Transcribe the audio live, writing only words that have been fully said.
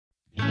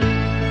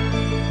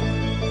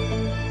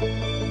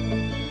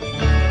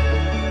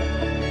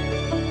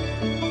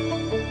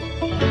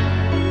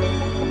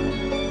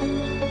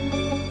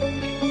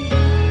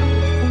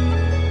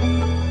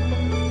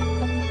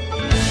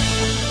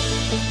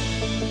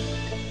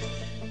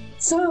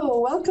So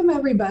welcome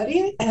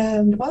everybody,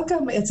 and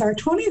welcome. It's our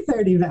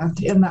 23rd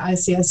event in the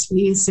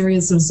ICSVE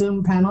series of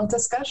Zoom panel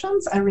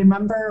discussions. I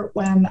remember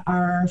when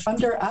our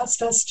funder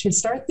asked us to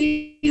start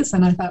these,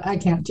 and I thought, I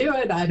can't do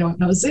it. I don't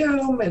know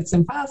Zoom. It's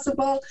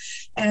impossible.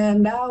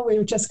 And now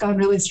we've just gone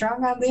really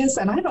strong on these,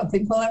 and I don't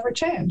think we'll ever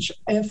change.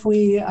 If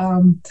we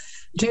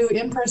do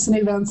in-person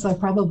events, they'll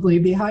probably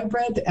be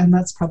hybrid, and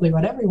that's probably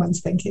what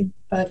everyone's thinking.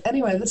 But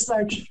anyway, this is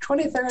our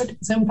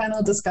 23rd Zoom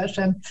panel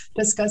discussion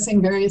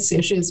discussing various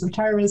issues of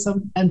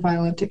terrorism and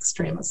violent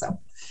extremism.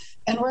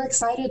 And we're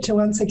excited to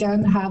once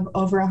again have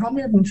over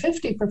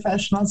 150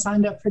 professionals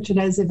signed up for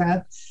today's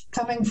event,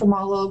 coming from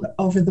all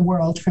over the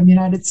world, from the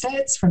United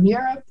States, from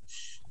Europe,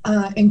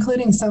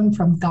 including some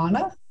from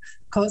Ghana,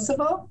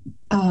 Kosovo,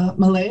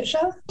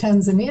 Malaysia,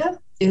 Tanzania,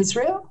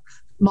 Israel,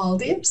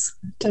 Maldives,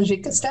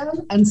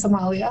 Tajikistan, and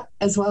Somalia,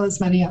 as well as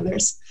many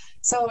others.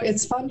 So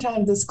it's fun to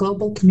have this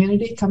global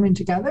community coming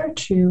together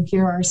to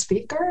hear our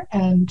speaker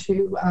and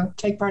to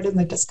take part in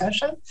the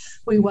discussion.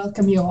 We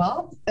welcome you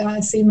all. I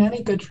see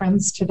many good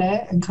friends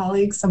today and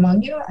colleagues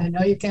among you. I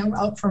know you came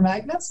out for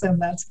Magnus,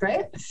 and that's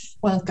great.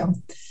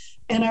 Welcome.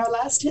 In our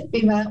last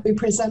event, we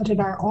presented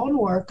our own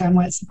work on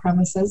white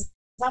supremacism,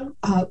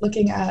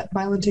 looking at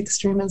violent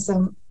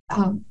extremism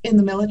in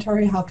the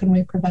military. How can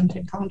we prevent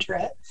and counter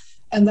it?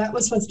 And that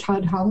was with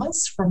Todd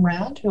Helmus from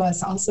RAND, who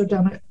has also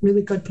done a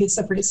really good piece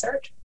of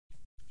research.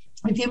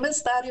 If you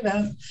missed that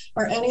event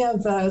or any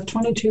of the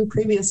 22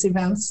 previous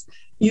events,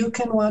 you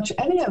can watch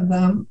any of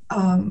them.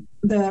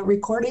 The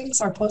recordings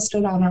are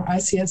posted on our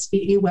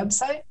ICSVE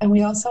website, and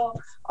we also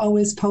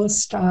always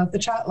post the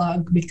chat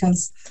log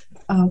because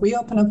we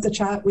open up the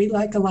chat. We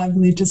like a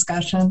lively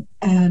discussion,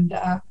 and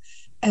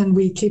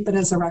we keep it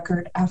as a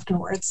record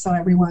afterwards so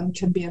everyone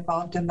can be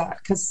involved in that,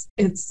 because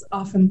it's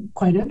often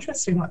quite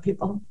interesting what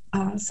people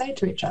say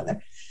to each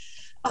other.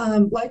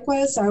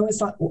 Likewise, I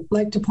always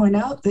like to point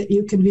out that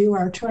you can view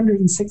our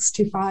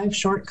 265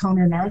 short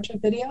counter-narrative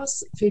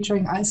videos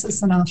featuring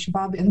ISIS and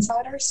al-Shabaab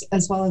insiders,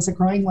 as well as a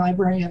growing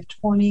library of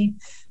 20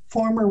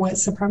 former white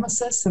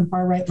supremacists and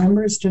far-right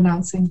members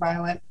denouncing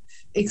violent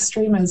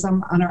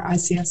extremism on our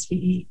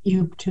ICSVE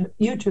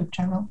YouTube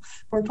channel.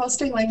 We're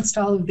posting links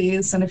to all of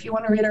these, and if you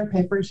want to read our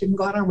papers, you can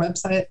go on our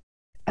website,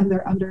 and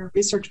they're under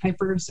research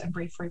papers and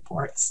brief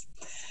reports.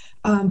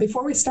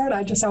 Before we start,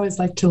 I just always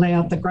like to lay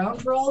out the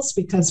ground rules,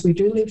 because we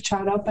do leave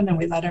chat open and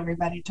we let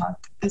everybody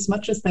talk as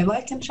much as they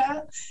like in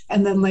chat,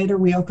 and then later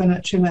we open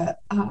it to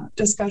a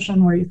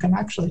discussion where you can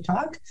actually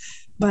talk.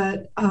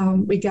 But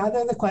we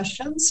gather the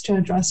questions to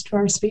address to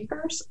our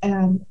speakers,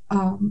 and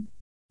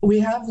we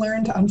have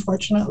learned,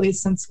 unfortunately,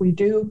 since we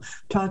do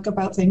talk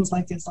about things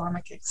like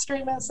Islamic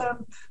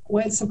extremism,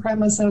 white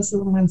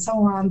supremacism, and so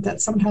on, that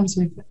sometimes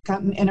we've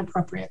gotten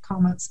inappropriate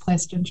comments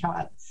placed in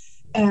chat.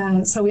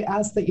 And so we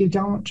ask that you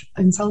don't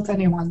insult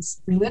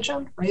anyone's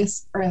religion,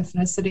 race, or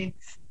ethnicity.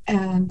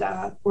 And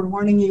we're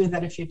warning you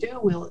that if you do,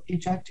 we'll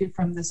eject you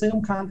from the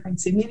Zoom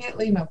conference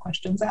immediately, no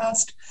questions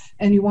asked,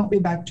 and you won't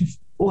be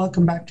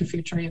welcome back to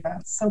future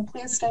events. So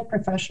please stay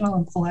professional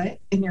and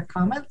polite in your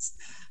comments.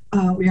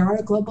 We are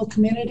a global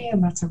community,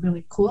 and that's a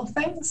really cool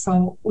thing.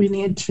 So we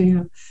need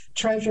to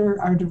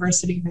treasure our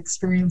diversity of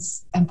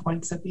experience and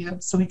points of view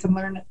so we can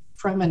learn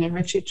from and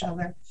enrich each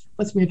other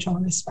with mutual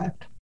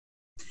respect.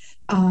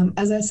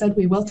 As I said,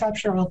 we will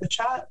capture all the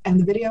chat and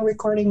the video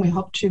recording. We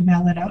hope to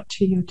mail it out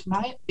to you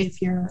tonight.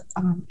 If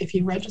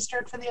you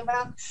registered for the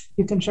event,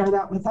 you can share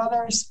that with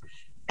others,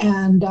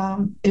 and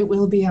it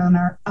will be on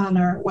our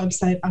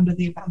website under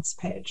the events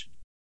page.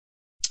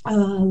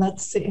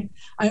 Let's see.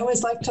 I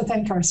always like to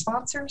thank our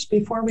sponsors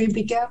before we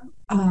begin,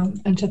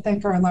 and to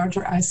thank our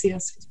larger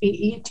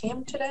ICSVE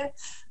team today.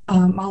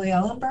 Molly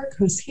Ellenberg,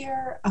 who's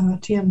here,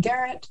 TM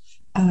Garrett,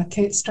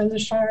 Kate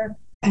Struzeshire,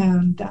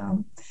 and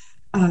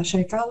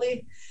Sheikh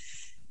Ali.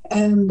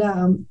 And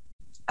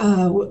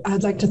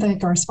I'd like to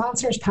thank our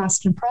sponsors,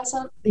 past and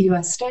present, the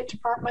U.S. State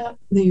Department,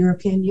 the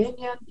European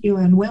Union,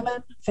 UN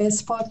Women,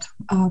 Facebook,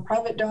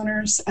 private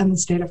donors, and the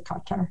state of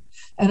Qatar.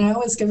 And I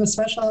always give a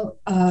special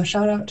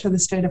shout out to the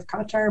state of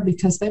Qatar,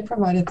 because they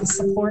provided the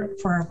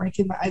support for our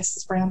Breaking the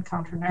ISIS Brand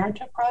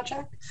Counter-Narrative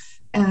project.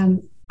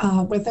 And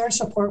with their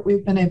support,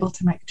 we've been able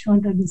to make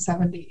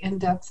 270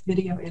 in-depth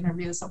video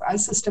interviews of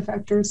ISIS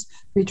defectors,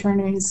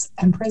 returnees,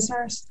 and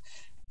prisoners,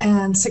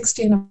 and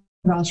 16 of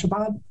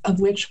al-Shabaab, of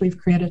which we've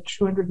created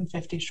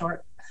 250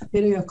 short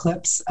video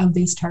clips of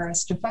these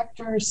terrorist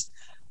defectors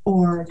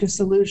or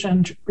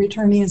disillusioned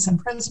returnees and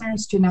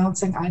prisoners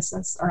denouncing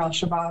ISIS or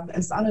al-Shabaab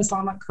as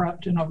un-Islamic,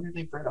 corrupt, and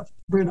overly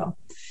brutal.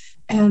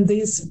 And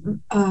these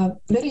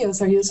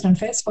videos are used in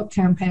Facebook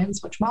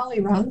campaigns, which Molly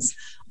runs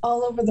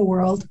all over the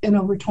world in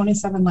over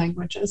 27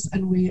 languages,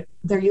 and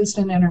they're used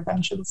in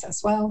interventions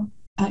as well,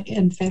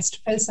 in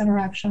face-to-face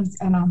interactions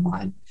and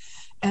online.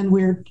 And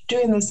we're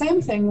doing the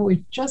same thing.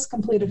 We just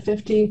completed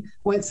 50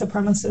 white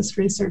supremacist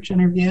research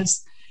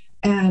interviews,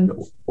 and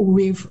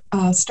we've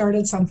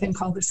started something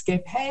called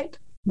Escape Hate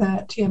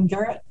that TM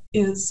Garrett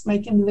is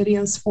making the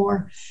videos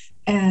for,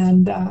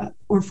 and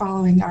we're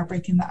following our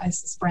Breaking the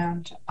ISIS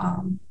Brand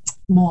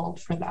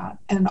mold for that,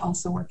 and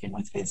also working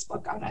with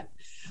Facebook on it.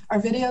 Our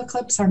video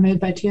clips are made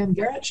by Tian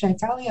Garrett, Shay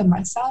Kelly, and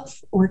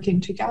myself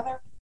working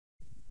together,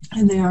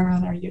 and they are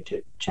on our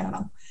YouTube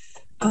channel.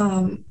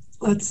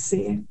 Let's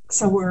see.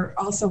 So we're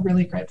also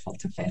really grateful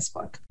to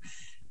Facebook.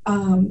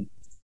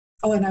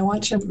 Oh, and I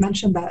want to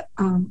mention that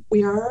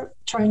we are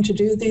trying to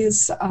do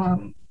these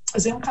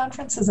Zoom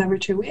conferences every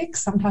 2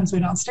 weeks. Sometimes we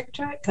don't stick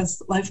to it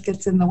because life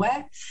gets in the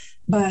way.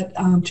 But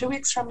 2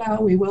 weeks from now,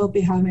 we will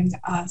be having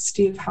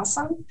Steve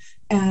Hassan.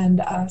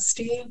 And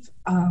Steve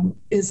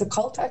is a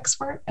cult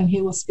expert, and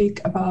he will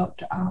speak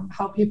about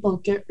how people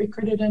get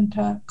recruited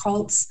into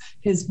cults,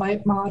 his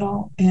BITE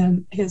model,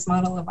 and his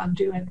model of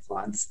undue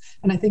influence.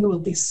 And I think it will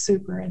be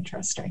super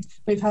interesting.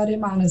 We've had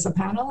him on as a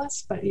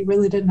panelist, but he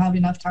really didn't have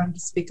enough time to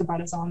speak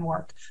about his own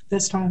work.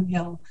 This time,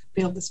 he'll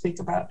be able to speak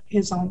about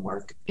his own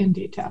work in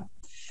detail.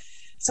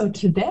 So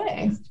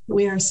today,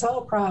 we are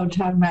so proud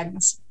to have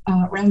Magnus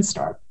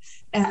Ranstorp.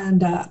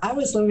 And I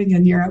was living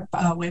in Europe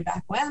way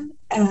back when,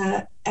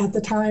 at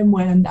the time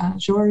when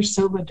Jorge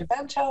Silva de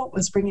Bento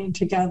was bringing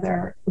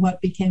together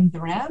what became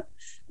the RAM,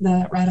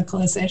 the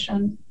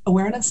Radicalization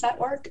Awareness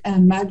Network.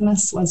 And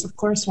Magnus was, of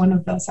course, one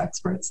of those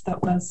experts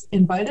that was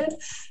invited.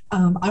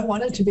 I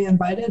wanted to be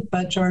invited,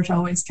 but George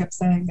always kept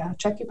saying,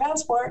 check your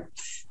passport.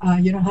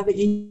 You don't have an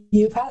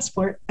EU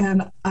passport.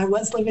 And I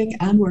was living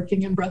and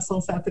working in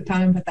Brussels at the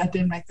time, but that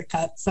didn't make the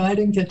cut. So I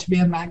didn't get to be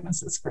in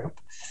Magnus's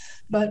group.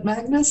 But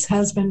Magnus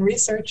has been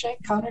researching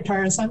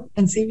counterterrorism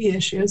and CV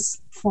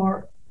issues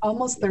for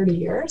almost 30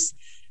 years.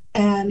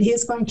 And he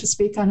is going to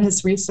speak on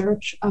his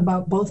research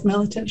about both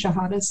militant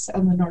jihadists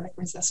and the Nordic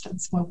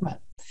resistance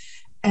movement.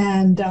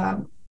 And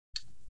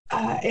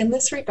in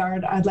this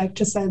regard, I'd like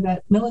to say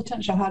that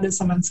militant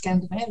jihadism in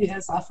Scandinavia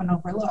is often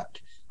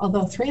overlooked.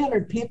 Although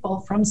 300 people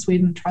from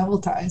Sweden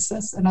traveled to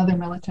ISIS and other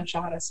militant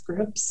jihadist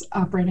groups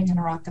operating in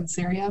Iraq and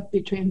Syria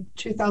between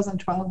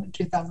 2012 and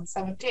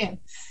 2017.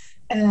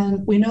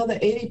 And we know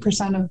that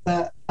 80%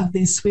 of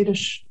the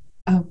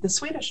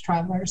Swedish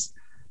travelers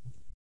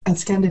and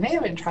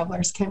Scandinavian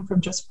travelers came from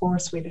just 4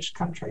 Swedish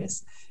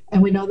countries.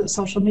 And we know that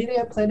social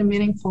media played a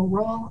meaningful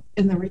role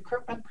in the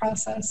recruitment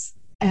process,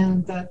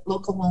 and that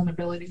local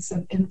vulnerabilities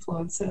and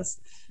influences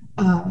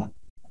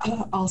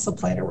also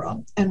played a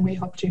role. And we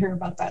hope to hear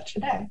about that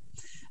today.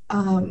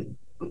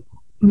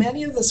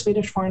 Many of the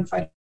Swedish foreign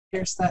fighters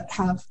that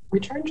have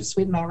returned to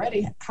Sweden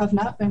already have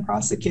not been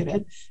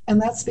prosecuted,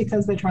 and that's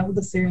because they traveled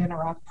to Syria and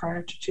Iraq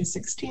prior to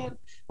 2016,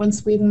 when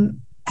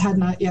Sweden had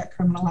not yet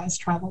criminalized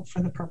travel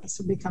for the purpose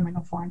of becoming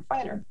a foreign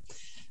fighter.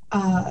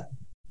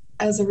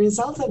 As a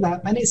result of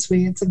that, many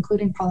Swedes,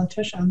 including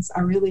politicians,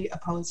 are really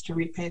opposed to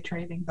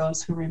repatriating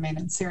those who remain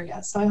in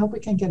Syria. So I hope we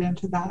can get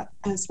into that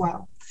as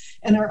well.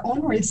 In our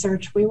own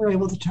research, we were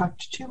able to talk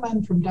to 2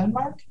 men from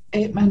Denmark,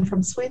 8 men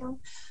from Sweden,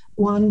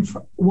 1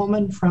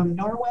 woman from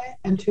Norway,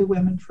 and 2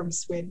 women from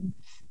Sweden.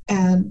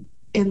 And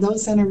in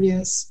those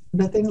interviews,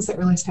 the things that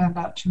really stand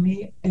out to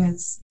me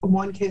is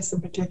one case in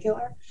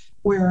particular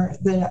where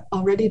the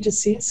already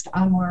deceased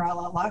Anwar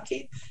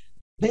al-Awlaki,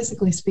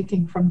 basically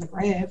speaking from the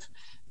grave,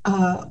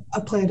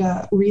 played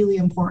a really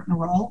important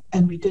role.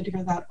 And we did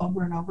hear that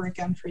over and over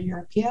again for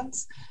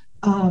Europeans,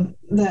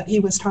 that he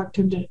was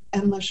talking to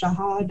endless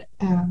jihad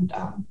and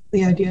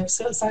the idea of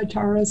suicide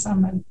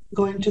terrorism and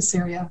going to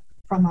Syria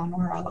from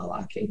Anwar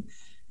al-Awlaki.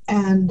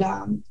 And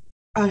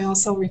I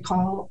also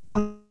recall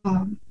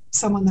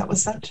someone that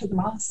was sent to the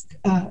mosque.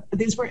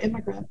 These were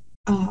immigrant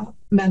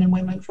men and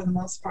women for the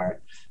most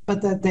part,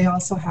 but that they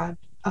also had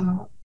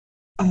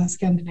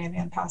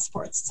Scandinavian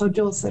passports, so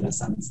dual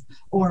citizens,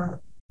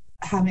 or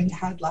having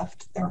had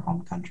left their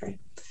home country.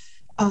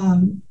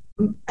 And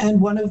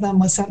one of them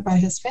was sent by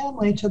his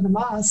family to the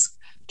mosque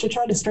to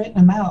try to straighten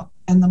him out.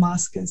 And the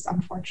mosque is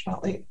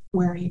unfortunately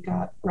where he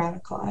got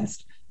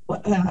radicalized.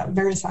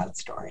 Very sad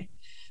story.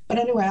 But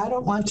anyway, I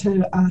don't want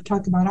to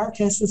talk about our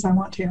cases. I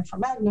want to hear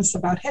from Magnus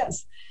about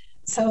his.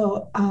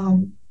 So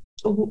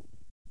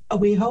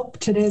we hope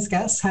today's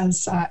guest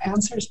has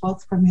answers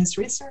both from his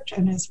research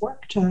and his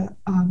work to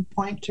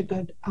point to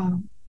good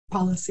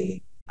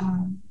policy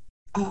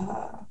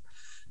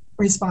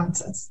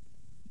responses.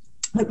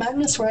 But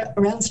Magnus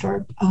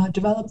Ranstorp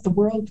developed the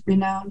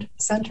world-renowned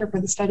Center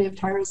for the Study of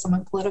Terrorism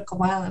and Political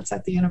Violence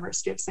at the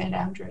University of St.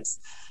 Andrews,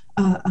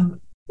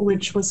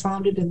 which was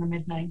founded in the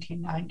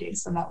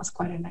mid-1990s, and that was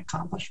quite an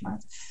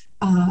accomplishment.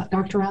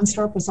 Dr.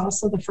 Ranstorp was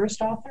also the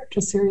first author to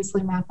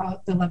seriously map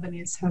out the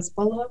Lebanese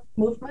Hezbollah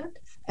movement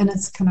and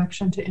its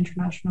connection to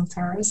international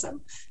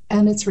terrorism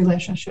and its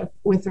relationship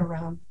with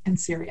Iran and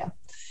Syria.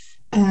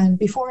 And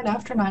before and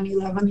after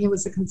 9/11, he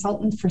was a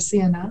consultant for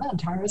CNN on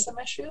terrorism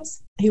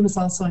issues. He was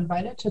also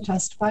invited to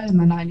testify in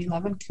the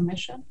 9/11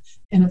 Commission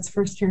in its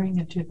first hearing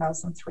in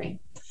 2003.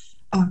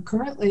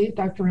 Currently,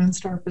 Dr.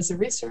 Ranstorp is a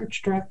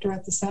research director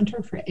at the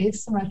Center for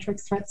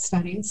Asymmetric Threat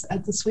Studies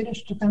at the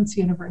Swedish Defense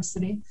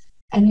University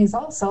And he's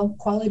also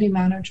quality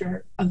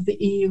manager of the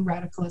EU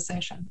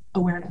Radicalization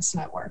Awareness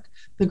Network,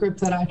 the group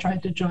that I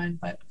tried to join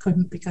but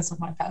couldn't because of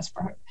my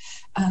passport.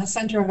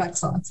 Center of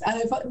Excellence.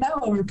 I've now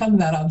overcome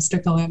that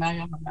obstacle and I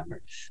am a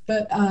member.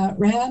 But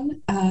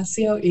RAN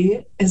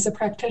COE is a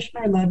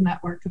practitioner-led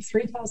network of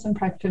 3,000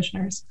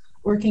 practitioners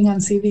working on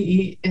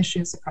CVE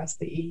issues across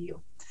the EU.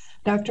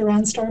 Dr.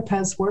 Ranstorp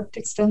has worked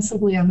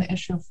extensively on the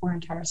issue of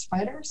foreign terrorist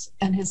fighters,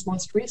 and his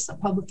most recent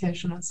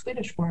publication on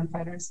Swedish foreign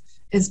fighters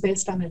is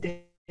based on a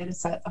data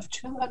set of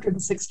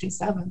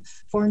 267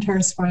 foreign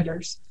terrorist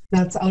fighters.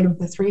 That's out of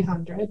the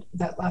 300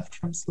 that left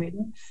from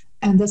Sweden.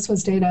 And this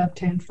was data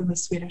obtained from the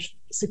Swedish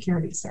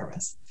Security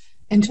Service.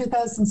 In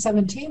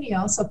 2017, he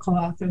also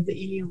co-authored the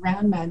EU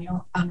RAN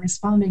manual on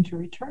responding to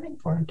returning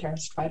foreign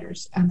terrorist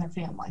fighters and their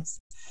families.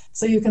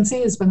 So you can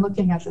see he's been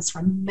looking at this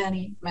from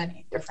many,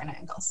 many different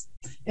angles.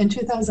 In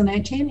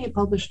 2018, he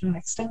published an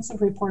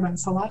extensive report on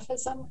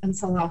Salafism and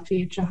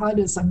Salafi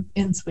jihadism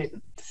in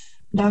Sweden.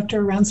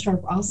 Dr.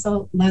 Ranstorp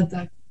also led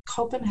the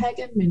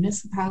Copenhagen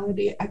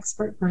Municipality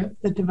Expert Group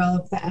that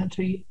developed the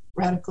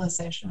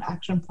Anti-Radicalization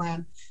Action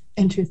Plan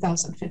in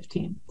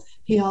 2015.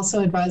 He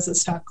also advises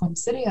Stockholm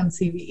City on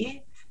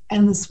CVE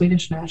and the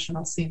Swedish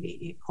National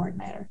CVE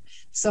Coordinator.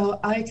 So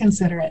I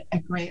consider it a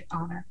great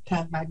honor to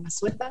have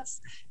Magnus with us.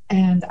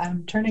 And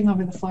I'm turning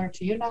over the floor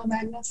to you now,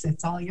 Magnus.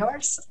 It's all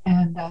yours.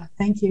 And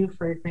thank you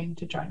for agreeing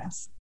to join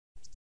us.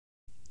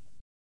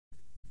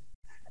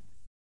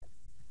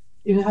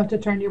 You have to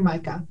turn your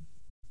mic on.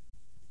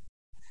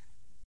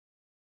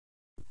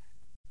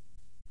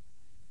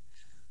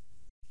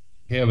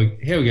 Here we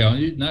go.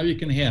 Now you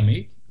can hear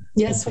me.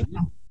 Yes, we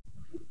can.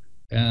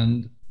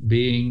 And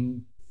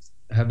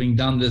having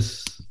done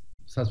this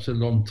such a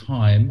long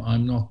time,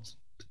 I'm not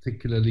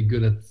particularly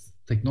good at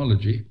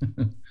technology,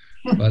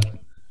 but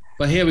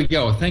here we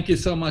go. Thank you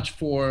so much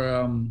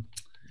for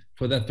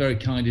that very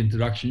kind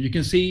introduction. You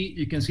can see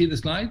the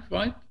slide,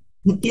 right?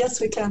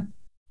 Yes, we can.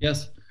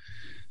 Yes.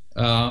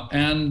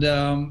 Thank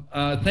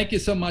you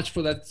so much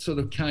for that sort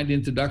of kind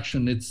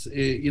introduction.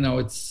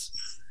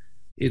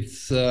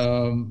 It's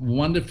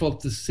wonderful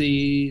to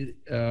see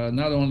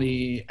not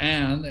only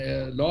Anne.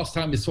 Last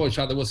time we saw each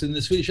other was in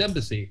the Swedish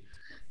Embassy,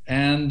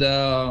 and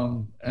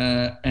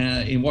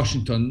in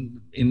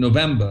Washington in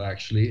November,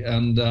 actually.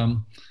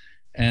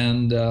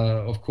 And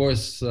of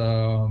course,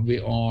 we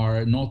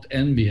are not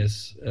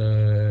envious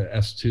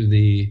as to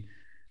the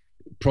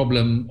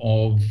problem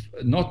of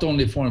not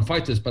only foreign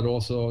fighters, but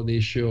also the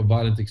issue of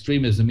violent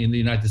extremism in the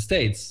United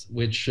States,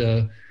 which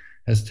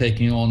has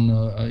taken on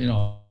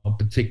a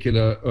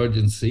particular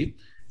urgency.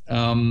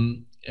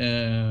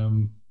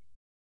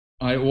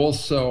 I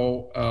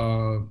also,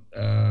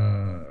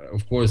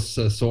 of course,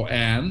 saw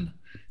Anne,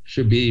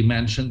 should be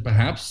mentioned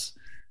perhaps,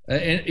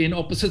 in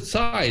opposite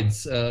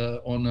sides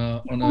on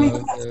a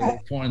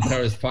foreign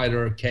terrorist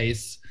fighter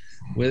case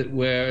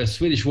where a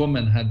Swedish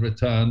woman had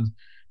returned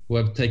who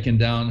have taken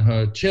down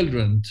her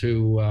children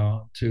to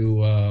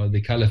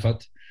the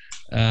caliphate.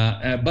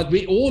 But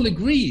we all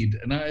agreed,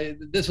 and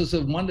this was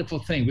a wonderful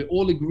thing, we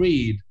all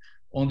agreed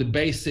on the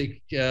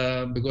basic,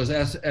 because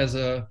as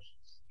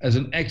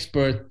an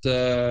expert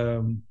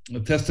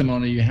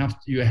testimony, you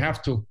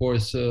have to, of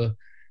course,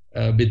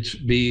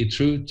 be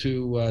true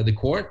to the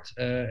court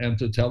and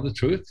to tell the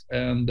truth.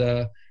 And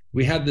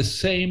we had the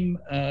same,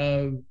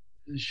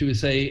 should we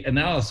say,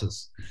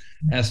 analysis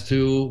as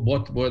to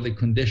what were the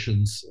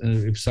conditions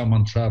if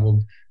someone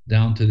traveled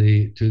down to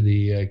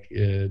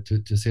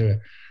Syria.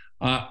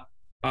 I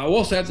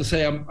also have to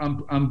say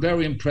I'm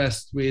very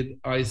impressed with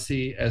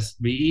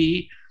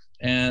ICSVE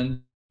and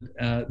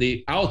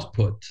the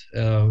output,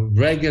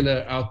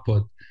 regular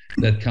output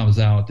that comes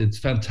out. It's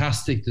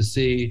fantastic to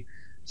see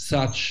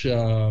such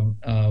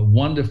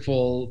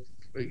wonderful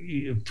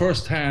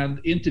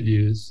first-hand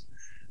interviews,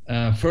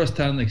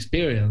 first-hand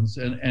experience,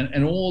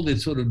 and all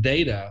this sort of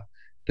data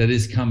that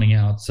is coming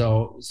out.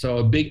 So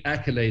a big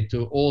accolade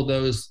to all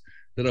those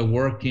that are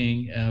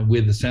working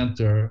with the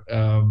center.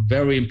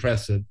 Very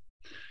impressive.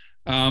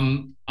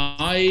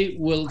 I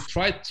will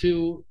try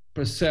to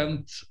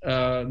present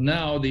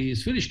now the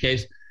Swedish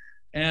case,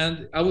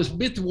 and I was a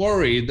bit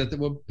worried that there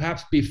would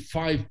perhaps be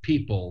 5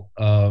 people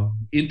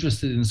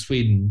interested in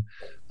Sweden.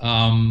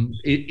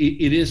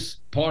 It is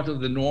part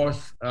of the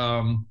North.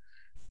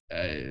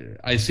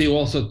 I see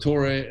also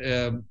Tore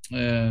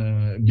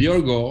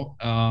Björgo,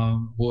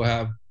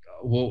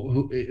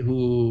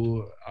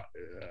 who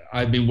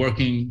I've been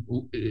working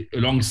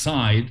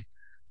alongside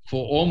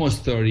for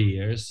almost 30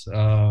 years.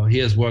 He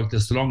has worked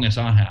as long as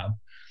I have,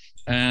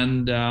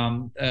 and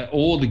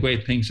all the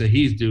great things that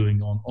he's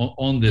doing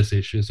on this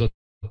issue. So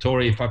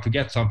Tore, if I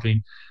forget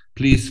something,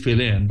 please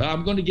fill in. But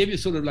I'm going to give you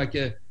sort of like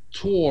a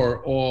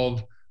tour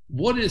of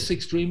what is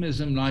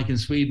extremism like in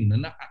Sweden.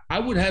 And I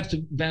would have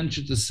to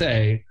venture to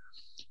say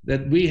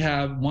that we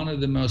have one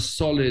of the most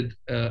solid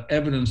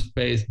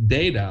evidence-based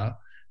data,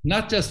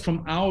 not just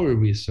from our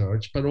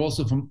research, but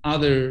also from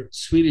other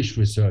Swedish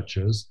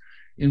researchers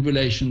in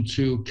relation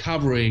to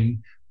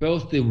covering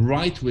both the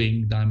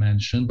right-wing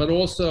dimension, but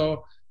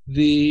also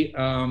the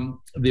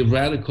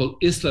radical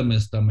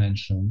Islamist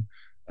dimension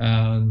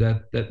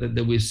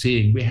that we're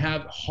seeing. We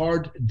have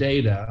hard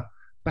data.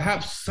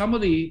 Perhaps some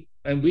of the,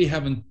 and we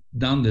haven't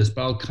done this,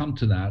 but I'll come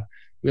to that.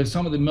 We have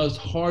some of the most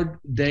hard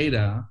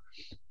data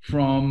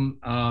from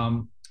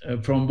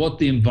what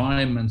the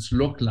environments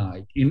look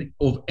like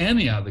of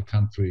any other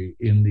country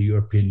in the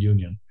European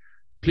Union.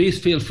 Please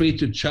feel free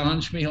to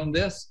challenge me on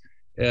this,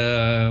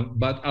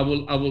 but I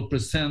will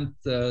present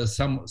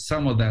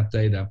some of that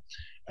data.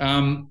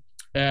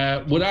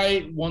 What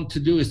I want to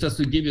do is just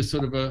to give you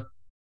sort of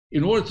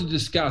in order to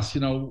discuss,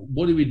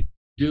 what do we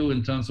do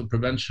in terms of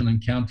prevention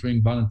and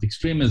countering violent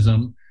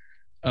extremism,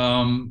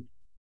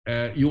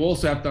 you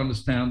also have to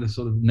understand the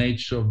sort of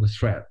nature of the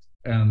threat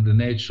and the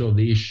nature of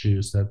the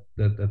issues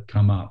that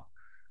come up.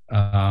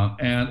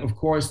 And of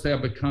course, they are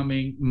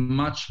becoming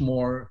much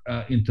more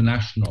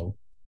international.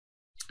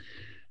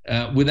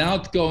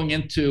 Without going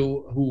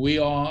into who we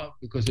are,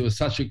 because it was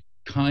such a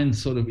kind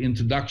sort of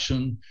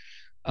introduction,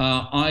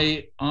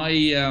 I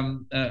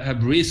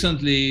have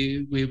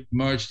recently, we've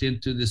merged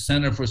into the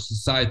Center for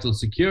Societal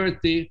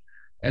Security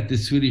at the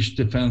Swedish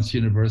Defense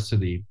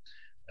University.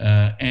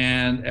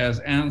 And as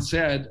Anne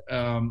said,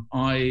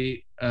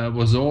 I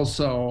was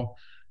also,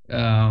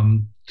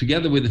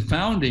 together with the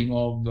founding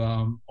of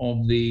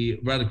the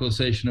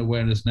Radicalization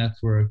Awareness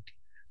Network,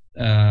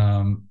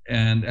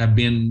 and have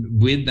been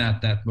with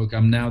that network.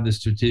 I'm now the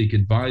strategic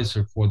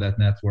advisor for that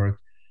network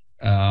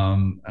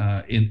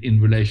in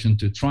relation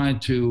to trying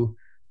to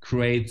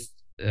create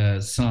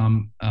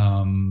some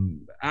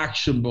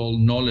actionable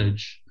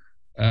knowledge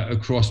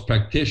across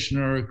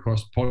practitioner,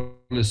 across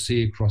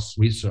policy, across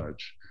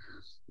research.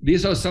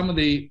 These are some of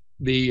the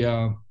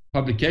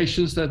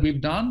publications that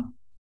we've done.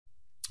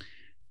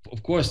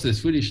 Of course, the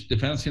Swedish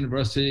Defense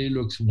University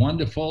looks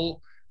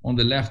wonderful. On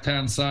the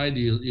left-hand side,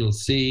 you'll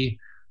see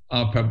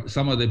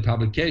some of the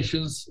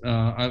publications.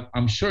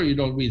 I'm sure you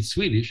don't read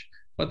Swedish,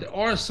 but there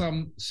are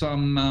some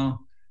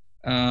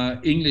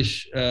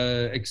English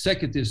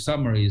executive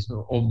summaries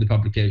of the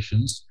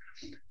publications.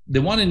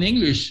 The one in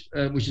English,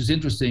 which is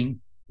interesting,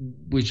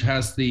 which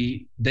has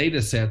the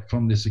data set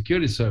from the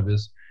security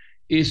service,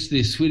 is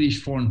the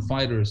Swedish Foreign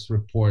Fighters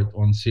report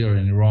on Syria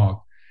and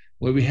Iraq,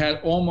 where we had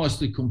almost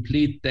the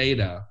complete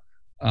data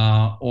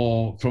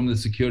from the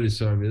security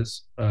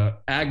service,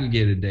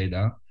 aggregated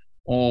data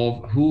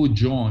of who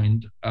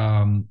joined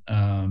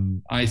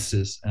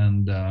ISIS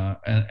and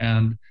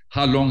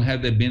how long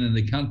had they been in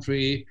the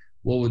country,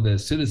 what were their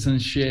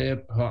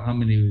citizenship, how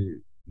many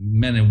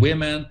men and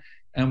women.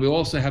 And we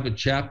also have a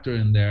chapter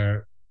in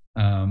there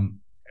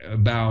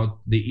about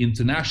the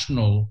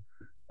international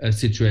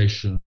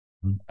situation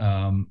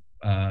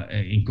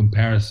in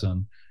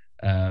comparison,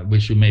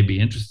 which you may be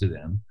interested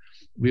in.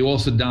 We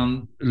also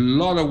done a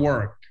lot of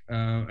work,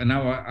 and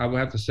now I would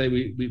have to say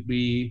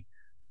we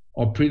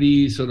are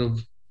pretty sort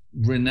of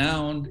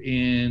renowned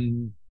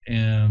in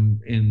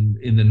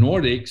the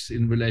Nordics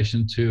in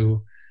relation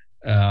to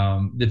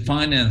the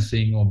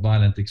financing of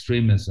violent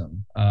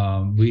extremism.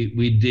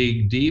 We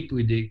dig deep,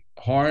 we dig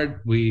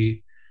hard.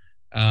 We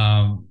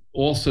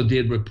also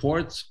did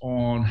reports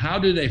on how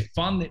do they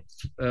fund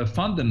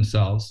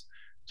themselves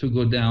to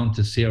go down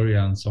to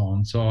Syria and so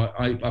on. So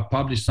I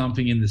published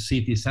something in the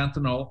CT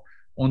Sentinel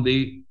on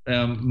the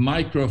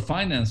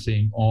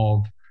microfinancing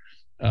of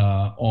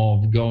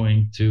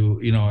going to,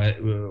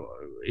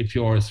 if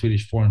you're a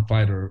Swedish foreign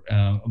fighter,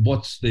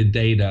 what's the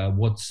data,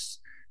 what's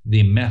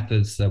the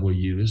methods that were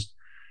used.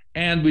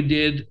 And we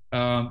did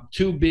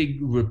 2 big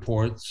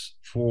reports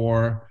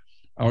for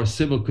our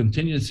Civil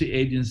Contingency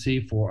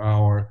Agency, for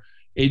our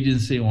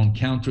Agency on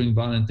Countering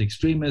Violent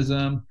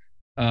Extremism,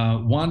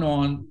 one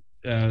on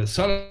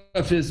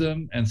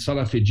Salafism and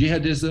Salafi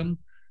jihadism,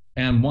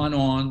 and one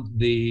on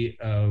the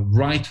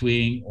right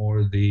wing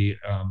or the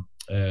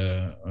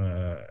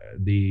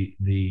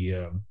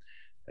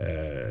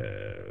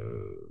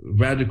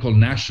radical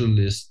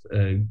nationalist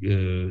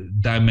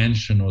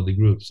dimension or the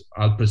groups.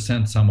 I'll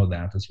present some of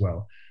that as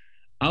well.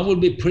 I will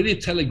be pretty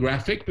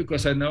telegraphic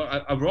because I know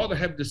I'd rather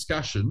have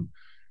discussion.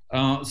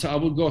 So I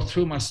will go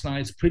through my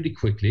slides pretty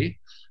quickly.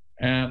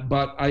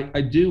 But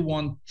I do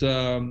want,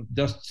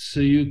 just so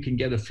you can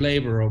get a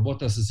flavor of what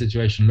does the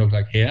situation look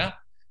like here,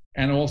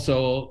 and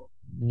also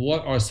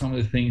what are some of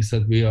the things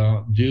that we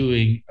are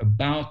doing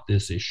about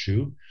this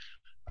issue.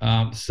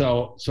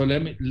 So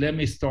let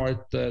me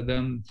start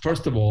then,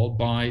 first of all,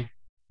 by,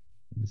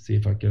 let's see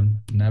if I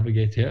can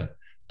navigate here,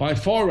 by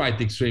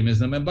far-right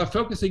extremism, and by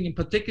focusing in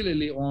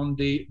particularly on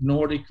the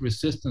Nordic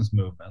resistance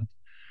movement.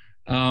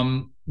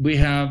 We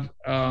have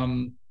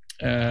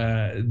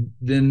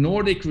the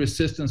Nordic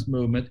resistance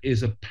movement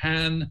is a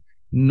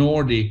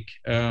pan-Nordic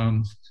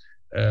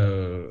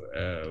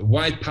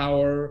white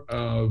power,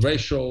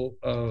 racial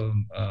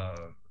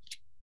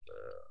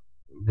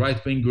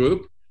right-wing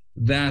group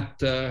that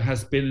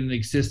has been in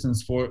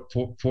existence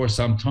for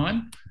some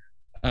time.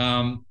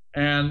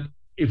 And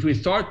if we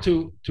start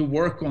to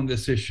work on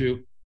this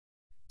issue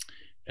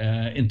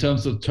in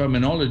terms of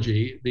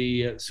terminology,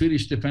 the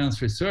Swedish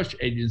Defense Research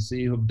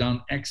Agency, who have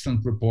done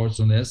excellent reports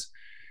on this,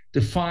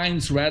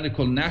 defines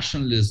radical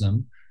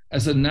nationalism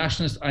as a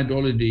nationalist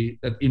ideology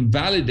that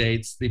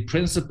invalidates the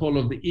principle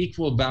of the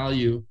equal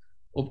value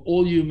of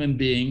all human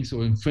beings,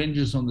 or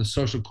infringes on the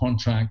social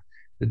contract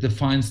that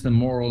defines the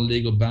moral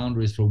legal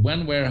boundaries for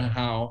when, where,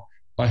 how,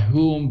 by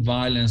whom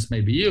violence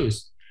may be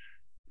used.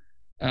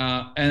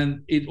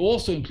 And it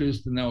also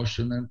includes the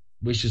notion,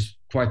 which is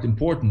quite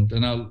important,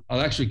 and I'll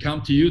actually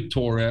come to you,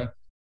 Tore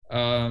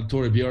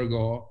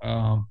Björgo,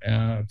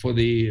 for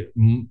the,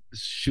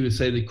 should we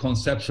say, the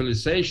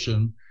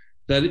conceptualization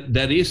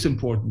that is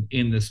important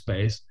in this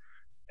space,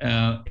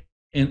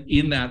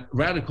 in that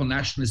radical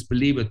nationalists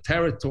believe a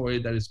territory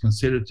that is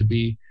considered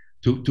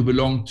to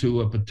belong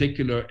to a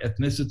particular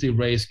ethnicity,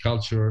 race,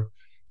 culture,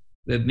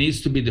 that needs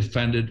to be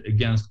defended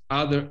against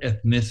other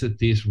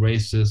ethnicities,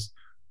 races,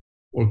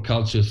 or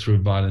cultures through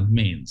violent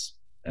means.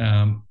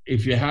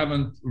 If you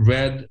haven't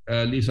read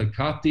Lisa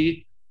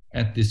Kati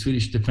at the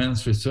Swedish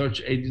Defense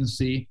Research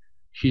Agency,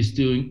 she's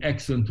doing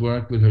excellent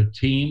work with her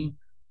team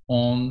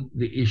on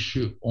the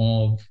issue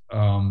of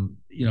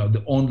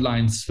the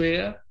online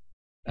sphere,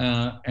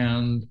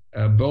 and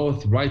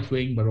both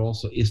right-wing but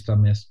also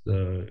Islamist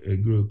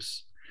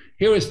groups.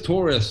 Here is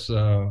Tore's,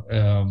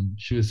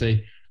 should we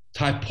say,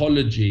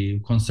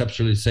 typology,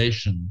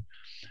 conceptualization.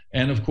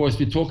 And of course,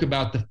 we talk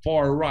about the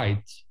far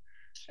right,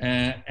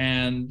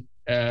 and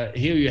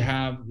here you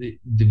have the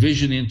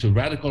division into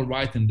radical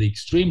right and the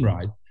extreme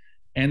right.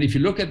 And if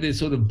you look at this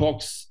sort of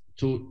box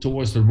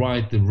towards the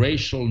right, the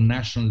racial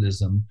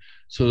nationalism,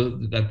 so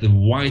that the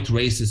white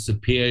race is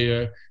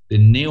superior, the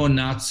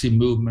neo-Nazi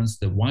movements,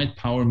 the white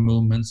power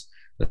movements,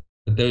 that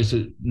there is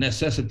a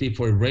necessity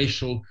for a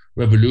racial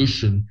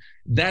revolution.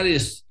 That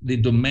is the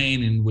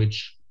domain in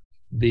which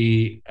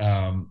the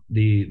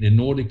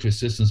Nordic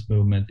resistance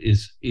movement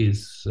is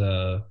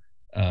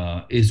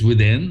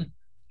within.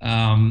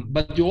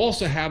 But you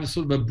also have a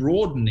sort of a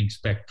broadening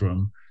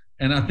spectrum.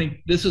 And I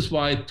think this is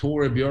why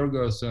Tore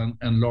Björgo's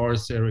and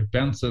Lars Erik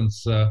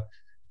Benson's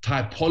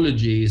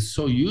typology is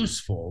so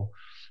useful,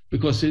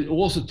 because it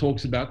also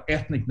talks about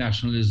ethnic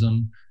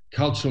nationalism,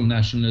 cultural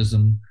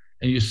nationalism,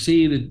 and you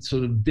see the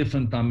sort of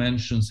different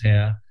dimensions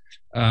here.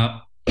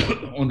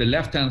 On the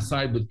left-hand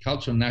side with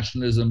cultural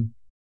nationalism,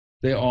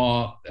 they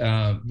are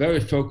very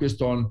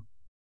focused on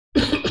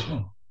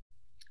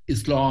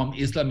Islam,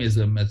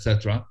 Islamism,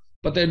 etc.,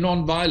 but they're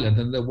non-violent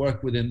and they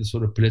work within the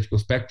sort of political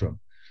spectrum.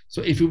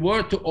 So if we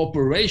were to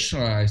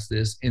operationalize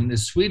this in the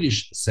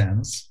Swedish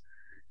sense,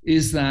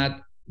 is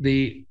that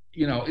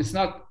it's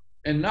not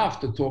enough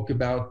to talk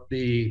about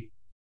the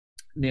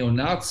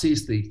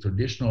neo-Nazis, the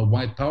traditional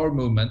white power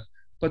movement,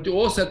 but you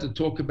also have to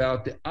talk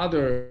about the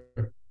other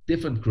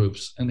different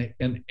groups.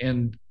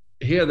 And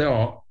here they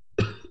are.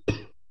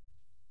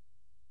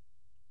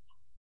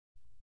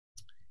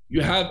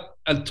 You have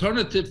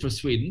Alternative for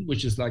Sweden,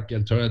 which is like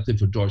Alternative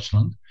for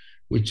Deutschland,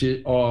 which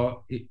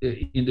are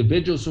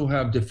individuals who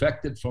have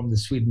defected from the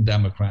Sweden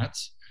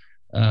Democrats,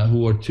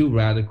 who are too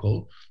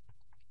radical,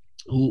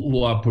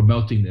 who are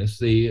promoting this.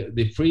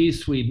 The Free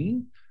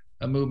Sweden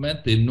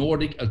movement, the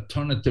Nordic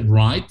Alternative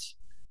Right,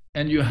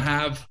 and you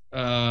have,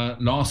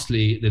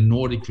 lastly, the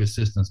Nordic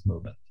Resistance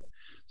movement.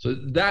 So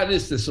that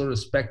is the sort of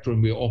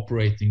spectrum we're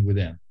operating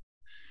within.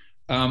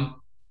 The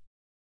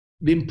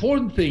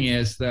important thing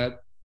is that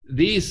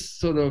these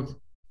sort of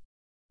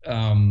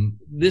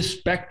this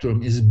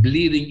spectrum is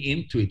bleeding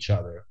into each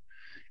other.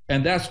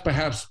 And that's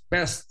perhaps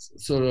best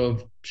sort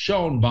of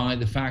shown by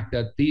the fact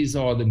that these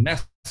are the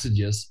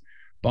messages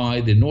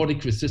by the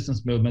Nordic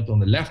resistance movement on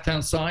the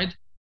left-hand side,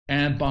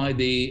 and by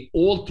the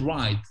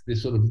alt-right, the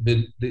sort of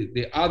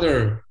the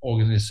other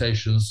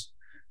organizations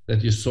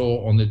that you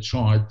saw on the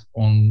chart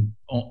on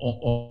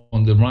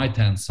the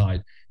right-hand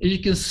side. And you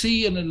can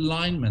see an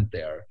alignment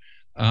there.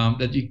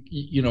 That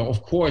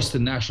of course, the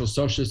National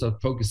Socialists are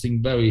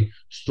focusing very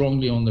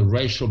strongly on the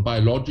racial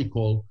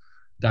biological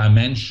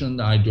dimension,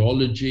 the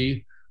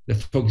ideology. They're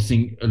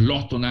focusing a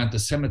lot on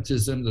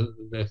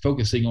anti-Semitism. They're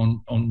focusing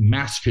on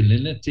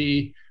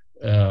masculinity,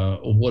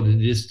 or what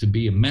it is to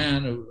be a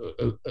man,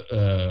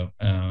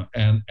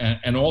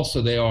 and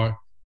also they are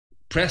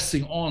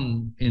pressing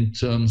on in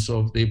terms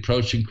of the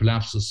approaching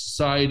collapse of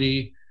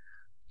society.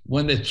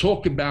 When they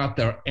talk about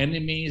their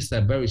enemies,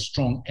 they're very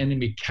strong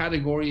enemy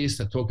categories.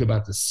 They talk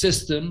about the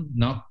system,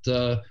 not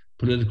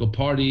political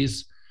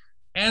parties.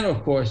 And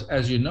of course,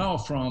 as you know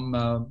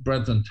from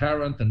Brenton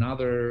Tarrant and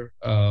other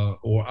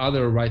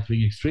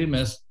right-wing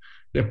extremists,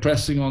 they're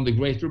pressing on the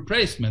Great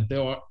Replacement. They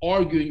are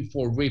arguing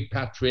for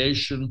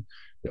repatriation.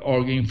 They're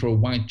arguing for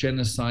white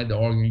genocide.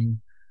 They're arguing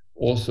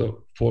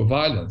also for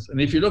violence. And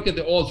if you look at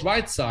the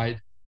alt-right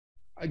side,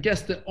 I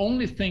guess the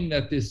only thing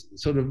that is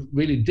sort of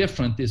really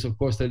different is, of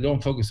course, they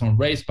don't focus on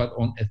race, but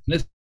on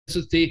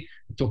ethnicity.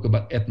 They talk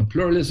about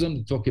ethnopluralism.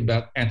 They talk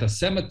about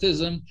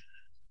anti-Semitism.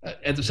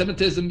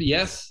 Anti-Semitism,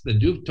 yes, they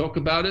do talk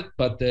about it,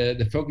 but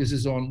the focus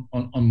is on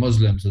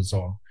Muslims and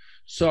so on.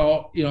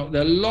 So,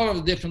 there are a lot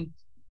of different,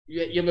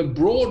 you have a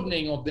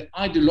broadening of the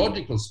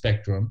ideological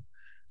spectrum,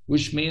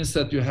 which means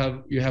that you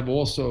have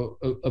also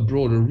a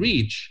broader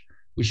reach,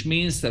 which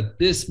means that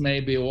this may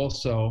be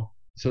also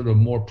sort of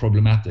more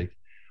problematic.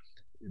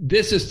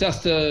 this is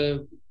just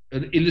an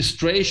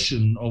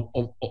illustration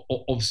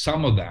of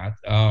some of that,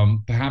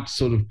 perhaps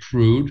sort of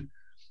crude,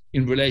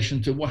 in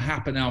relation to what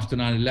happened after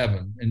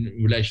 9/11, in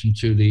relation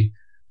to the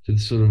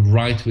sort of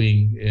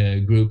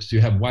right-wing groups.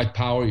 You have white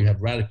power, you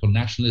have radical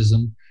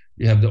nationalism,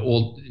 you have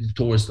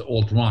towards the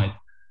alt-right.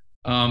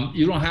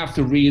 You don't have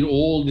to read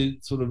all the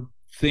sort of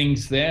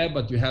things there,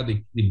 but you have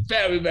the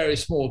very, very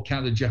small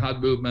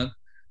counter-jihad movement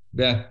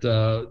that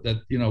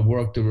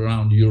worked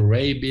around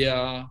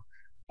Eurabia.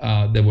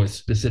 There were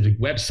specific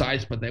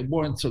websites, but they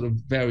weren't sort of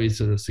very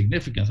sort of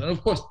significant. And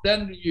of course,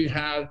 then you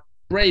have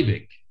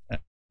Breivik,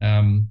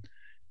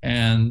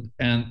 and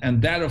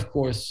that of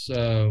course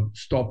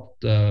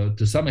stopped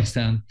to some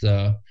extent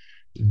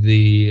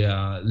the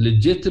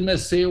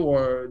legitimacy,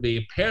 or the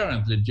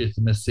apparent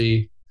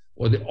legitimacy,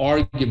 or the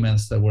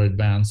arguments that were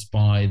advanced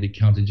by the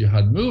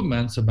counter-jihad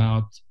movements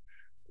about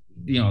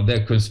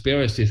their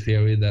conspiracy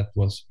theory that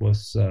was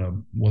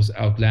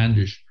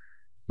outlandish.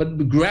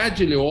 But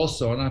gradually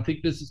also, and I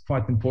think this is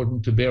quite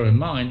important to bear in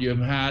mind, you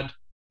have had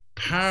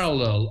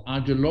parallel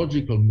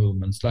ideological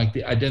movements like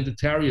the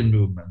identitarian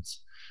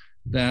movements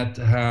that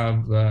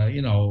have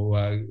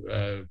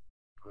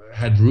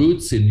had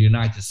roots in the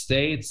United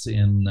States,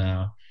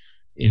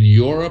 in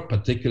Europe,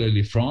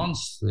 particularly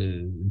France,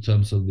 in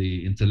terms of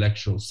the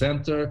intellectual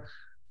center,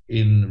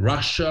 in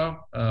Russia,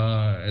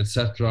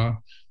 etc.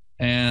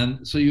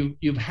 And so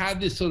you've had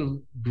this sort of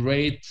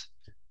great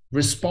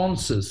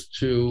responses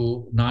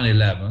to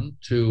 9/11,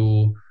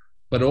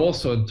 but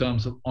also in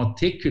terms of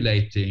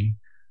articulating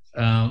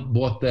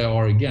what they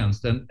are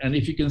against. And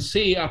if you can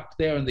see up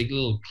there in the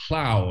little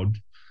cloud,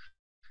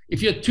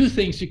 if you have two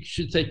things you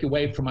should take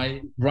away from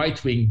my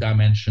right-wing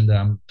dimension that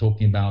I'm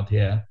talking about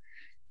here,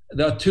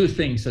 there are two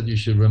things that you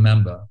should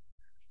remember.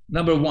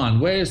 Number one,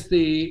 where is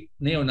the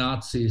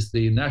neo-Nazis,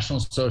 the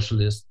National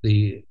Socialists,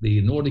 the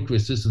Nordic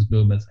resistance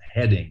movements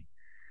heading?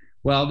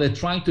 Well,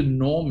 they're trying to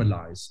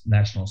normalize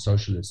National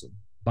Socialism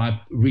by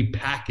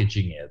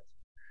repackaging it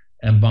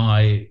and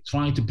by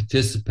trying to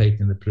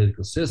participate in the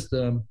political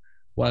system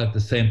while at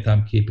the same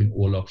time keeping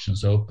all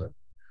options open.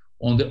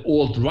 On the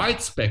alt-right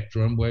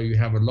spectrum, where you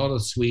have a lot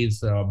of Swedes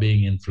that are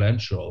being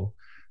influential,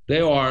 they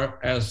are,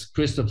 as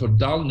Christopher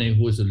Dalny,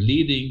 who is a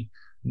leading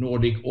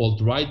Nordic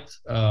alt-right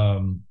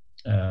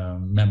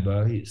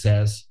member, he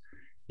says,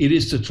 it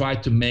is to try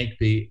to make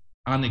the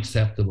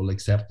unacceptable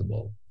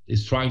acceptable.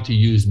 It's trying to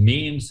use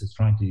memes, it's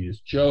trying to use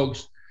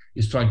jokes,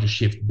 it's trying to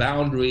shift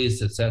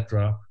boundaries,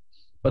 etc.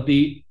 But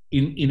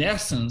in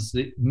essence,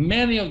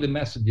 many of the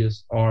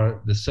messages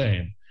are the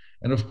same.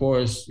 And of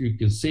course, you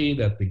can see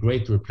that the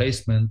Great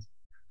Replacement,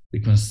 the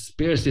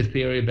conspiracy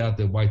theory about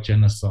the white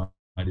genocide,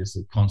 is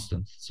a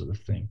constant sort of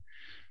thing.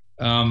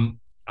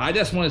 I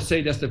just want to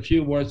say just a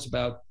few words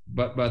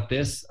about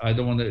this. I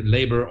don't want to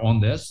labor on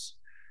this.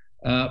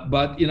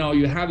 But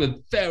you have a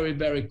very,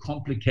 very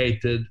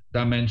complicated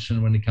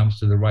dimension when it comes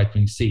to the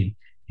right-wing scene.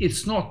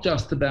 It's not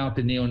just about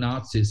the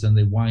neo-Nazis and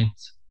the white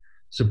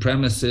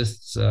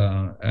supremacists,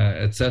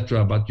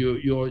 etc. But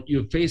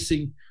you're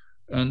facing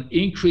an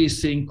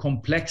increasing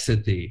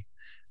complexity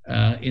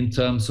in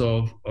terms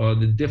of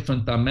the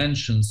different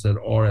dimensions that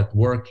are at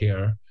work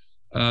here.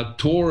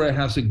 Tore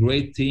has a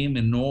great team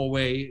in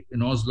Norway,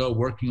 in Oslo,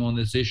 working on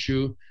this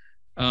issue.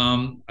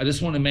 I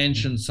just want to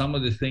mention some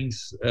of the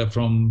things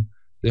from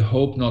the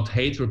Hope Not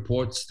Hate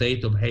report,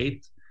 State of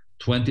Hate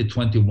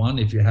 2021.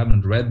 If you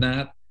haven't read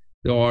that,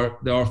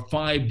 there are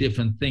 5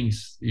 different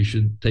things you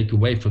should take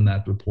away from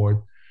that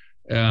report.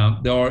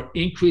 There are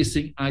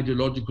increasing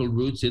ideological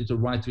roots into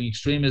right-wing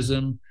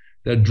extremism.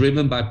 They're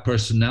driven by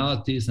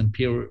personalities and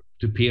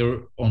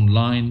peer-to-peer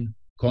online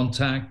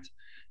contact.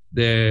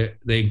 They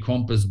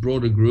encompass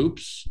broader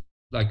groups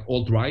like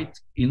alt-right,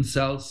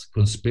 incels,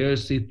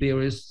 conspiracy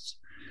theorists.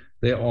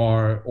 They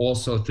are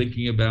also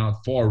thinking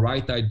about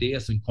far-right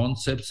ideas and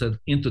concepts that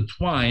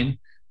intertwine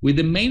with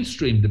the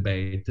mainstream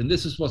debate. And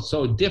this is what's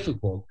so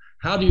difficult.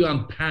 How do you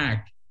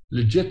unpack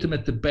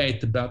legitimate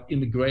debate about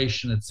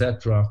immigration,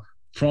 etc.,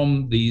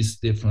 from these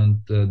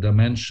different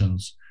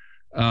dimensions?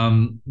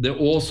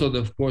 They're also,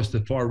 of course,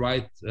 the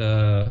far-right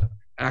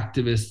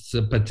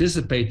activists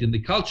participate in the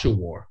culture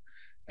war,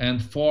 and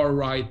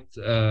far-right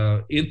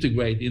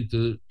integrate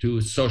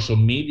into social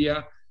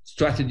media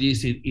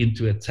strategies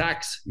into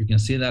attacks. You can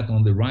see that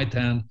on the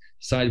right-hand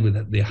side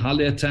with the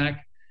Halle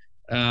attack.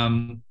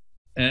 And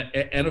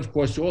of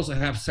course, you also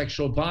have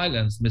sexual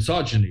violence,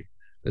 misogyny,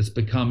 that's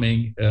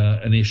becoming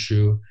an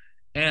issue.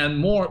 And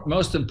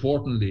most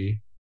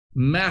importantly,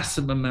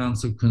 massive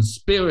amounts of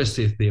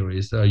conspiracy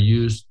theories that are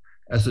used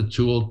as a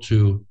tool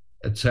to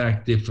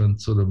attack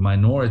different sort of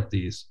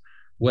minorities,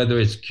 whether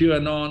it's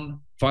QAnon,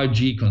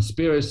 5G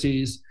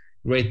conspiracies,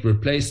 Great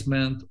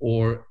Replacement,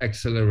 or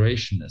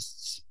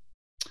accelerationists.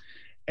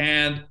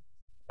 And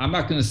I'm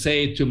not going to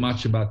say too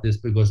much about this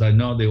because I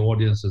know the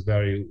audience is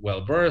very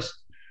well versed.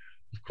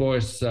 Of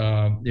course,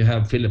 you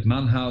have Philip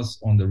Manhaus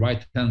on the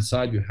right-hand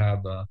side. You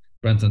have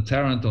Brenton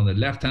Tarrant on the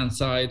left-hand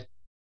side.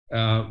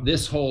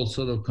 This whole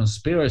sort of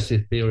conspiracy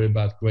theory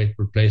about Great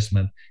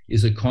Replacement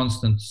is a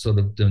constant sort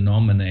of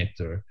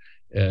denominator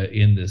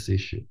in this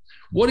issue.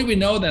 What do we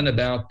know then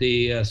about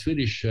the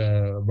Swedish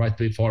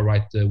far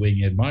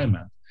right-wing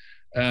environment?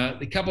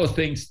 A couple of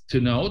things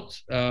to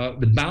note.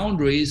 The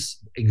boundaries,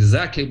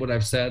 exactly what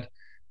I've said,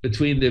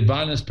 between the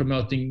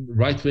violence-promoting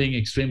right-wing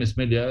extremist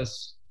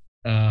milieus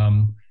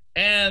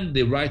and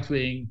the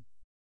right-wing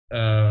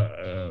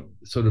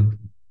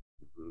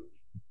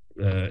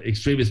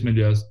extremist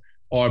milieus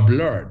are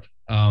blurred.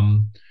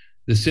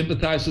 The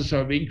sympathizers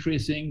are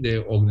increasing,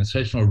 their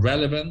organizational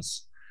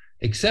relevance,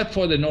 except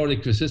for the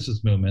Nordic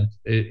resistance movement,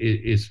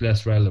 is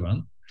less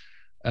relevant.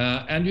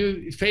 And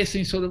you're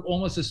facing sort of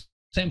almost the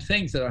same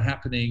things that are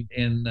happening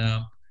in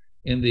the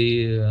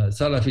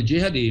Salafi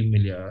jihadi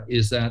milieu,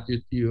 is that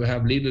you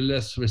have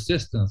leaderless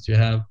resistance, you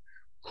have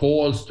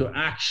calls to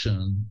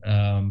action,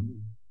 and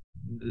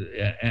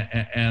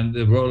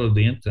the role of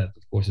the internet,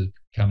 of course, is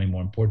becoming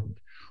more important.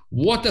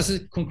 What does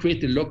it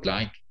concretely look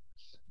like?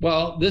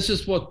 Well, this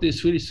is what the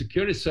Swedish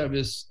Security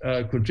Service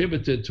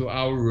contributed to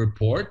our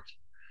report.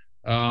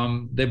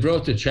 They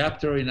wrote a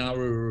chapter in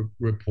our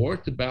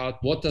report about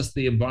what does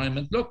the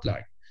environment look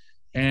like.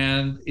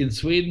 And in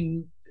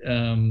Sweden,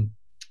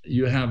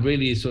 you have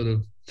really sort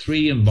of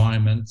three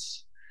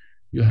environments.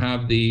 You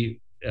have the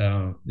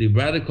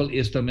radical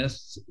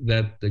Islamists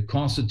that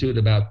constitute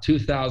about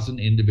 2,000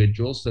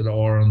 individuals that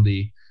are on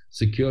the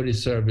security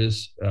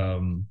service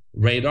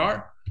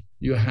radar.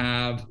 You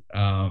have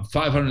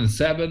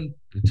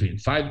between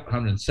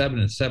 507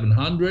 and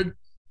 700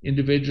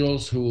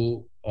 individuals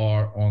who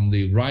are on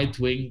the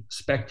right-wing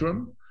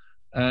spectrum,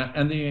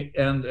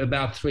 and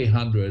about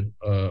 300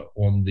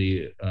 on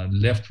the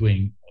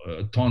left-wing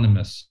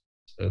autonomous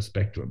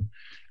spectrum.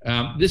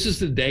 This is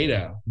the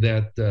data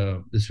that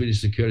the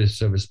Swedish Security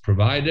Service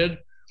provided.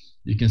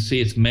 You can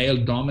see it's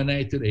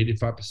male-dominated,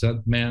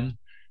 85% men.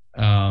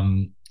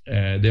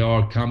 They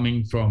are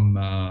coming from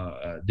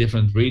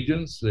different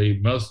regions. The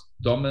most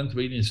dominant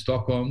region is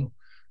Stockholm,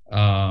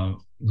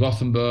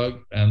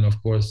 Gothenburg, and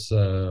of course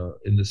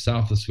in the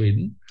south of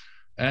Sweden.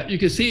 You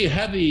can see a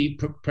heavy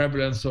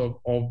prevalence of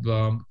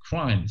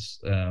crimes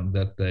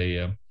that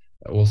they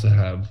also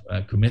have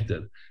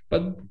committed.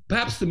 But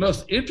perhaps the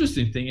most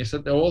interesting thing is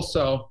that they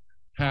also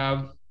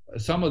have,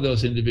 some of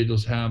those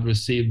individuals have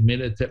received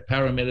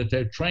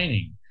paramilitary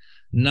training.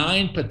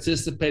 9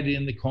 participated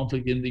in the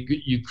conflict in the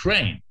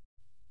Ukraine.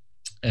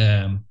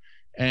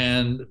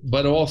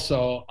 But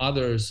also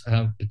others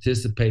have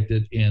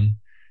participated in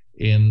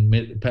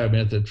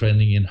paramilitary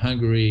training in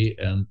Hungary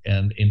and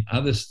in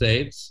other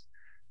states,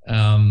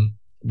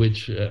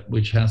 which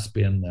has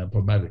been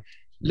problematic.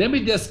 Let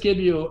me just give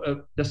you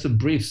just a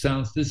brief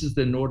sense. This is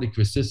the Nordic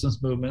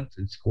resistance movement.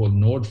 It's called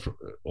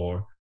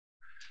or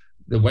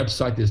the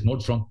website is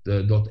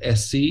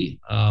nordfront.se.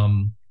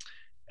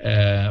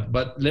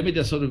 But let me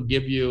just sort of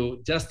give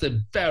you just a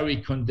very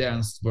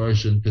condensed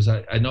version, because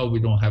I know we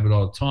don't have a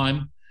lot of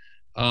time.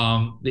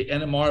 The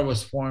NMR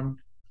was formed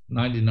in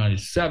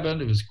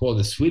 1997. It was called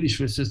the Swedish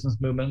Resistance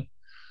Movement.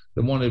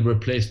 They wanted to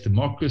replace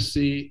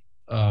democracy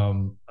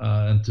and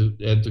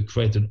to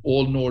create an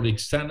all-Nordic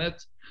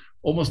Senate,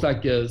 almost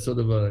like a sort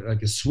of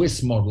like a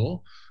Swiss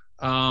model.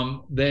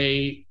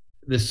 The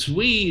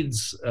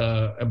Swedes,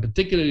 and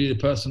particularly the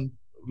person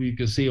you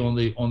can see on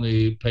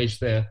the page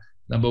there,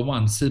 number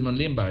 1, Simon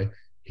Lindberg,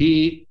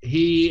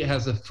 he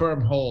has a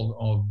firm hold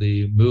of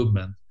the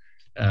movement.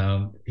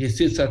 He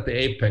sits at the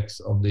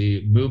apex of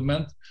the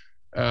movement,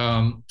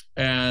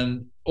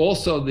 and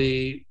also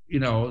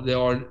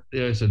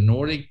there's a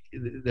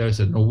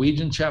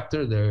Norwegian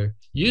chapter. There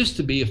used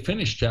to be a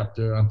Finnish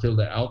chapter until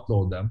they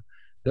outlawed them.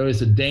 There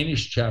is a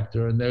Danish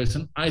chapter, and there is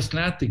an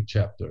Icelandic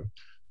chapter.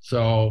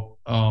 So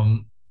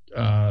the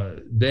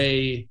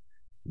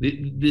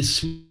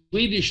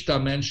Swedish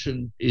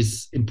dimension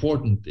is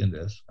important in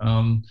this.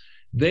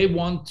 They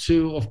want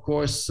to, of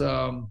course,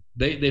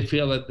 they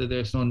feel that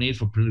there's no need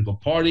for political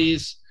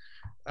parties.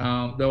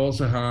 They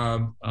also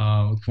have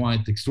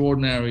quite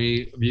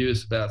extraordinary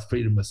views about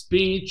freedom of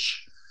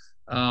speech,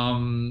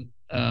 and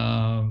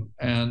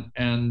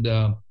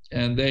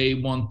they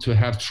want to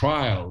have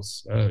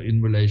trials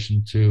in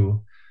relation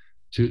to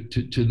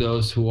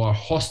those who are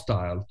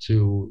hostile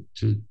to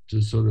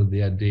sort of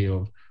the idea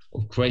of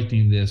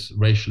creating this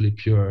racially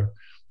pure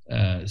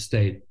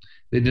state.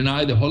 They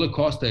deny the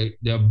Holocaust. They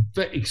are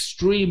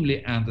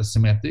extremely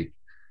anti-Semitic,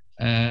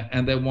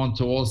 and they want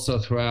to also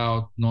throw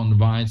out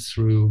non-violence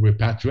through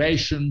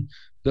repatriation.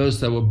 Those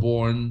that were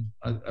born,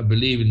 I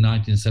believe, in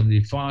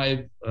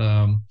 1975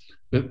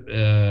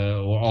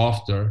 or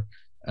after,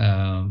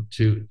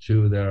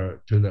 to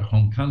their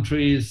home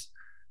countries,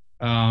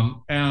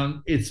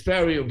 and it's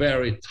very,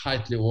 very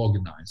tightly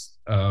organized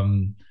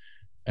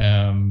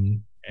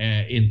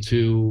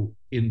into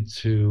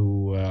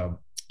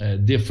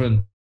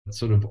different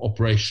sort of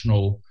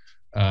operational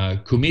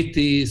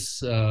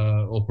committees,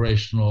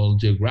 operational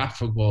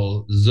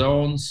geographical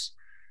zones.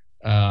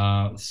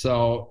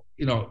 So,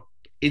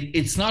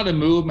 it's not a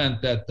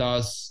movement that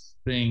does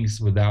things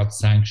without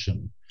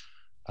sanction.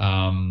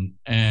 And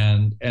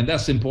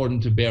that's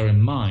important to bear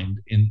in mind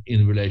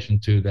in relation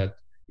to that.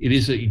 It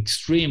is an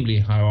extremely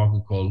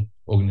hierarchical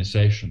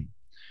organization.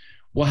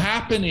 What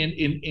happened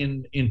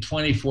in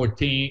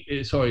 2014,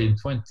 in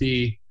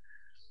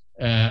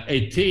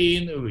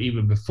 2018, or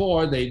even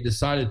before, they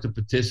decided to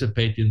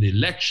participate in the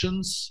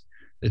elections.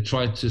 They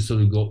tried to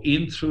sort of go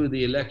in through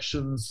the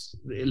election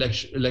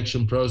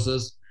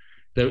process.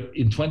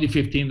 In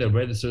 2015, they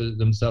registered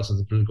themselves as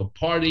a political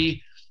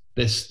party.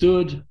 They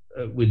stood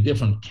with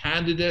different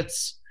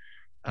candidates,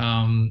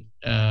 and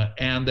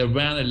they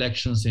ran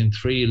elections in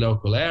 3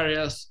 local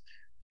areas.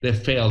 They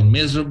failed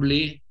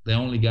miserably. They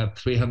only got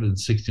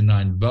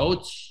 369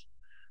 votes,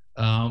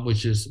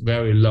 which is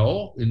very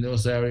low in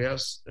those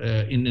areas.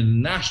 In the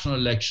national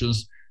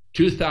elections,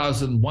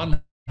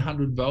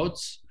 2,100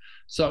 votes.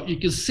 So you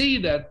can see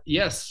that,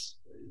 yes,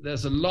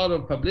 there's a lot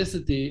of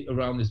publicity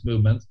around this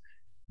movement.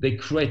 They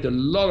create a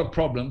lot of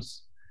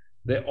problems.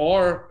 They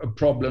are a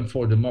problem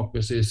for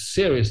democracy, a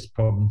serious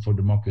problem for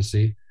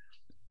democracy.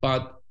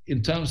 But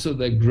in terms of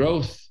their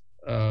growth,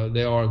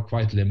 they are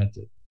quite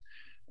limited.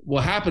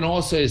 What happened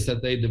also is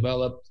that they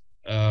developed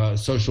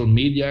social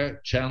media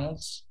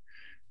channels.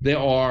 They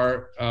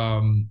are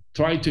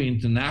trying to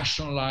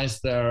internationalize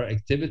their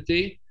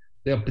activity.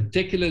 They are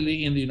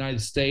particularly in the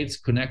United States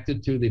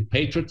connected to the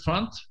Patriot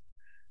Front,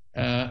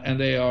 and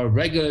they are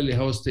regularly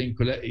hosting,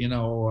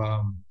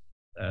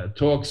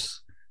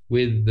 talks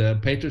with the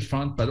Patriot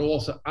Front, but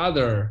also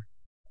other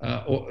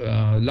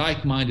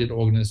like-minded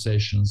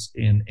organizations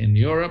in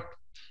Europe.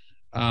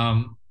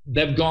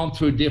 They've gone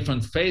through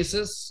different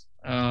phases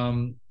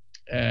by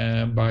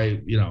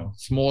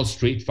small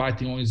street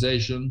fighting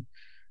organization.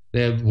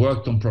 They have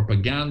worked on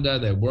propaganda.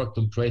 They worked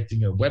on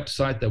creating a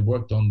website. They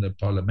worked on the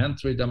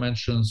parliamentary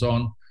dimensions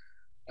and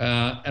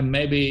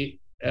maybe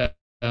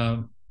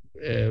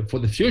for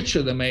the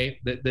future they may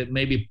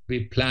be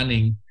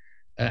planning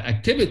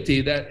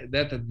activity that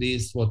at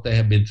least what they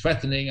have been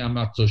threatening. I'm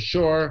not so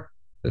sure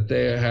that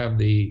they have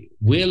the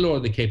will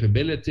or the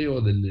capability or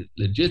the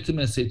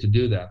legitimacy to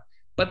do that.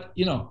 But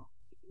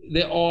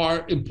they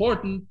are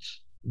important.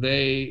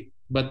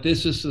 But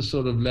this is the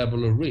sort of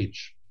level of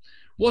reach.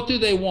 What do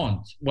they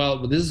want?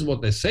 Well, this is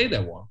what they say they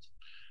want.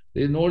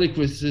 The Nordic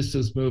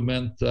resistance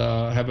movement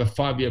have a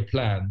 5-year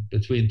plan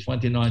between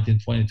 2019 and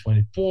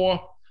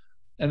 2024.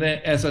 And then,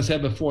 as I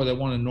said before, they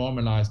want to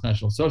normalize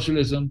National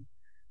Socialism.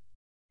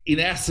 In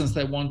essence,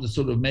 they want to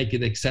sort of make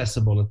it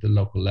accessible at the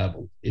local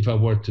level. If I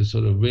were to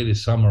sort of really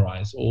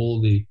summarize all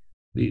the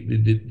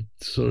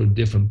sort of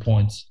different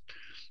points.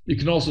 You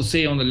can also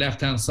see on the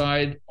left-hand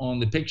side on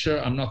the picture,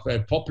 I'm not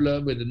very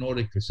popular with the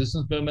Nordic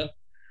resistance movement.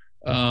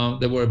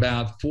 There were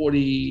about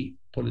 40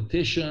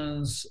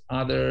 politicians,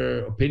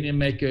 other opinion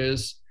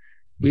makers.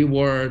 We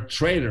were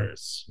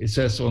traitors. It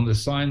says on the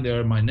sign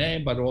there my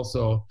name, but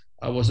also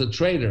I was a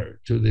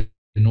traitor to the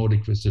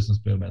Nordic resistance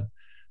movement.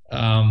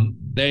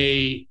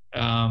 They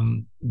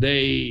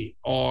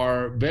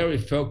are very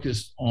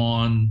focused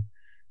on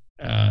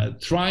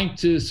trying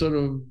to sort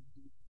of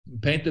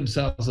paint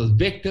themselves as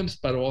victims,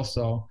 but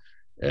also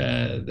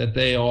that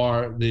they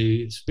are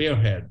the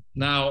spearhead.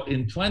 Now,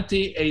 in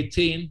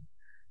 2018,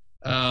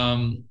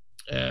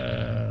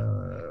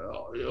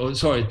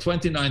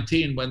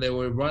 2019, when they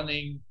were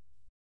running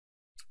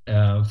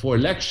for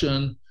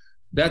election,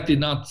 that did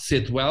not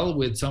sit well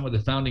with some of the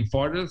founding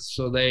fathers.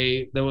 So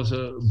there was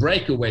a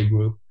breakaway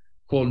group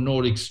called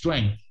Nordic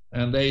Strength,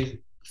 and they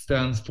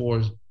stands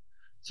for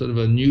sort of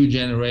a new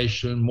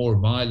generation, more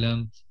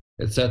violent,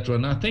 etc.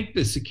 And I think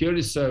the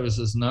security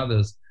services and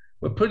others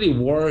were pretty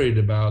worried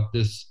about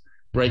this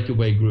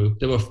breakaway group.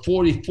 There were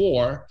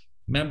 44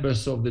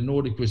 members of the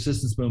Nordic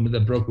resistance movement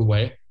that broke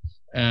away,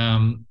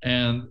 and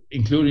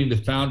including the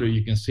founder,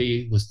 you can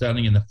see, was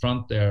standing in the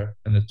front there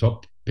in the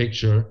top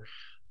picture.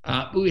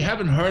 But we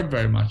haven't heard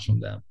very much from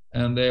them,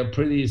 and they're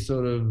pretty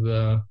sort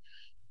of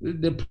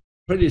they're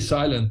pretty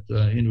silent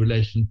in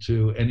relation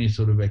to any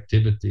sort of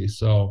activity.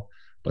 So,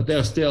 but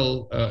they're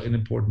still an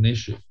important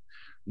issue.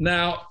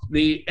 Now,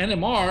 the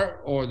NMR,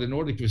 or the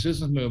Nordic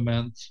resistance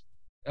movement,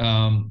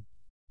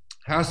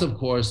 has of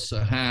course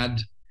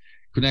had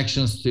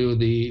connections to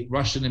the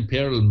Russian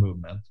imperial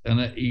movement,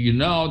 and you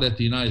know that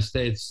the United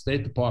States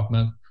State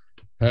Department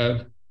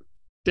have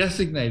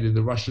designated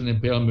the Russian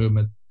imperial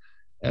movement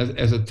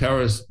as a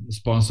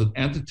terrorist-sponsored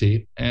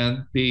entity.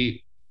 And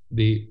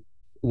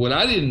what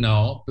I didn't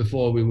know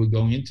before we were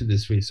going into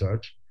this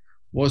research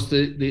was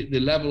the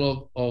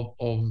level or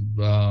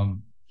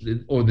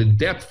the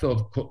depth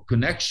of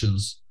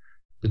connections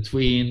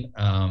between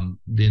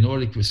the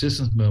Nordic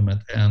resistance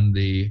movement and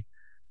the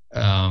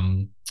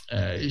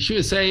should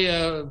we say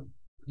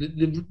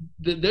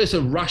there's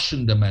a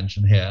Russian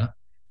dimension here,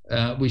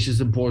 which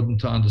is important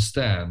to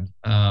understand,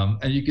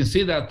 and you can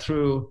see that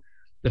through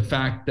the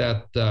fact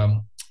that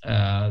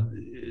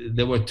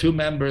there were 2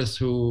 members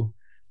who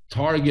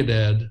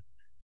targeted,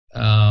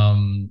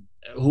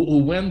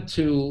 who went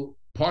to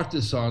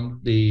partisan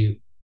the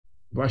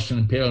Russian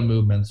imperial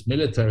movement's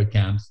military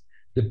camps,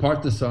 the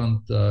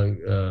partisan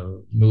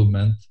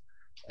movement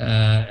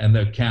and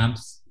their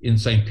camps in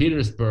St.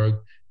 Petersburg,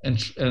 and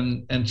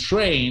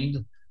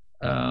trained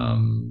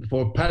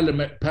for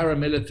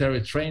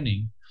paramilitary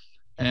training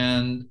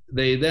and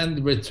they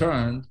then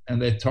returned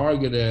and they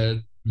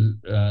targeted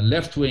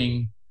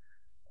left-wing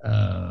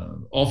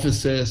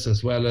offices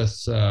as well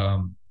as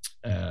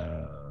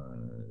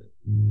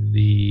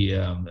the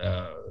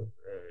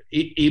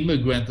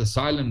immigrant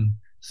asylum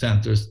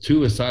centers,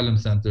 2 asylum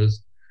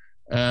centers,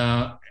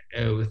 by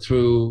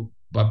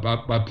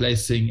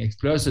placing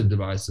explosive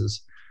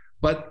devices.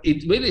 But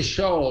it really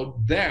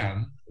showed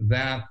then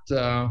that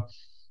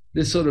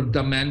this sort of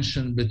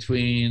dimension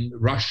between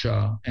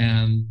Russia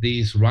and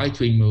these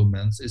right-wing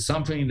movements is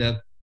something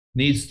that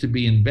needs to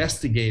be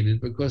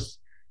investigated, because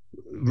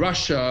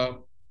Russia,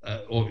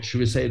 or should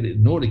we say the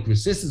Nordic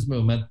resistance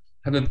movement,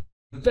 have a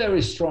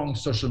very strong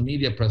social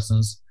media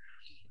presence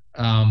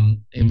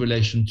in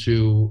relation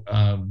to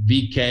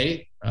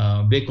VK,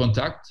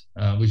 V-Kontakt,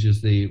 which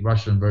is the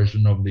Russian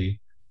version of the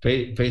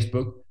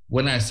Facebook.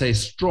 When I say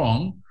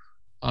strong,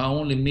 I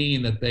only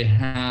mean that they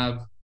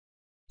have,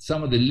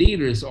 some of the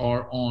leaders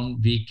are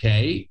on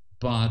VK,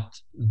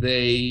 but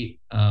they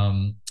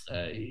have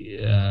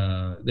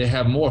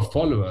more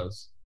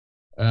followers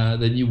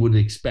than you would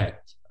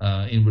expect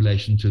in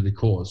relation to the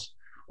cause.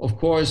 Of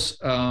course,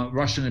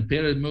 Russian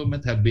imperial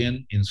movement have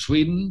been in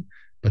Sweden,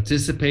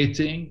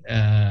 participating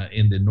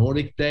in the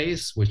Nordic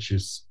days, which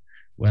is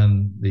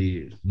when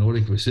the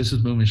Nordic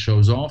resistance movement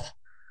shows off.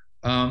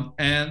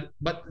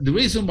 But the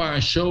reason why I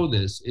show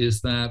this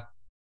is that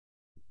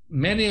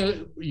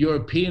many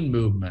European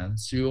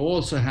movements, you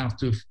also have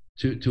to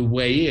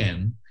weigh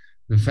in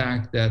the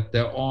fact that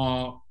there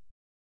are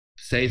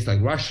states like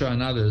Russia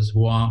and others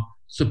who are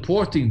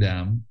supporting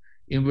them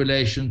in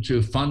relation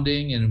to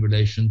funding and in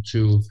relation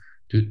to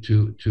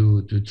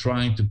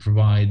trying to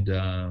provide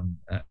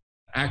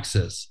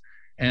access.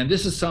 And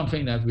this is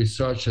something that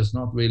research has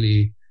not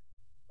really,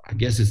 I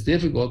guess it's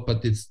difficult,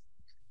 but it's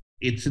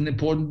an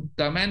important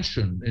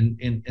dimension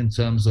in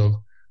terms of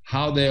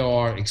how they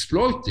are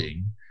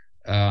exploiting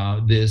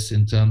this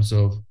in terms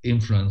of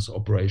influence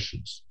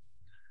operations.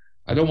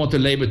 I don't want to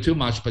labor too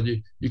much, but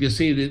you can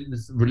see that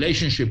this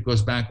relationship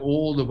goes back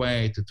all the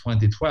way to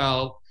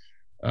 2012,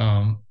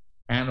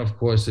 and of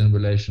course in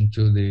relation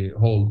to the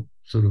whole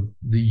sort of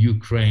the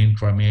Ukraine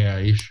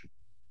Crimea issue.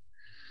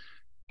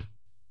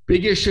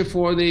 Big issue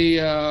for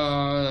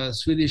the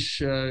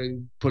Swedish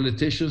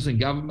politicians and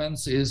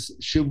governments is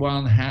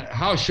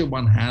how should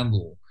one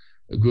handle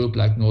a group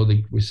like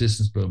Nordic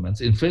resistance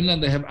movements? In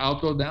Finland, they have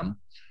outlawed them.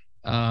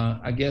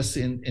 I guess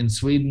in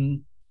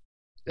Sweden,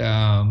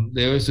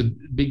 there is a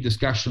big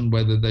discussion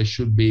whether they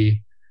should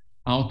be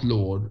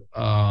outlawed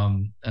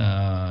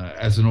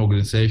as an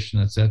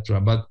organization, etc.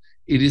 But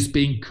it is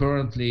being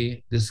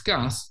currently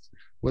discussed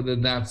whether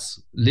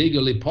that's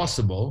legally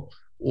possible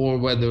or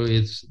whether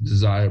it's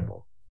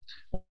desirable.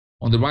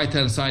 On the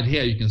right-hand side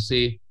here, you can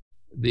see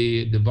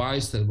the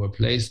device that were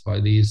placed by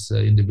these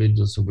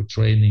individuals who were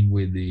training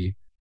with the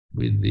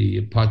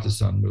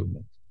partisan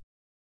movement.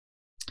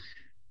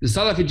 The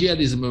Salafi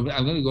jihadism movement,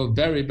 I'm going to go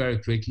very, very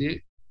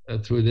quickly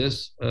through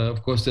this.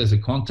 Of course, there's a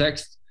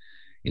context.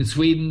 In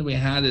Sweden, we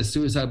had a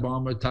suicide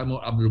bomber,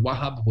 Taimur Abdul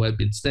Wahab, who had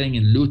been staying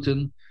in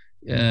Luton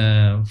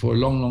for a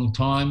long, long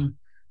time.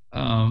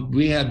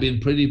 We have been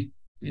pretty,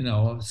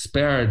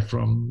 spared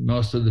from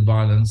most of the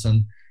violence.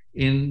 And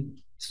in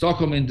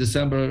Stockholm in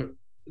December,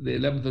 the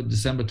 11th of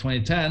December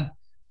 2010,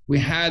 we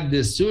had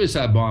this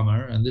suicide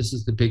bomber, and this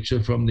is the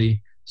picture from the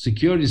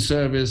security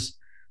service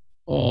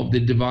of the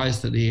device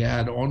that he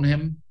had on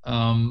him.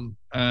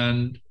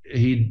 And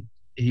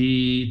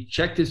he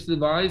checked his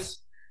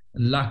device,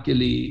 and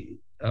luckily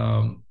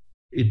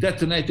it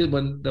detonated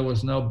when there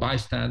was no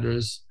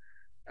bystanders.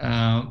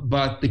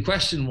 But the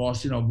question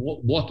was,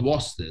 what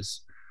was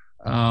this?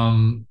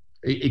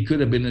 It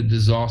could have been a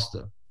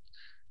disaster.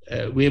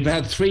 We have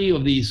had 3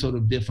 of these sort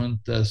of different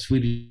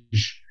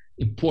Swedish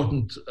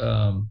important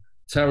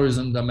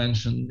terrorism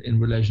dimension in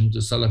relation to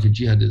Salafi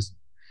jihadism.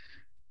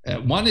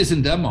 One is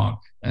in Denmark,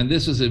 and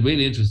this is a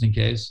really interesting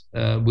case.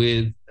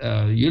 With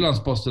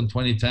Jyllands-Posten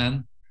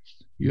 2010,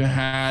 you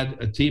had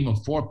a team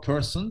of 4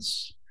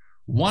 persons,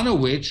 one of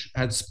which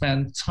had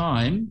spent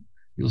time,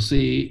 you'll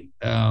see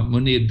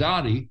Munir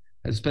Dari,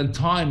 had spent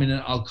time in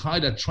an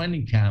Al-Qaeda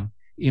training camp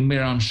in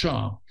Miran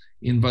Shah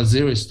in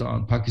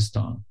Waziristan,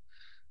 Pakistan.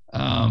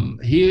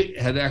 He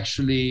had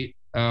actually,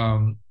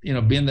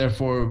 been there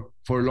for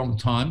a long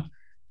time.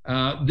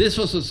 This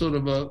was a sort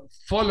of a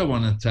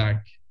follow-on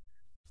attack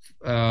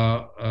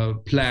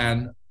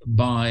plan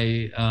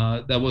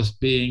that was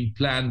being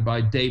planned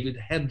by David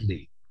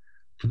Headley.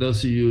 For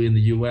those of you in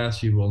the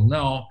US, you will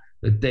know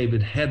that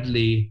David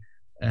Headley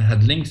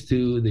had links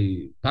to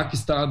the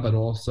Pakistan, but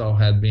also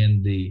had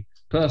been the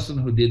person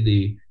who did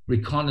the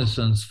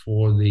reconnaissance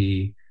for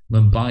the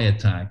Mumbai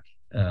attack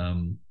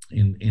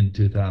in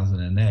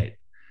 2008.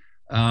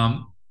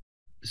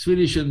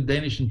 Swedish and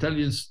Danish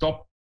intelligence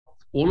stopped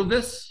all of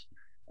this,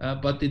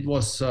 but it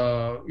was,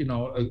 a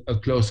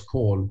close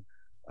call.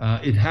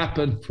 It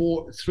happened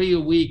 3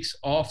 weeks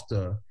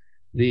after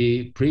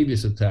the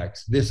previous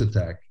attacks. This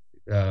attack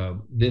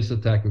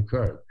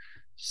occurred.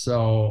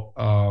 So,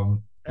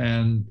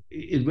 and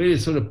it really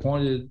sort of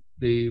pointed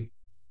the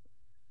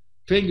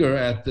finger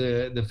at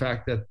the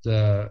fact that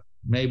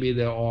maybe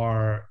there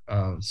are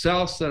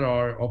cells that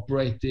are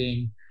operating,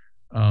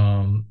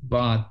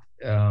 but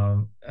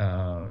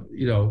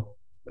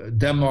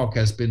Denmark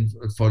has been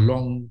for a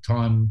long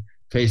time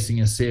facing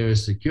a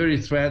serious security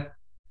threat,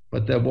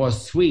 but there was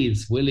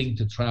Swedes willing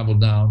to travel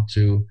down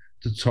to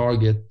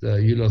target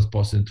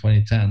Jyllands-Posten in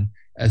 2010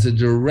 as a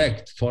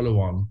direct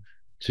follow-on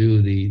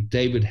to the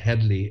David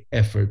Headley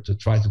effort to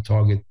try to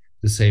target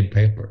the same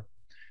paper.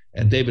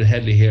 And David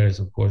Headley here is,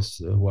 of course,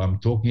 who I'm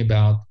talking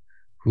about,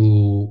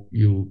 who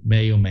you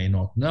may or may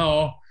not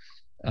know,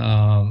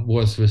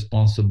 was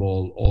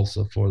responsible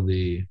also for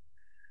the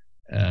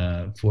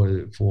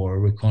for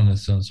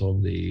reconnaissance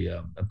of the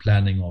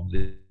planning of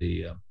the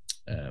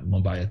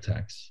Mumbai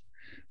attacks.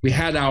 We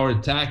had our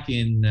attack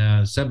in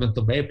 7th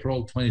of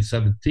April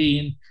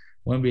 2017,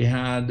 when we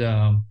had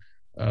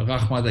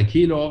Rakhmat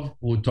Akilov,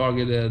 who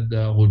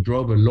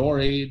drove a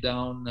lorry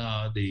down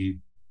the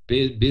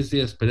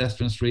busiest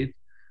pedestrian street,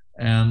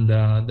 and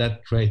that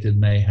created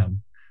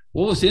mayhem.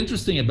 What was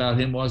interesting about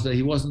him was that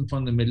he wasn't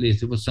from the Middle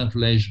East, he was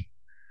Central Asian.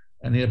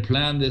 And he had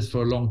planned this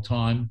for a long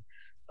time.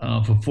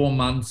 For 4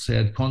 months, he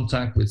had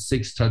contact with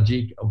 6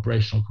 Tajik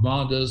operational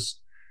commanders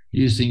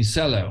using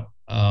cello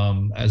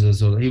as a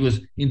sort of, he was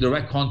in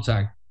direct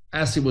contact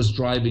as he was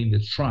driving the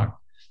truck,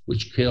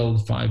 which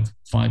killed five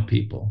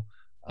people.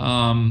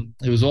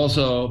 He was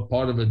also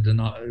part of he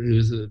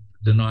was a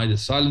denied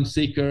asylum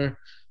seeker,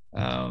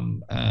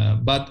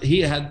 but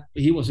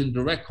he was in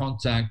direct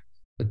contact,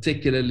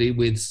 particularly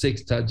with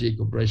 6 Tajik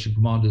operation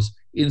commanders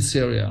in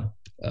Syria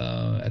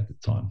at the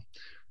time.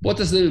 What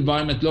does the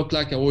environment look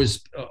like? I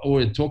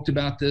already talked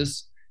about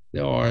this.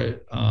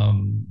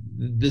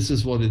 This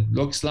is what it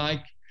looks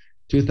like: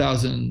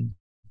 2,000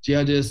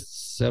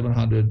 jihadists,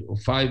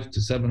 5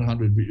 to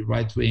 700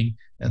 right wing,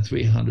 and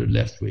 300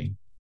 left wing.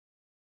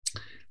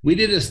 We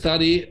did a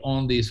study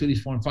on the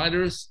Swedish foreign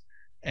fighters,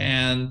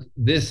 and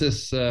this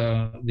is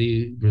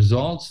the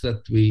results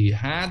that we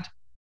had.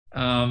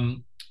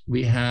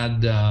 We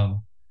had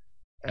the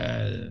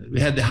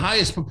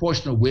highest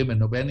proportion of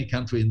women of any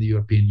country in the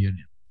European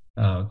Union,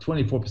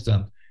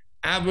 24%.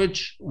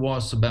 Average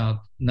was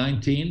about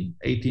 18,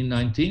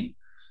 19.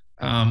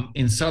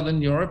 In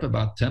Southern Europe,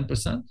 about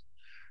 10%.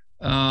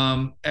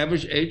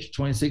 Average age,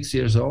 26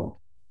 years old.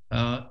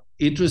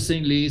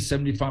 Interestingly,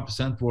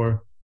 75%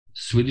 were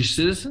Swedish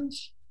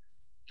citizens,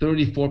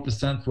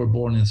 34% were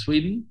born in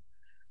Sweden,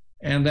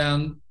 and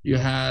then you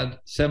had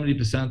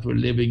 70% were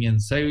living in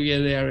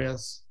segregated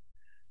areas,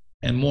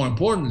 and more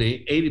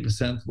importantly,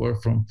 80% were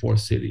from 4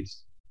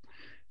 cities.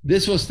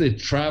 This was the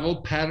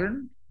travel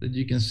pattern that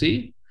you can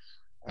see.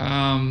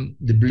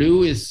 The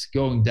blue is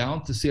going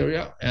down to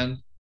Syria,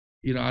 and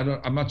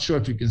I'm not sure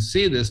if you can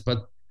see this,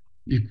 but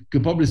you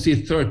could probably see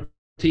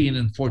 13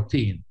 and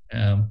 14.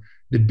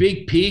 The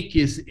big peak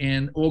is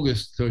in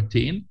August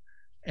 13,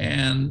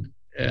 and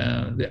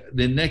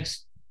the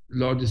next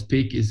largest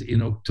peak is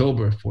in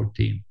October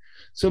 14.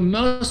 So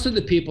most of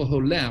the people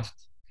who left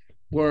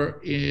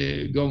were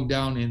going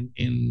down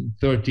in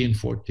 13,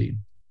 14.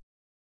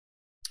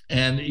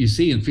 And you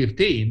see in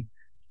 15,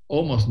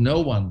 almost no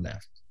one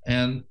left.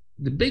 And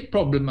the big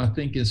problem, I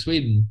think, in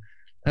Sweden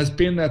has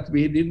been that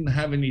we didn't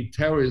have any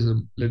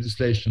terrorism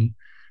legislation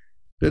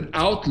that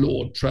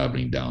outlawed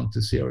traveling down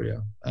to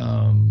Syria.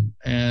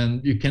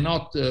 And you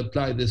cannot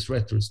apply this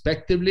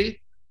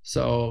retrospectively.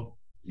 So,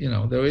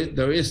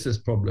 there is this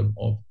problem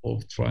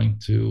of trying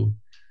to,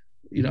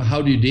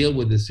 how do you deal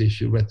with this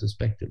issue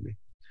retrospectively?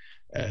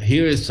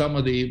 Here is some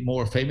of the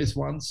more famous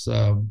ones.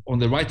 On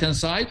the right-hand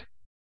side,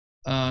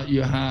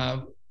 you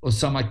have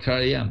Osama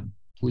Karayem,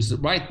 who is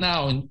right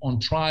now on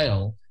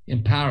trial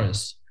in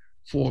Paris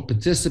for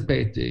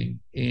participating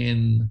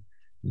in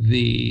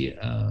the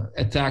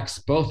attacks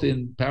both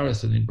in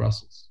Paris and in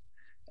Brussels.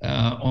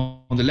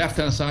 On the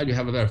left-hand side, you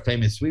have a very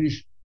famous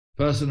Swedish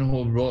person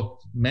who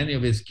brought many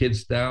of his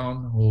kids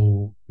down,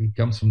 he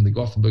comes from the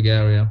Gothenburg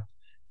area.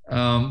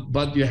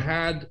 But you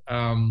had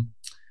some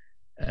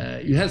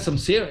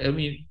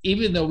serious,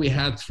 even though we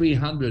had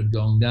 300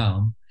 going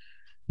down,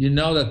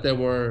 that there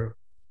were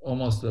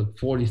almost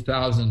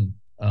 40,000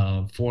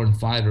 foreign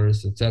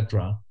fighters,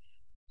 etc.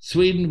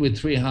 Sweden with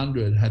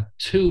 300 had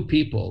 2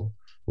 people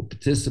who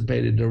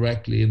participated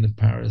directly in the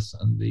Paris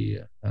and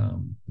the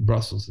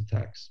Brussels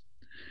attacks.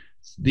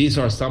 These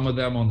are some of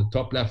them on the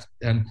top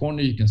left-hand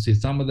corner. You can see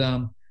some of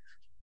them.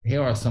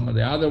 Here are some of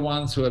the other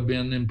ones who have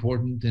been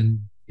important. And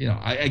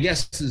I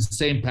guess it's the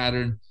same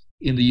pattern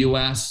in the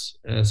US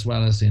as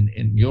well as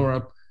in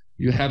Europe.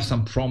 You have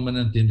some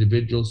prominent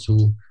individuals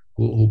who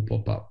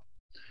pop up.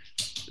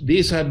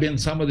 These have been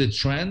some of the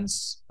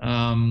trends,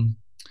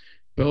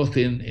 both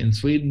in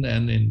Sweden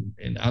and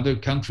in other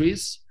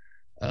countries.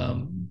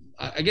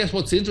 I guess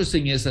what's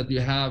interesting is that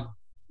you have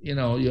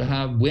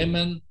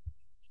women.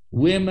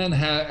 Women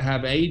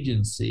have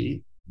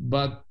agency,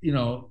 but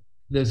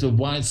there's a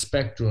wide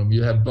spectrum.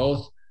 You have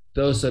both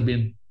those who have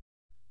been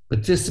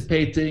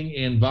participating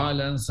in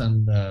violence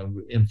and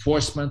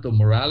enforcement of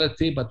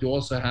morality, but you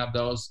also have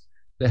those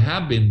that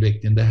have been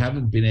victims, that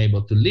haven't been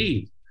able to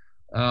leave.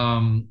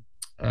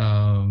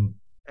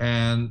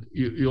 And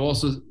you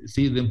also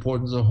see the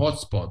importance of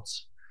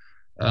hotspots.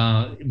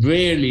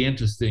 Really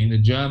interesting. The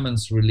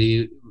Germans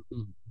released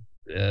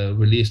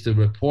a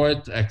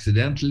report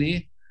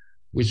accidentally,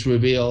 which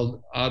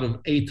revealed out of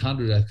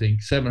 800, I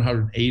think,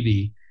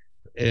 780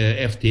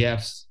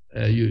 FTFs.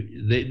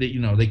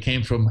 They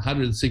came from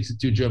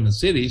 162 German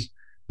cities,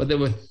 but there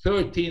were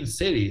 13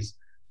 cities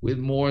with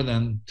more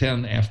than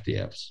 10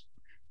 FTFs.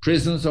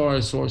 Prisons are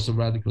a source of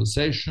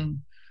radicalization,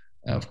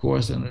 of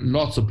course, and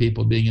lots of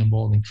people being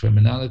involved in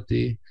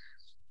criminality.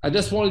 I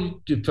just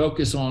wanted to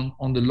focus on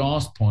the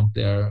last point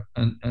there,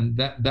 and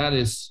that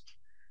is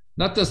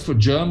not just for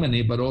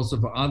Germany, but also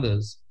for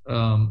others.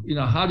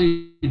 How do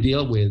you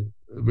deal with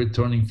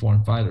returning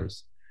foreign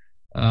fighters?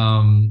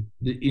 In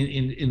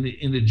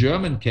the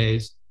German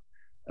case,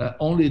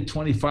 only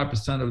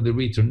 25% of the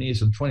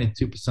returnees and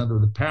 22%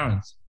 of the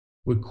parents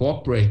were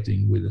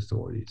cooperating with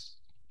authorities.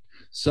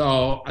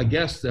 So I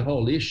guess the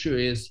whole issue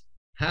is,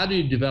 how do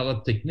you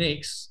develop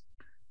techniques,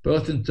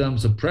 both in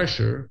terms of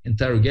pressure,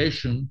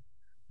 interrogation,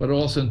 but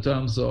also in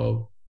terms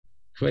of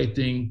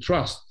creating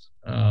trust,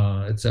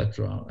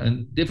 etc.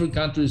 And different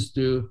countries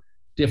do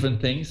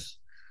different things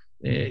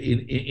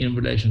in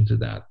relation to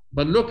that.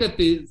 But look at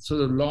the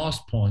sort of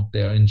last point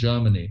there in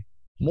Germany.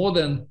 More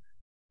than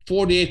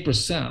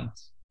 48%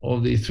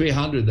 of the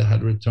 300 that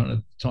had returned at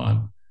the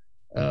time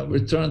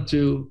returned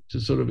to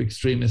sort of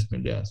extremist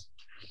milieux.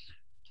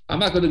 I'm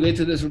not going to get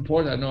to this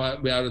report. I know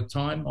we're out of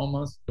time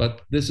almost,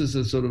 but this is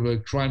a sort of a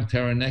crime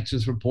terror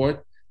nexus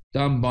report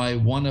done by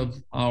one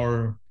of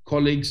our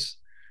colleagues,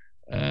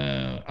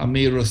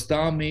 Amir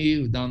Rostami,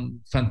 who's done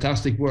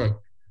fantastic work.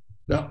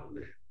 Now,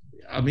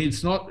 I mean,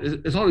 it's not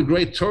a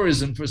great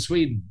tourism for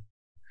Sweden.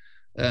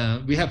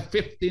 We have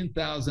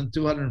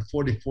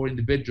 15,244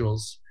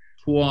 individuals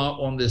who are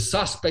on the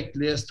suspect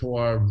list, who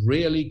are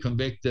really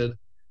convicted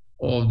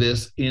of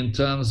this in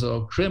terms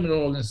of criminal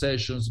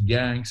organizations,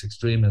 gangs,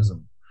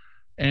 extremism.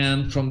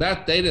 And from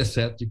that data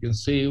set, you can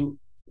see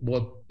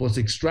what was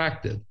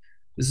extracted.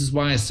 This is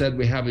why I said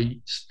we have a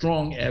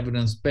strong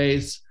evidence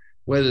base,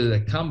 whether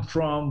they come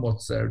from,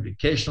 what's their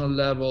educational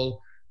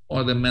level,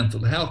 or the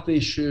mental health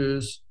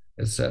issues,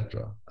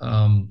 etc.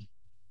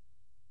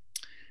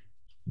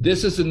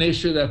 This is an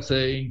issue that's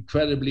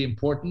incredibly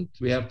important.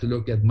 We have to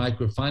look at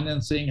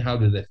microfinancing. How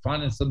do they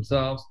finance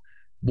themselves?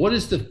 What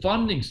is the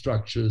funding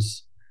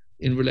structures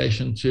in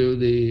relation to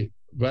the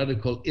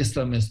radical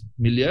Islamist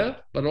milieu,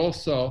 but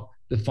also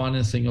the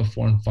financing of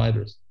foreign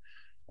fighters?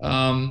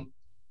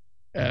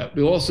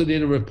 We also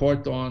did a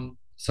report on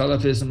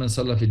Salafism and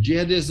Salafi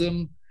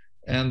jihadism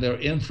and their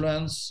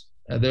influence.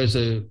 There's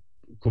a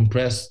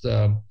compressed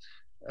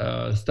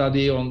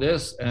study on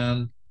this,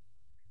 and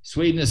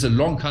Sweden is a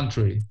long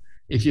country.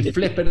 If you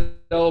flip it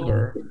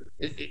over,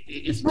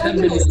 it's 10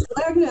 million.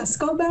 Magnus,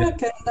 go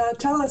back and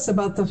tell us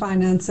about the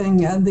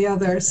financing and the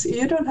others.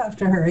 You don't have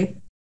to hurry.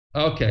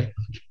 Okay.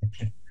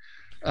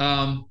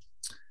 The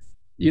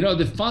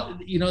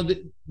fund.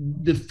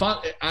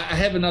 I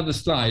have another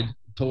slide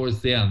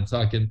towards the end, so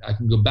I can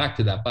go back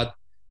to that. But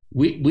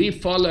we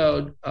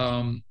followed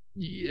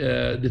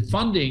the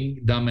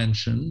funding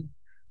dimension.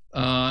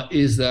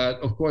 Is that,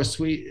 of course,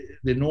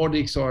 the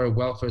Nordics are a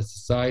welfare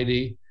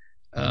society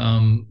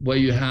where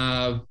you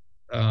have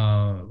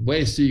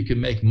ways so you can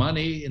make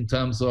money in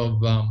terms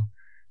of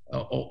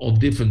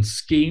different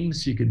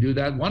schemes. You can do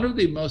that. One of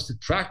the most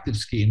attractive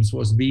schemes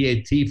was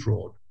VAT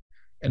fraud.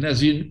 And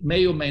as you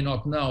may or may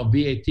not know,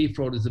 VAT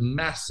fraud is a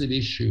massive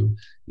issue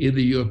in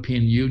the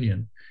European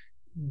Union.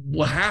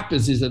 What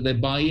happens is that they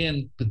buy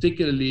in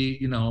particularly,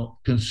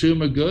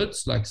 consumer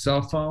goods like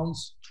cell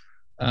phones,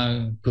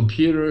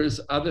 computers,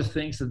 other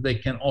things that they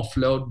can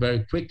offload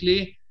very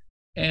quickly.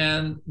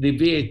 And the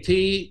VAT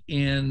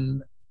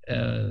in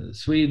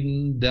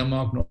Sweden,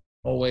 Denmark,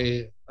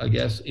 Norway, I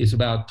guess, is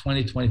about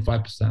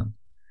 20-25%.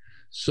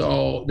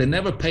 So they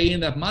never pay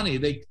in that money.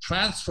 They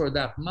transfer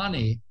that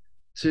money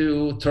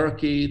to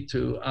Turkey,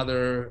 to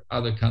other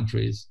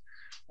countries.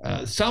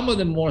 Some of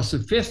the more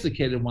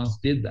sophisticated ones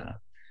did that,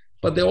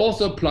 but they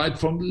also applied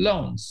for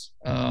loans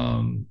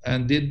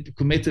and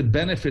committed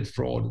benefit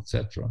fraud,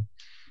 etc.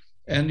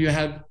 And you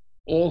have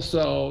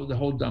also the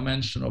whole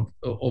dimension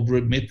of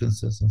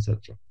remittances,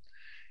 etc.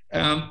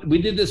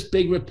 We did this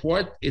big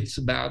report. It's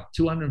about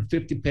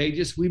 250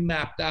 pages. We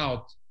mapped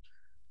out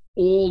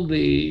all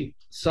the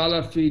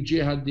Salafi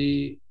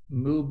jihadi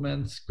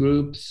movements,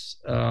 groups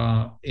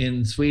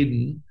in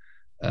Sweden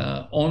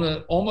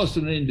on almost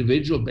an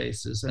individual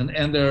basis,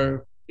 and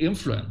their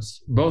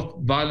influence, both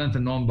violent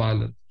and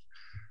non-violent.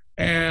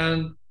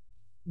 And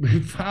we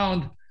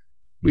found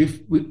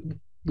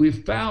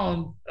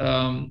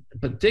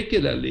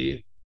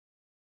particularly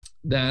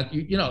that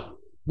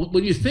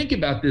when you think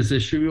about this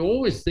issue, you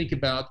always think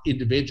about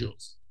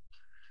individuals.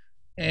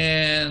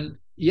 And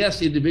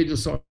yes,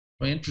 individuals are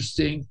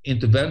interesting,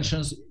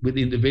 interventions with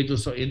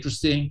individuals are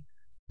interesting,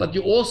 but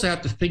you also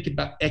have to think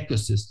about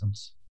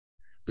ecosystems.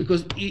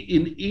 Because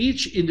in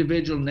each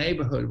individual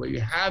neighborhood where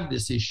you have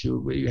this issue,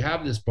 where you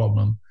have this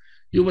problem,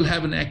 you will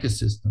have an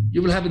ecosystem.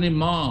 You will have an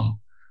imam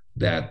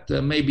that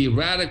may be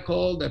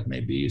radical, that may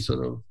be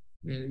sort of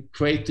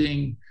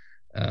creating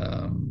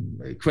the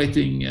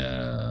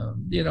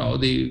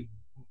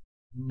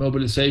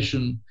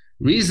mobilization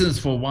reasons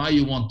for why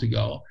you want to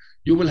go.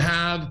 You will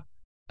have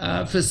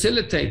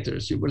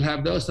facilitators. You will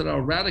have those that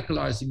are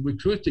radicalizing,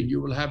 recruiting.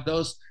 You will have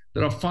those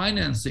that are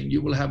financing.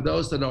 You will have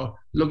those that are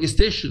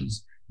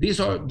logisticians. These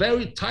are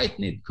very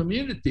tight-knit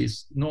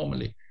communities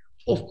normally.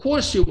 Of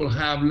course, you will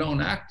have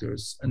lone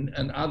actors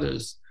and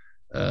others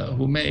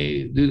who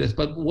may do this.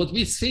 But what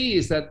we see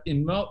is that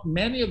in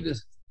many of the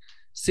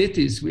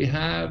cities, we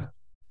have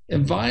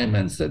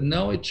environments that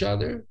know each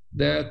other,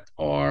 that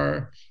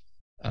are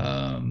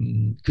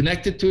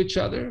connected to each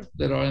other,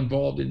 that are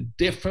involved in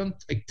different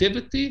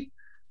activity.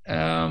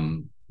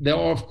 There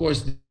are, of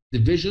course,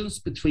 divisions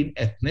between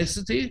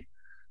ethnicity.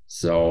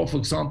 So, for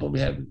example, we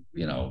have,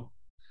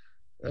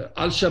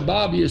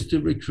 Al-Shabaab used to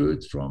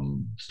recruit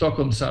from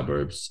Stockholm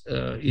suburbs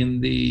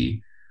in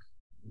the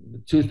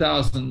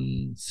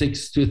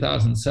 2006,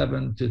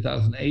 2007,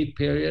 2008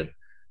 period,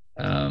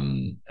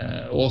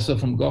 also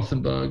from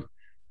Gothenburg.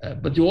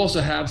 But you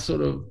also have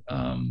sort of,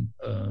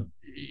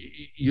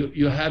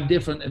 you have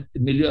different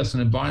milieus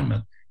and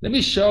environment. Let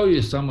me show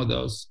you some of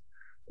those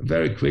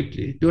very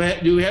quickly. Do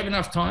we have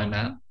enough time,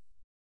 man?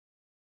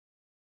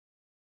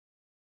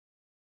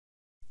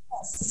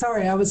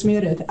 Sorry, I was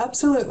muted.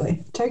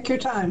 Absolutely. Take your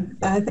time.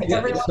 I think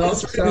everyone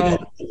is muted.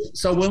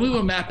 So when we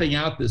were mapping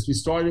out this, we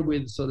started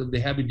with sort of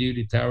the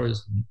heavy-duty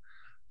terrorism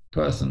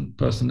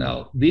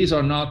personnel. These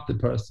are not the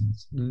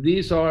persons.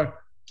 These are,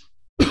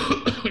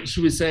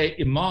 should we say,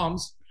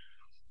 imams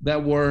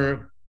that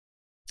were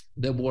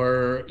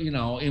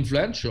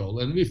influential,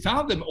 and we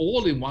found them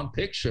all in one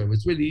picture.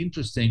 It's really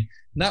interesting.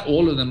 Not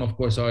all of them, of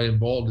course, are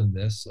involved in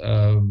this.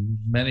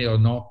 Many are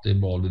not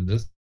involved in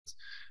this.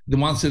 The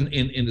ones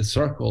in the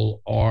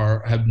circle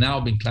have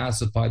now been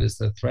classified as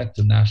a threat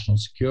to national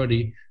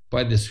security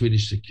by the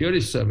Swedish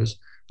Security Service,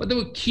 but there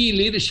were key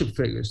leadership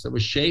figures that were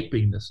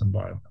shaping this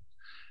environment.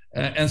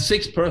 And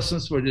 6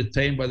 persons were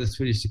detained by the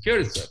Swedish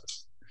Security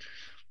Service.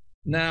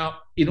 Now,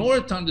 in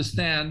order to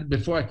understand,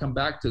 before I come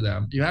back to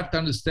them, you have to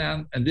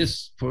understand, and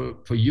this for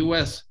the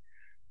US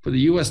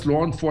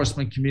law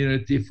enforcement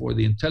community, for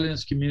the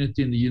intelligence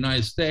community in the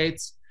United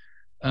States,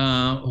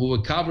 who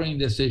were covering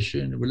this issue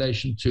in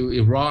relation to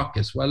Iraq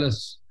as well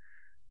as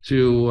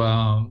to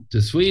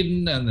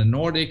Sweden and the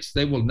Nordics,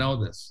 they will know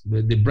this,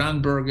 the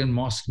Brandbergen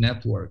Mosque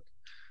Network.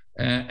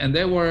 And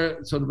they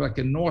were sort of like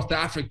a North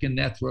African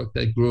network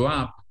that grew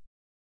up,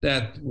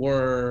 that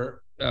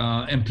were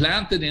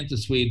implanted into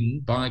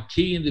Sweden by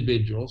key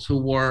individuals who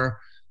were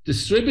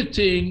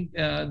distributing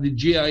the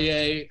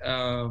GIA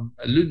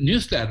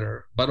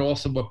newsletter, but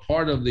also were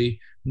part of the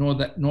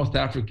North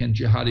African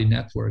jihadi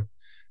network.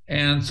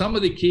 And some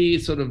of the key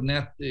sort of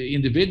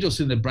individuals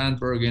in the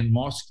Brandbergen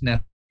Mosque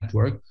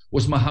network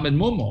was Mohammed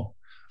Mumo.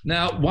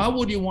 Now, why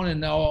would you want to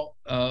know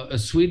a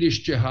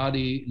Swedish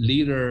jihadi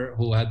leader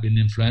who had been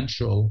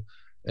influential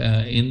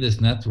in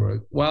this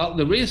network? Well,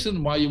 the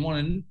reason why you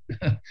want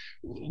to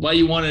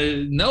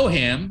know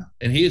him,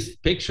 and he's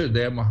pictured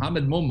there,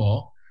 Mohammed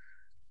Mumo,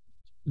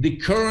 the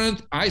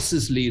current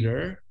ISIS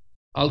leader,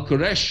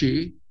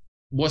 Al-Qureshi,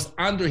 was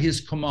under his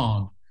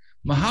command.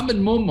 Mohammed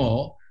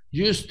Mumo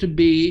used to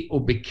be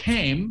or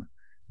became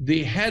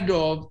the head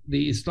of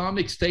the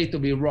Islamic State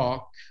of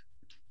Iraq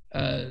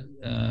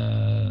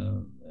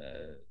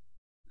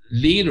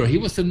leader. He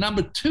was the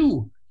number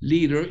 2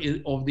 leader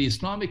of the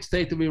Islamic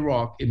State of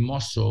Iraq in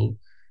Mosul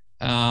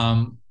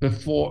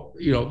before,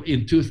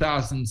 in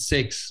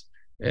 2006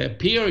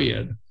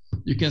 period.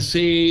 You can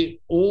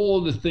see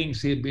all the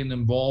things he had been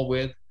involved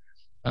with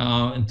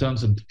in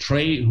terms of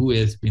who he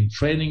has been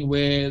training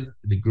with,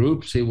 the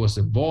groups he was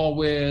involved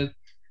with.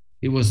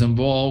 He was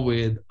involved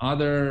with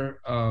other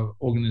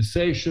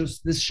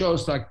organizations. This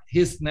shows like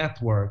his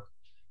network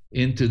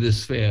into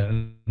this sphere.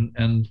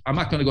 And I'm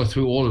not going to go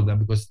through all of them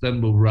because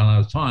then we'll run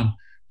out of time.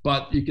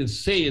 But you can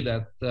see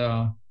that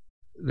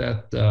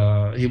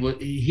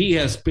he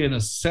has been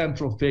a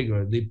central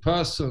figure, the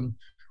person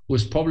who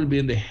has probably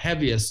been the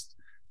heaviest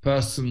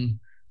person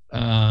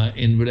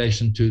in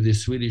relation to the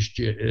Swedish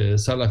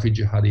Salafi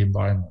jihadi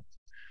environment.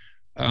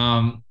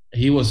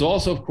 He was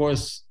also, of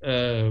course,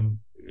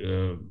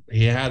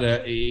 he had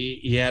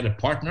a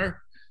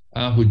partner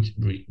who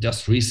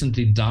just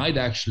recently died,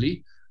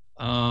 actually,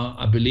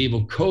 I believe,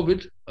 of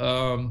COVID,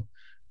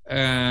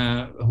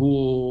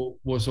 who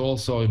was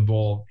also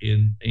involved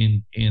in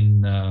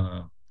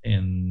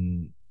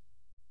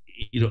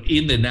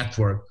the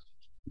network.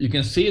 You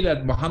can see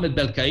that Mohammed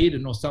Belkaid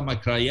and Osama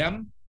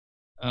Krayem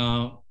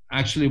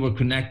actually were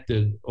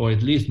connected, or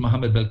at least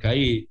Mohammed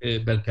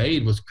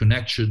Belkaid was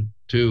connected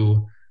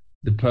to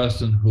the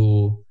person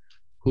who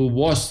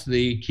was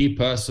the key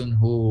person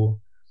who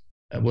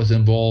was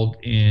involved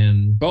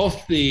in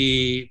both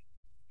the,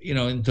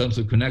 in terms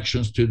of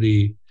connections to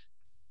the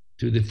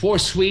 4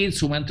 Swedes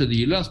who went to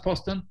the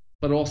Jyllandsposten,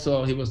 but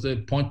also he was the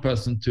point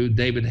person to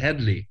David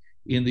Headley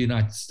in the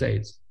United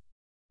States.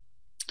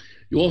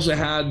 You also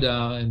had,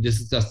 and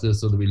this is just a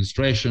sort of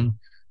illustration,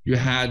 you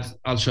had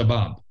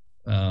Al-Shabaab,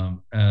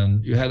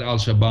 and you had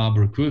Al-Shabaab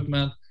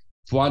recruitment,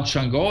 Fuad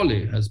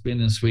Shangoli has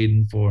been in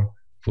Sweden for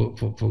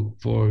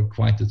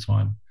quite a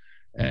time.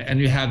 And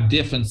you have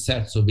different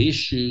sets of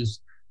issues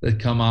that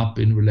come up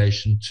in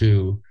relation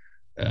to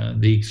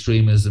the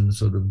extremism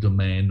sort of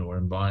domain or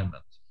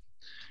environment.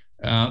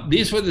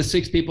 These were the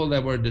 6 people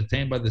that were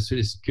detained by the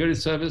Swedish Security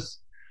Service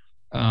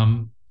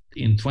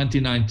in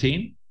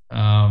 2019.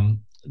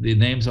 The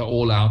names are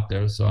all out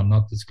there, so I'm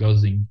not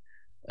disclosing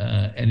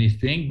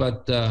anything,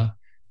 but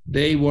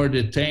they were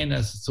detained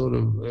as sort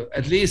of,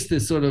 at least the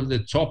sort of the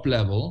top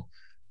level.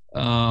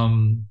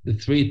 The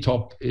 3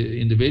 top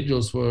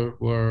individuals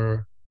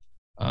were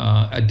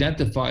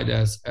identified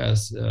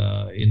as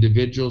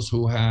individuals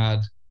who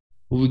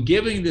were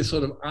giving this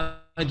sort of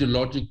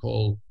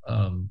ideological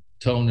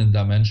tone and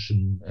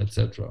dimension,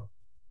 etc.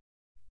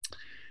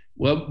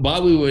 Well,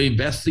 while we were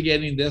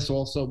investigating this,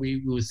 also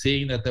we were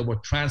seeing that there were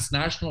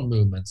transnational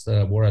movements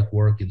that were at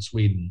work in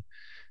Sweden.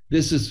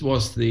 This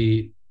was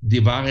the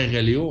Divare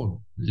Religion,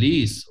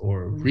 LEAS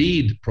or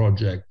READ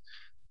project,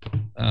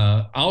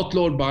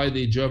 outlawed by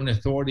the German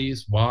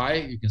authorities. Why?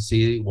 You can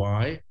see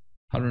why.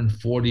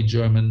 140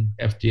 German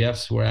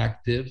FTFs were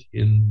active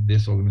in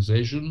this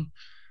organization.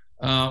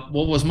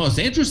 What was most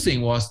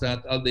interesting was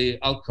that the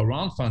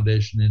Al-Quran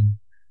Foundation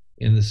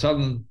in the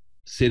southern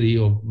city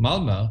of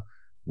Malmö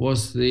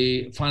was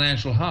the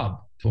financial hub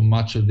for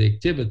much of the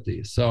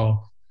activity. So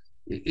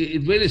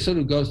it really sort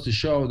of goes to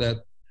show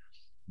that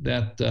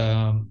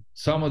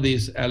some of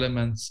these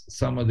elements,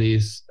 some of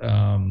these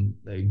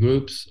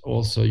groups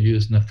also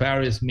use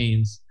nefarious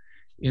means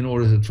in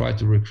order to try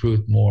to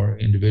recruit more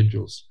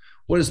individuals.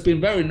 What has been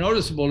very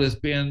noticeable has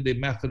been the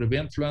method of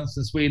influence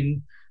in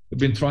Sweden.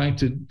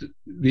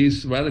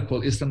 These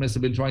radical Islamists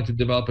have been trying to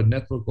develop a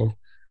network of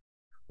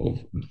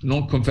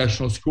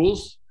non-confessional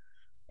schools.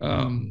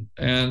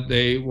 And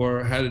they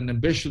had an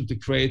ambition to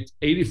create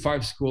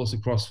 85 schools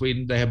across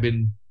Sweden. They have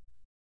been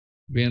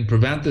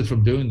prevented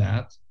from doing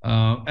that.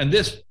 And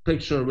this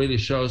picture really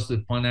shows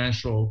the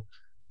financial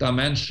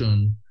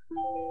dimension.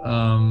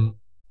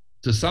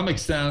 To some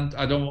extent,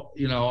 I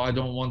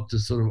don't want to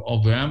sort of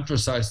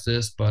overemphasize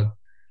this, but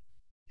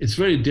it's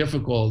very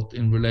difficult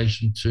in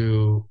relation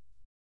to.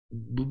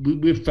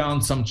 We've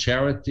found some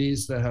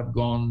charities that have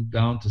gone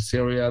down to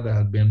Syria that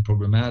have been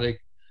problematic.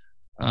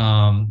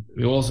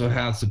 We also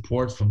had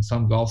support from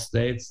some Gulf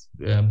states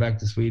back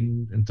to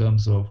Sweden in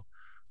terms of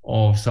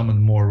some of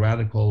the more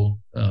radical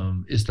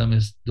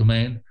Islamist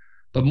domain.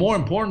 But more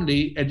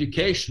importantly,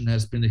 education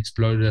has been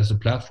exploited as a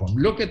platform.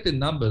 Look at the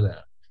number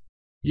there.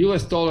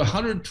 US dollar,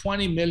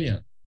 120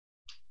 million.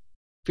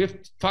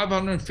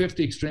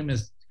 550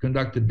 extremists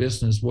conducted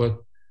business worth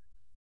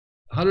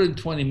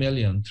 120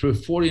 million through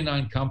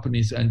 49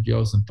 companies,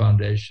 NGOs, and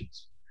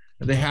foundations.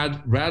 And they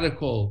had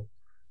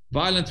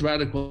violent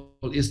radical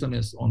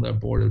Islamists on their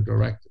board of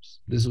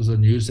directors. This was a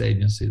news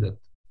agency that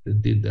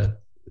did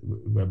that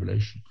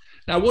revelation.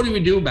 Now, what do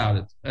we do about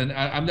it? And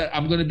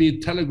I'm going to be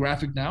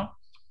telegraphic now.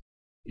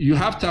 You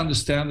have to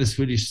understand the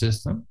Swedish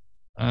system.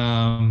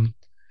 And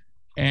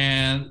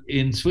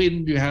in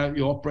Sweden,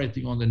 you're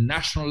operating on the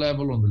national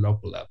level, on the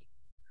local level.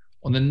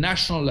 On the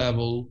national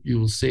level, you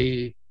will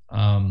see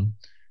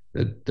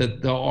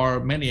that there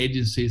are many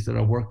agencies that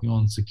are working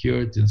on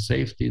security and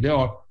safety.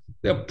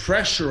 They're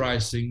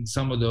pressurizing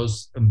some of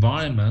those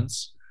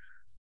environments,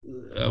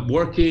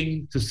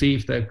 working to see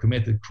if they've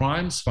committed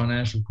crimes.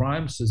 Financial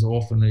crimes is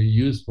often a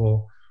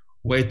useful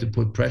way to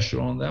put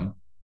pressure on them.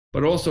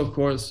 But also, of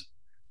course,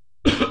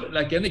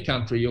 like any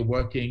country, you're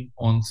working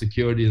on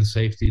security and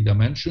safety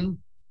dimension.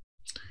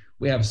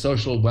 We have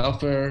social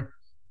welfare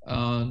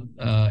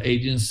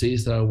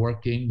agencies that are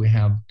working. We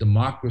have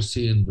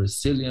democracy and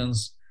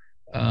resilience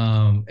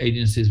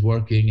agencies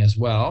working as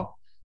well.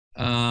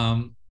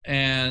 And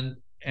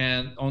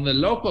on the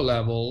local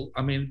level,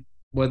 I mean,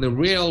 where the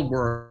real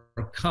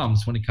work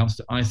comes when it comes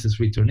to ISIS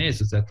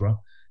returnees, etc.,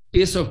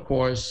 is of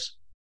course,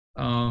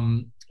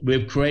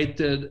 we've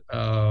created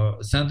a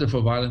Center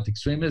for Violent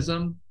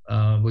Extremism,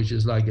 which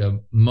is like a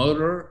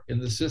motor in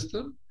the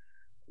system,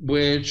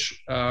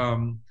 which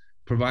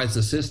provides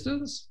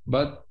assistance.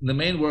 But the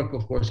main work,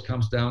 of course,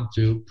 comes down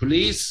to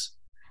police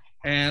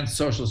and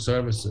social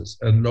services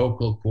and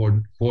local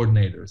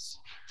coordinators.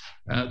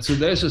 So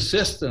there's a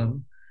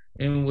system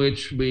in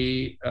which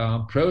we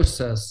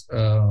process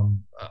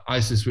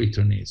ISIS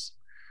returnees.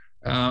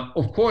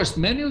 Of course,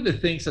 many of the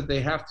things that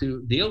they have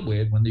to deal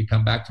with when they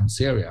come back from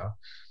Syria,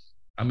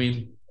 I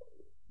mean,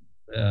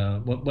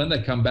 when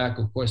they come back,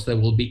 of course, they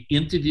will be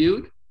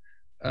interviewed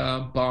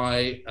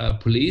by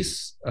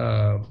police,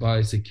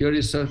 by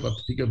security service, but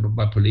particularly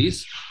by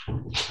police.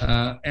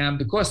 And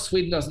because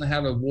Sweden doesn't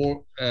have a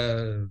war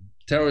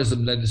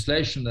terrorism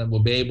legislation that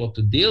will be able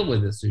to deal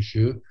with this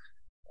issue,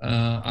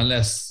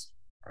 unless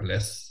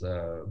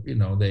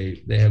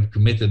they have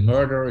committed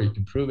murder, you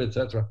can prove it,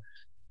 etc.,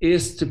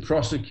 is to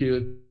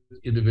prosecute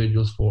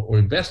individuals or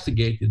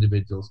investigate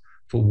individuals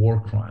for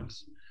war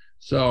crimes.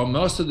 So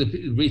most of the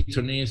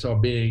returnees are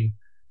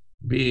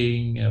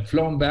being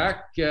flown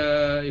back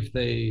if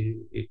they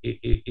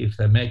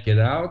make it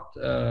out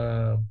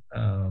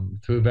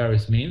through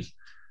various means.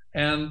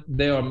 and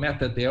they are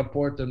met at the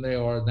airport, and they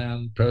are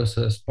then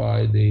processed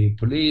by the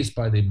police,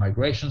 by the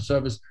migration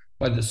service,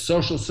 by the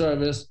social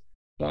service,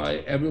 by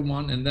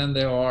everyone, and then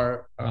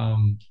the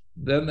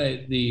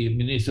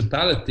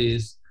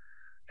municipalities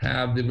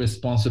have the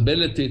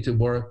responsibility to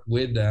work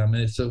with them,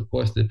 and it's of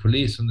course the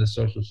police and the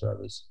social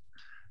service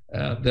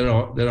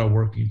that are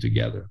working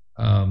together.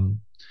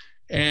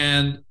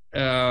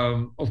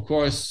 Of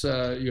course,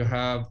 you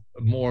have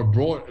more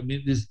broad. I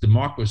mean, this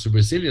democracy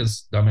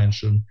resilience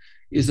dimension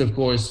is, of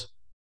course,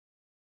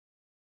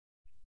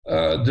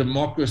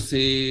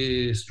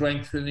 democracy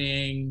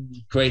strengthening,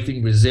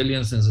 creating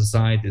resilience in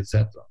society,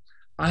 etc.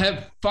 I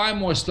have 5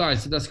 more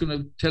slides, so that's going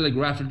to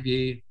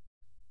telegraphically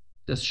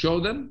just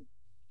show them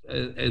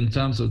in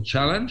terms of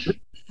challenge,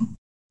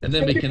 and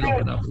then we can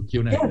open up for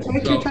Q&A.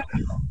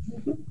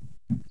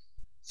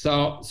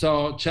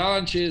 So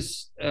challenge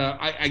is,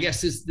 I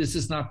guess this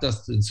is not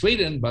just in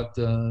Sweden, but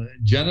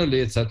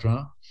generally,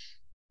 etc.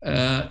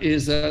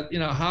 Is that, you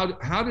know,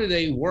 how do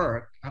they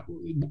work?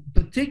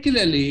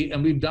 Particularly,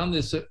 and we've done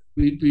this.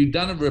 We've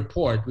done a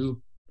report. We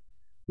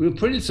were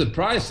pretty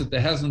surprised that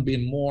there hasn't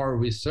been more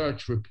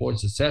research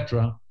reports,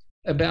 etc.,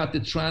 about the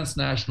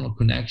transnational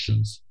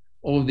connections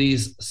of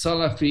these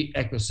Salafi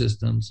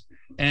ecosystems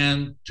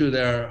and to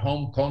their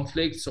home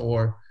conflicts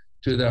or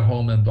to their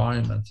home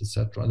environments,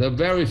 etc. There are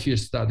very few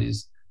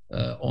studies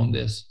on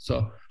this.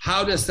 So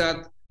how does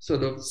that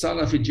sort of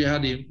Salafi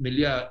jihadi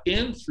milieu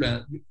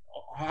influence?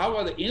 How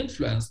are they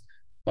influenced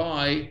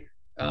by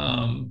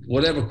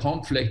whatever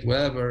conflict,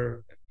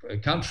 whatever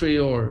country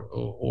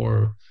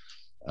or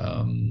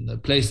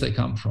place they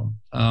come from?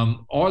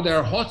 Are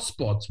there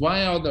hotspots?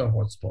 Why are there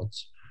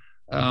hotspots?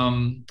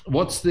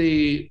 What's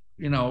the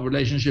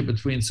relationship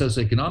between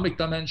socioeconomic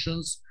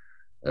dimensions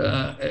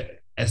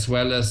as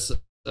well as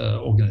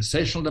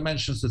organizational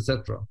dimensions,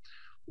 etc.?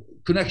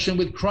 Connection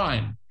with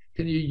crime.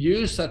 Can you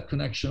use that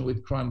connection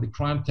with crime, the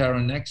crime-terror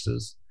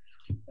nexus,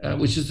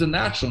 which is a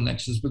natural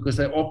nexus because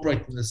they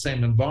operate in the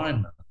same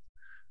environment?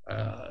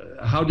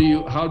 How do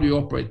you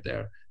operate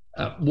there?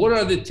 What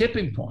are the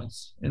tipping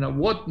points?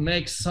 What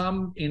makes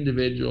some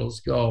individuals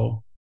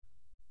go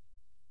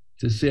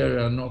to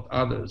Syria and not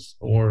others,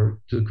 or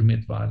to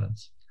commit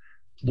violence?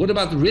 What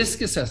about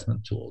risk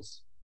assessment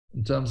tools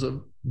in terms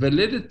of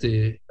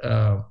validity?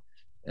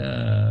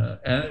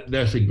 And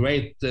there's a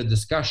great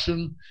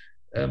discussion,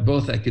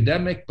 both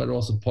academic but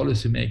also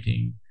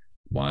policymaking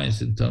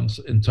wise in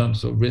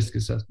terms of risk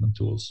assessment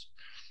tools.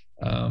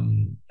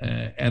 And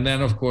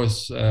then, of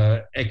course,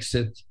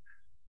 exit.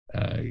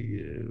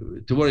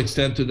 To what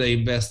extent do they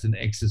invest in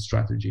exit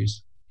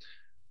strategies?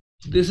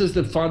 This is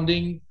the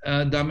funding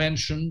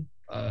dimension.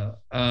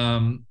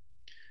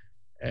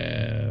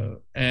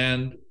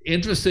 And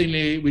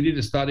interestingly, we did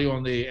a study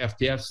on the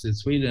FTFs in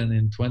Sweden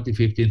in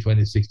 2015,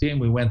 2016.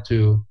 We went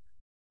to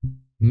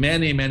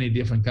many, many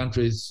different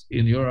countries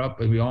in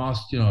Europe, and we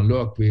asked,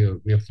 look, we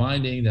are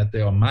finding that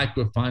they are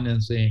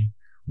microfinancing.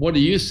 What are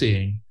you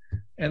seeing?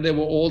 And they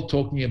were all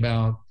talking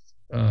about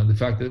the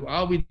fact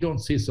that, we don't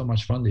see so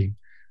much funding,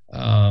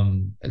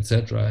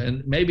 etc.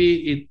 And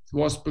maybe it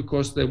was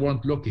because they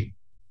weren't looking.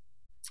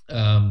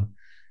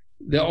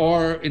 There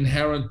are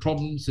inherent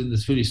problems in the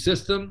Swedish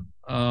system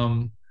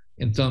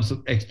in terms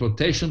of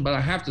exploitation, but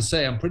I have to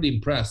say I'm pretty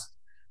impressed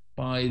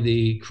by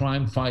the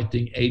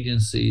crime-fighting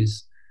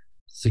agencies,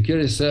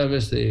 security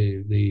service,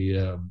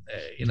 the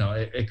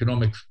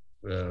economic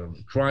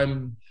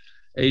crime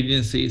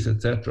agencies,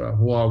 etc.,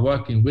 who are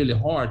working really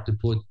hard to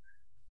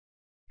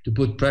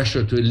put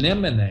pressure to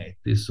eliminate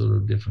these sort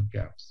of different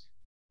gaps.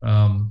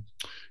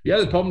 The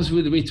other problems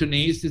with the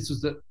returnees, this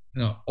was the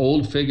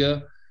old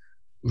figure,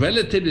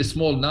 relatively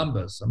small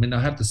numbers. I mean, I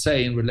have to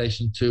say, in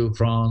relation to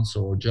France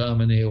or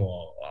Germany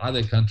or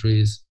other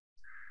countries,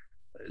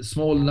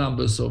 small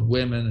numbers of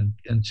women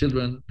and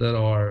children that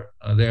are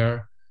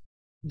there.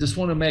 Just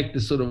want to make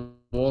this sort of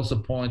also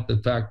point the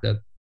fact that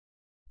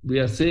we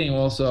are seeing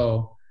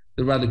also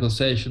the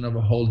radicalization of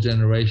a whole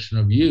generation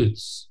of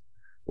youths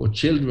or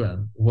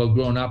children who have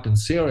grown up in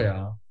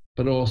Syria,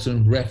 but also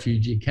in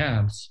refugee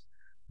camps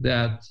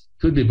that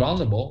could be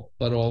vulnerable,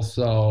 but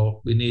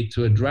also we need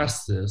to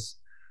address this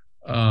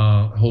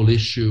whole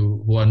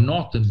issue, who are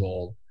not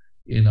involved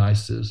in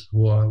ISIS,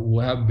 who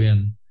have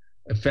been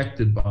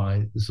affected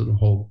by the sort of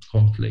whole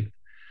conflict.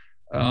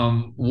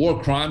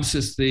 War crimes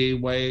is the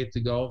way to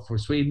go for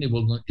Sweden.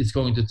 It's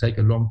going to take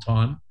a long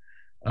time.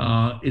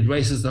 It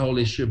raises the whole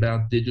issue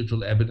about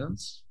digital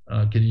evidence.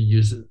 Can you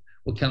use it?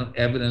 What kind of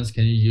evidence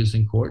can you use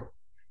in court,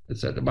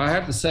 etc.? But I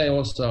have to say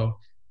also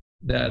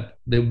that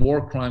the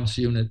war crimes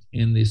unit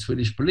in the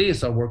Swedish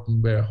police are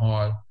working very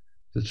hard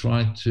to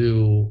try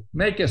to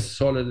make as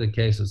solid a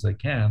case as they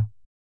can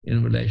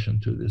in relation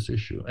to this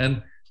issue.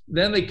 And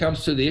then it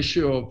comes to the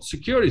issue of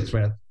security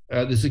threat.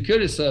 The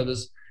security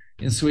service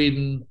in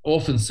Sweden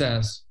often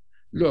says,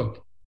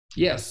 look,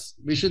 yes,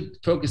 we should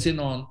focus in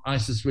on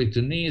ISIS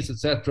returnees,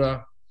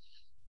 etc.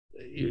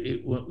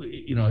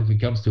 If it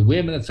comes to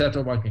women,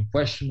 etc., one can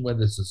question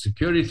whether it's a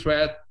security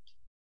threat,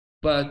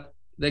 but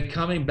they're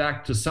coming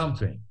back to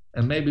something.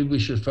 And maybe we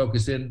should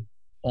focus in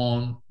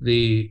on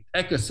the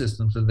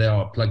ecosystems that they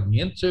are plugging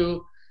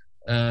into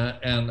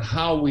and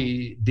how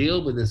we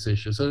deal with this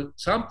issue. So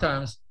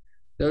sometimes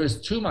there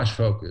is too much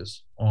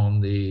focus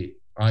on the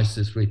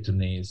ISIS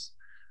returnees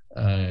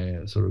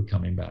sort of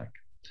coming back.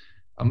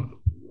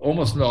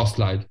 Almost last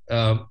slide.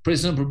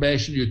 Prison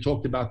probation, you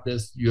talked about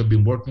this, you have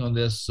been working on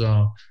this,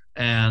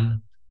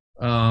 and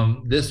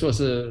this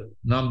was a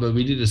number.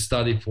 We did a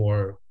study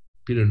for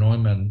Peter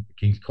Neumann,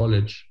 King's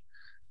College.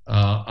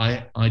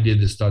 I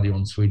did a study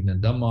on Sweden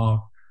and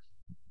Denmark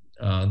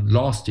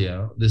last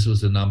year. This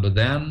was a number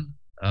then,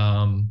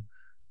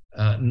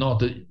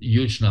 not a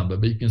huge number,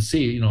 but you can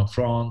see,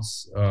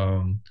 France,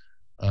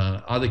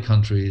 other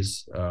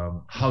countries,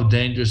 how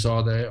dangerous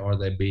are they?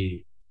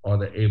 Are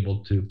they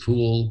able to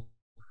fool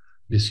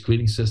the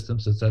screening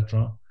systems,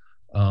 etc.?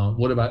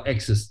 What about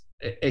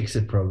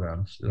exit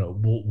programs?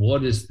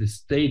 What is the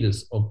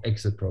status of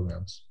exit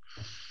programs?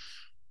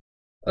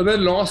 And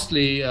then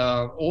lastly,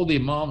 all the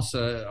imams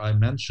I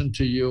mentioned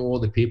to you, all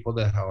the people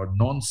that are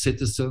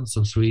non-citizens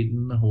of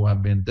Sweden who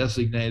have been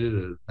designated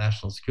a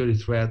national security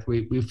threat,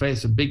 we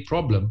face a big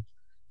problem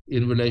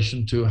in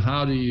relation to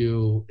how do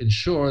you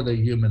ensure their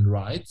human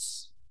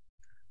rights,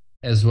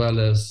 as well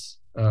as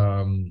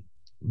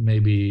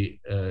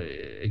maybe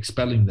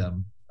expelling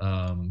them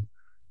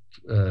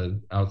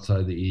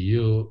outside the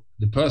EU.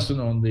 The person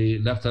on the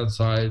left-hand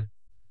side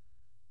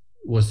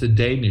was the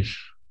Danish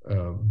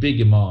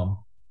big imam,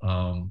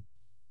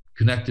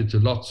 connected to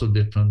lots of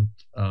different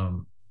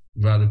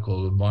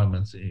radical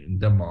environments in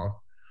Denmark.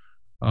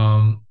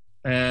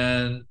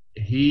 And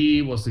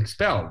he was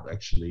expelled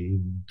actually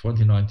in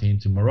 2019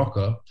 to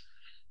Morocco.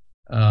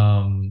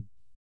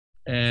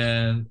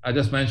 And I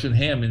just mentioned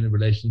him in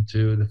relation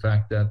to the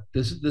fact that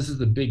this is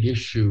the big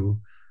issue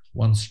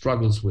one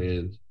struggles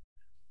with.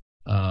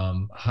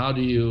 How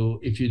do you,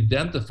 if you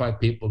identify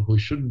people who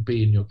shouldn't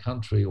be in your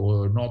country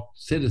or are not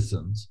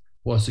citizens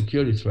who are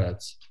security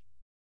threats,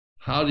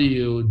 how do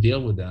you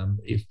deal with them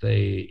if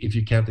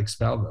you can't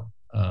expel them?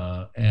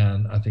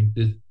 And I think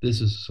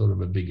this is sort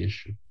of a big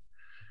issue.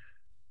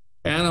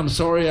 And I'm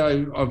sorry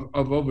I've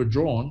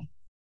overdrawn.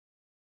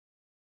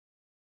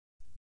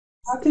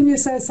 How can you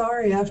say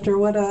sorry after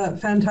what a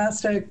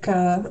fantastic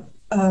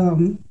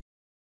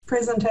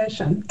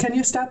presentation? Can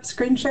you stop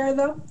screen share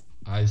though?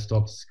 I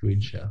stopped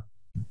screen share.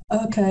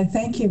 Okay,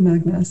 thank you,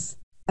 Magnus.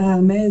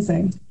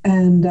 Amazing.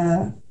 And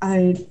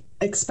I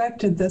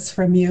expected this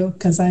from you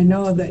because I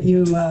know that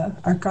you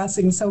are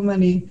crossing so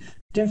many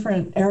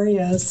different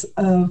areas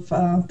of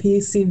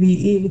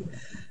PCVE.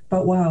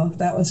 But wow,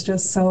 that was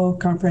just so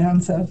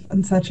comprehensive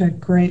and such a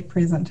great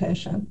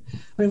presentation.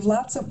 We have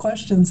lots of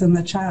questions in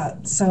the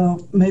chat,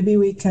 so maybe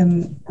we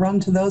can run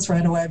to those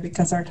right away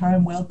because our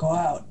time will go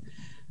out.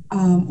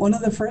 One of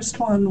the first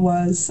one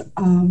was,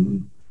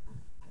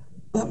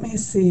 let me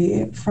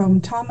see, from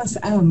Thomas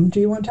M. Do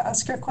you want to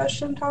ask your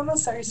question,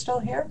 Thomas? Are you still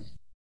here?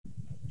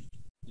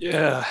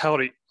 Yeah,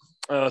 howdy.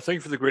 Thank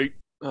you for the great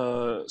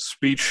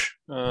speech,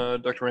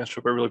 Dr.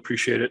 Ranstorp. I really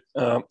appreciate it.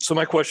 So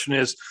my question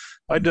is,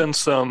 I've done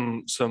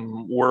some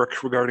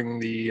work regarding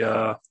the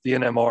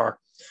NMR.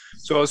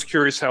 So I was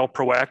curious, how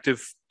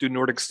proactive do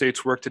Nordic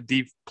states work to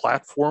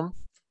de-platform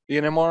the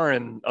NMR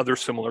and other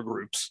similar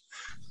groups?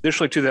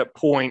 Additionally, to that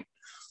point,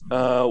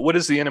 what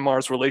is the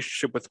NMR's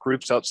relationship with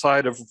groups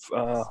outside of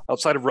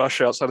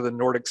Russia, outside of the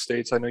Nordic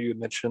states? I know you had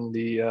mentioned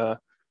that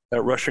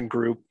Russian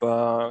group,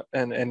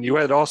 and you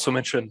had also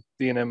mentioned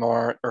the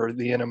NMR or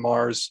the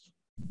NMR's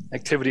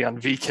activity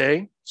on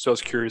VK. So I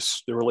was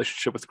curious the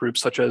relationship with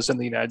groups such as in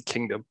the United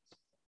Kingdom.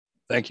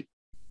 Thank you.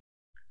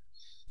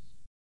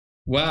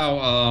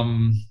 Wow.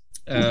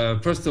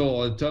 First of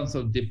all, in terms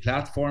of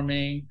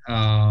deplatforming,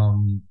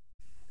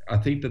 I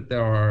think that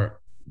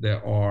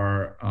there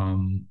are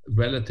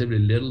relatively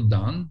little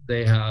done.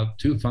 They have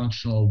 2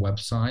 functional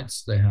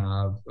websites. They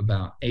have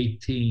about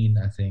 18,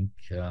 I think.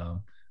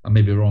 I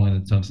may be wrong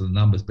in terms of the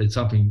numbers, but it's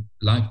something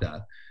like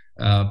that.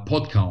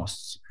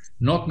 Podcasts.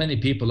 Not many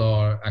people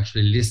are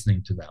actually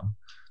listening to them.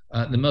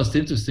 The most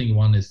interesting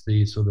one is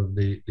the sort of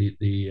the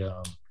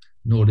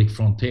Nordic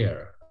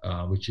Frontier,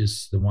 which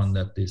is the one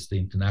that is the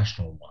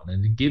international one,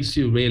 and it gives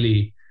you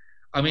really.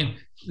 I mean,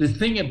 the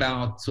thing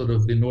about sort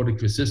of the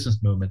Nordic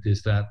resistance movement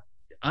is that,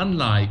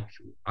 unlike,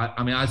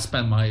 I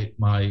spent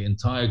my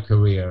entire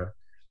career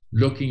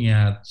looking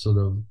at sort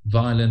of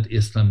violent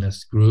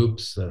Islamist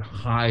groups that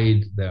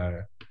hide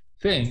their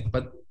thing,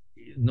 but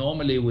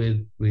normally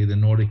with the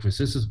Nordic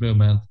resistance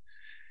movement,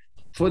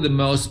 for the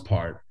most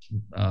part,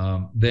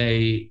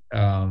 they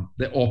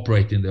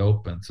operate in the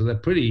open, so they're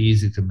pretty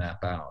easy to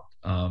map out.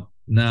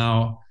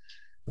 Now,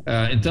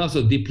 in terms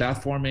of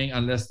deplatforming,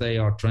 unless they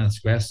are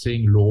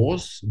transgressing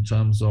laws in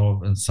terms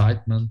of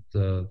incitement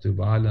to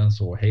violence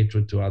or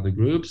hatred to other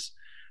groups,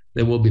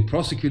 they will be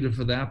prosecuted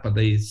for that, but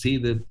they see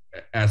that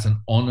as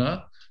an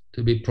honor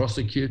to be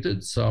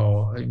prosecuted.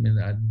 So, I mean,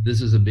 this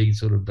is a big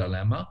sort of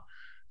dilemma.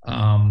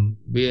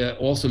 We are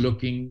also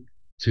looking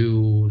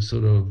to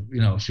sort of,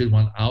 should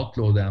one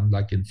outlaw them,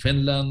 like in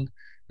Finland?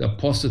 There are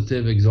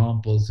positive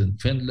examples in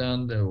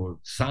Finland, or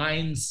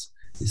signs.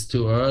 It's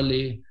too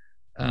early.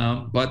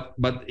 but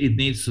it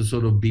needs to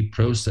sort of be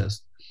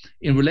processed.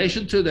 In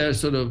relation to their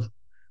sort of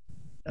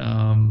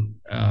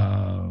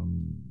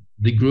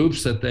the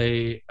groups that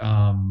they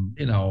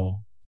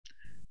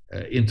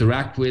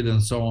interact with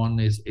and so on,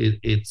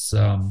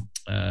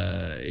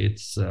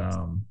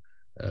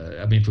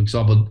 I mean, for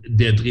example,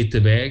 Der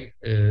Dritte Weg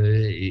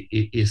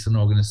is an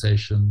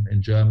organization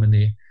in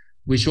Germany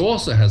which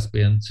also has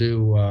been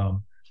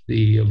to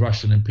the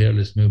Russian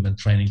imperialist movement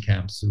training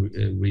camps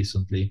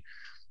recently,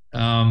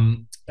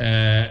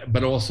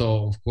 but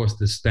also, of course,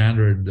 the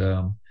standard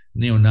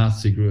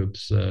neo-Nazi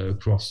groups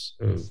across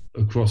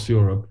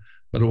Europe,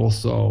 but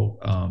also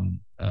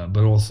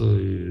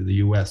the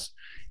U.S.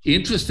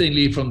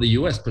 Interestingly, from the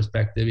U.S.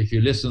 perspective, if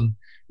you listen,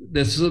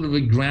 there's sort of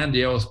a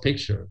grandiose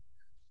picture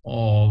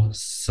of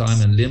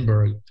Simon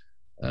Lindbergh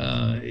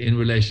in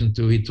relation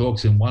to, he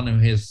talks in one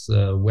of his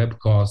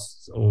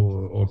webcasts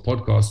or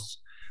podcasts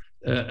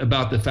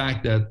about the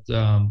fact that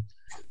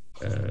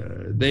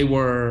they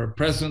were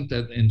present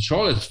in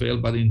Charlottesville,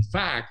 but in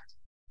fact,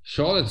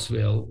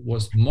 Charlottesville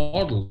was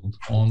modeled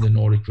on the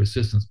Nordic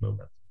resistance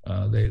movement.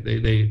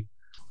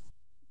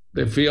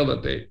 They feel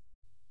that they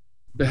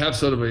have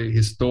sort of a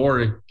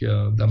historic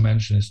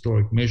dimension,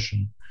 historic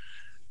mission.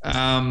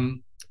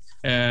 In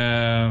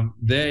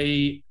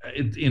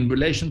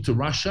relation to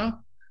Russia,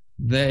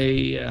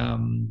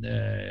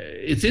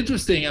 it's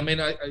interesting. I mean,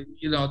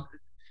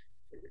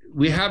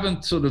 we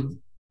haven't sort of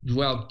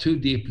dwelled too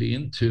deeply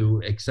into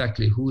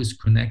exactly who is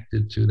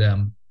connected to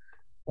them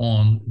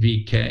on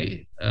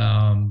VK,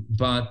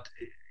 but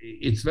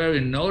it's very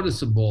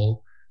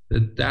noticeable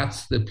that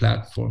that's the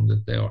platform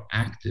that they are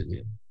active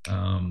in.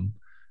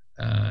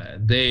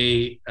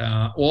 They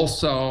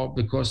also,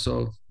 because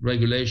of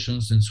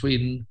regulations in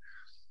Sweden,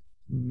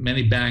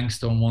 many banks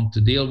don't want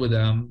to deal with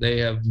them. They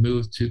have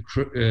moved to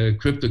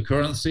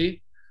cryptocurrency.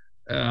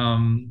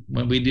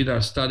 When we did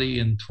our study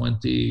in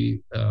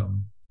 2019,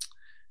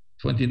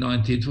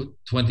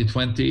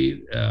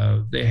 2020,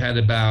 they had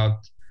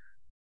about,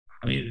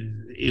 I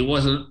mean, it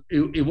wasn't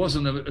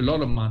a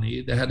lot of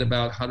money. They had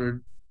about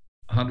 $100,000,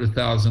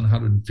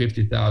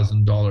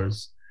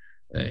 $150,000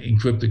 in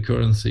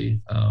cryptocurrency.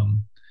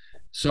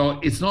 So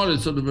it's not a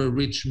sort of a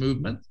rich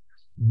movement,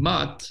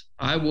 but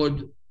I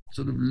would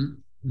sort of,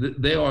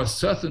 they are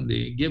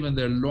certainly, given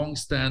their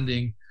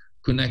long-standing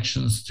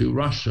connections to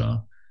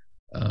Russia,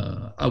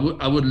 I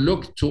would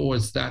look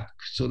towards that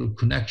sort of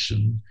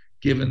connection,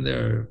 given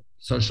their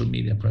social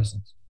media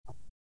presence.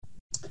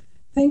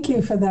 Thank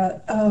you for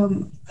that.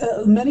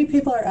 Many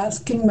people are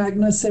asking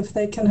Magnus if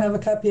they can have a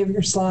copy of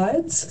your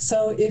slides.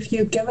 So if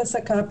you give us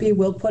a copy,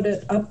 we'll put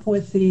it up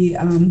with the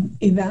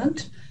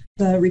event,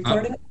 the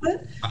recording of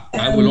it.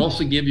 I will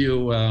also give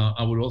you.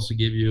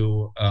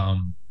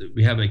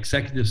 We have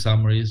executive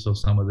summaries of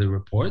some of the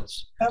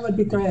reports. That would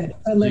be great.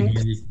 A link.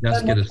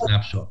 Just get a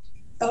snapshot.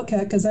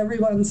 Okay, because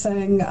everyone's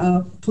saying,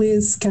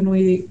 please, can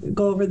we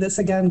go over this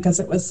again? Because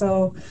it was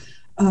so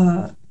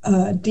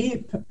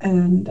deep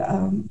and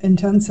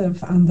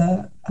intensive on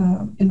the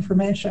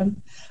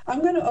information.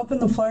 I'm going to open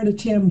the floor to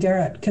TM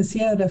Garrett because he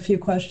had a few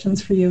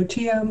questions for you.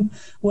 TM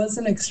was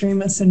an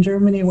extremist in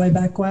Germany way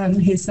back when.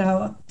 He's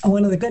now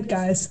one of the good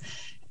guys,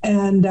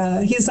 and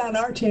he's on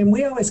our team.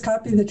 We always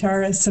copy the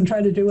terrorists and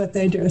try to do what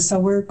they do, so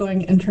we're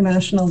going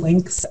international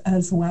links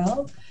as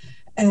well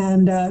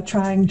and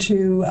trying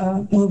to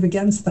move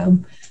against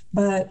them.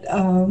 But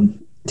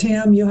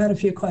TM, you had a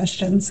few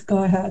questions.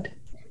 Go ahead.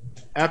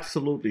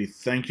 Absolutely.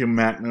 Thank you,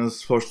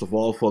 Magnus, first of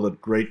all, for that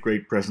great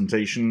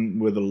presentation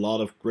with a lot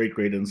of great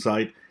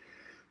insight.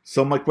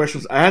 So my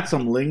questions, I had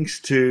some links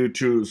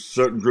to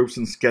certain groups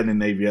in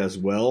Scandinavia as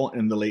well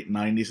in the late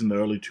 90s and the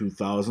early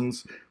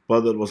 2000s,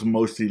 but it was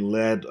mostly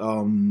led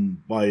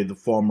by the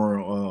former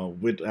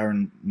White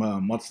Iron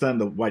Motstånd,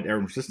 the White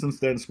Iron Resistance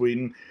there in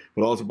Sweden,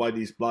 but also by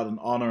these Blood and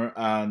Honor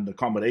and the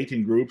Combat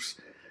 18 groups,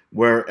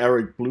 where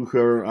Eric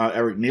Blucher,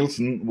 Eric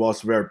Nielsen was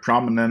very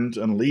prominent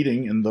and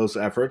leading in those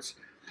efforts.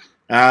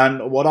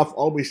 And what I've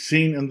always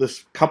seen in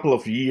this couple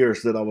of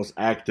years that I was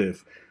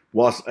active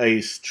was a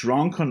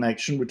strong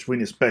connection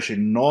between especially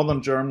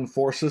Northern German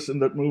forces in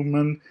that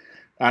movement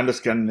and the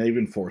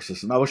Scandinavian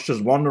forces. And I was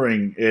just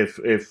wondering if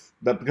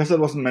that, because that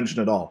wasn't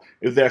mentioned at all,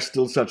 if there's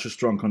still such a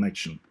strong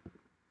connection.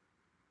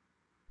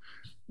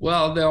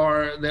 Well, there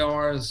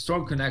are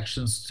strong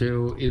connections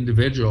to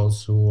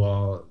individuals who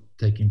are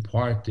taking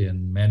part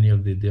in many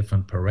of the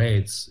different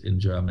parades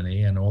in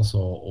Germany, and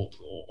also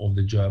of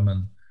the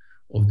German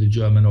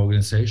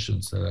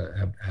organizations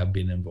that have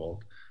been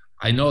involved.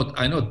 I know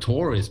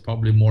Tori is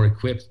probably more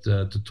equipped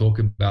to talk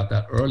about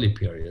that early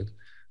period.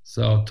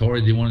 So Tori,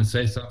 do you want to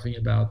say something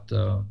about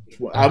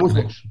I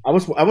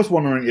was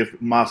wondering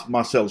if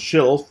Marcel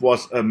Schilf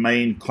was a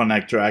main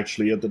connector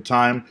actually at the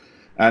time,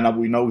 and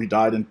we know he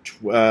died in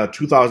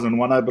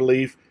 2001, I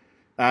believe,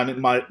 and it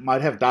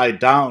might have died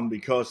down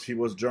because he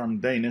was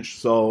German-Danish.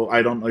 So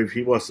I don't know if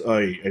he was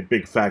a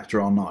big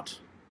factor or not.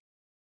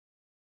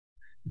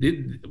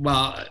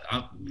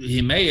 He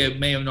may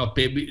have not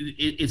been.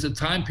 It's a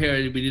time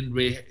period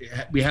we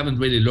haven't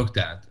really looked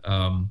at.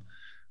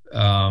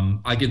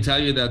 I can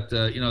tell you that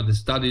the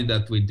study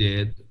that we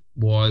did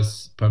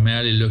was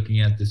primarily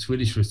looking at the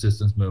Swedish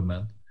resistance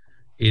movement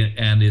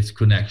and its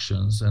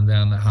connections, and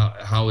then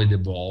how it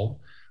evolved.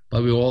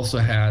 But we also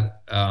had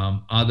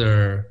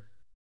other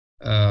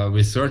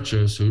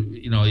researchers who,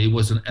 it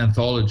was an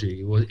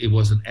anthology. It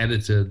was an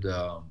edited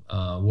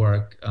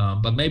work.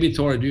 But maybe,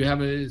 Tori, do you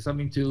have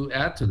something to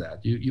add to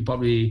that? You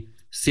probably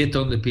sit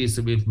on the piece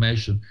of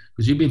information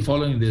because you've been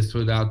following this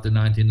throughout the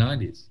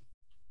 1990s.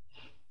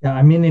 Yeah,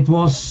 I mean, it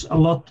was a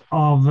lot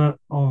of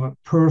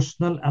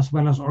personal as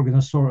well as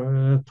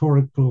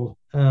organizational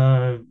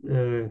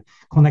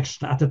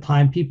connection at the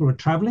time. People were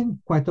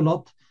traveling quite a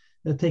lot,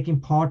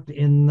 taking part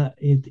in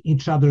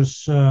each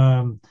other's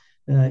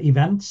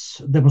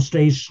events,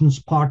 demonstrations,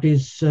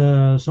 parties,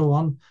 so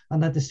on,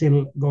 and that is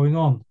still going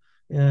on.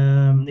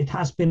 It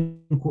has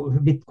been a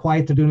bit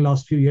quieter during the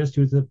last few years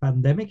due to the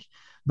pandemic,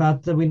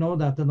 but we know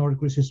that the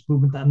Nordic Resistance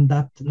Movement and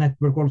that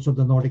network, also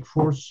the Nordic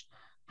Force,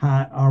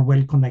 are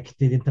well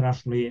connected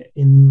internationally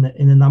in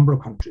a number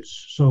of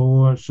countries.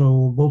 So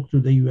both to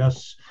the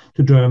US,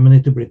 to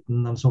Germany, to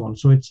Britain, and so on.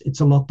 So it's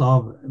a lot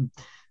of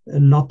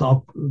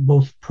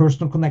both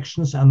personal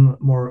connections and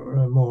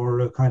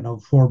more kind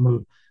of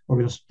formal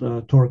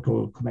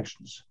organizational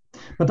connections.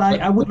 But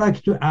I would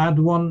like to add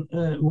one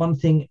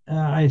thing.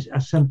 I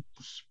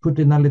put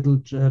in a little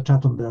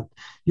chat on that.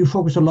 You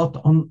focus a lot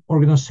on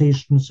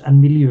organizations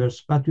and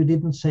milieus, but you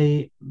didn't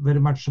say very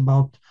much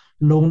about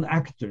lone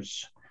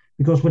actors.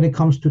 Because when it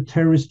comes to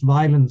terrorist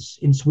violence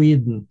in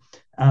Sweden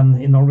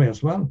and in Norway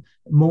as well,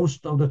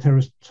 most of the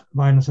terrorist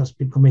violence has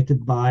been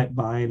committed by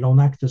lone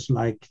actors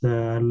like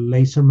the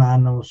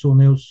Laserman of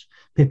Soneus,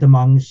 Peter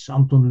Mangs,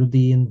 Anton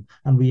Ludin,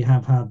 and we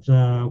have had,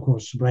 of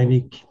course,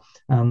 Breivik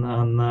and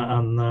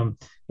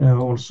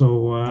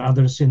also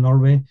others in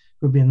Norway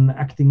who've been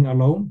acting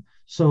alone.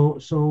 So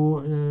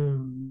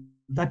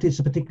that is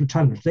a particular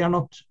challenge. They are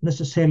not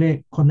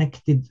necessarily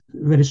connected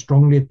very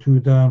strongly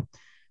to the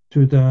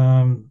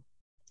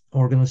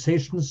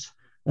organizations,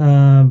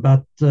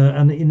 but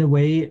and in a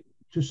way,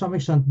 to some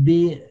extent,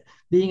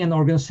 being an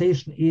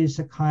organization is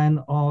a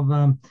kind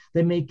of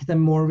they make them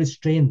more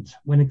restrained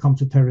when it comes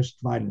to terrorist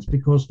violence,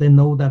 because they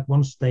know that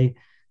once they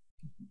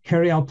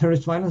carry out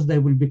terrorist violence, they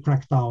will be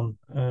cracked down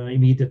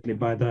immediately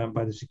by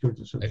the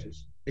security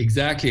services.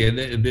 Exactly, and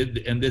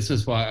this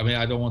is why, I mean,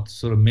 I don't want to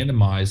sort of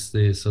minimize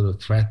the sort of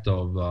threat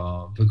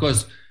of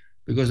because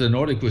the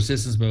Nordic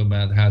Resistance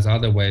Movement has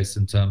other ways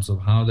in terms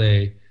of how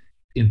they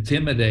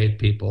intimidate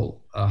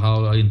people,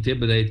 how they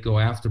intimidate, go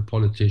after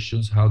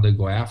politicians, how they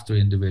go after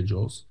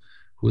individuals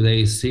who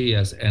they see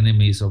as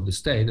enemies of the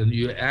state. And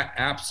you're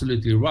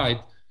absolutely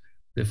right,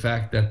 the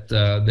fact that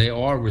they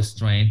are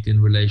restrained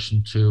in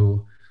relation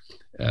to,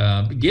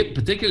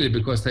 particularly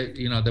because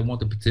they want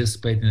to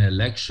participate in an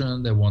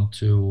election, they want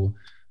to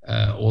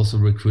also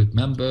recruit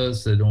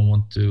members, they don't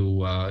want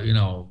to,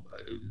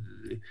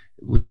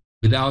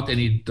 without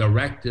any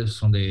directives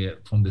from the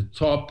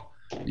top,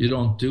 you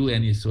don't do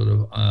any sort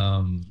of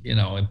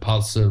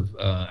impulsive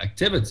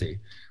activity,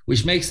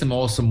 which makes them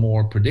also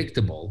more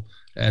predictable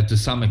to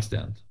some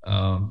extent.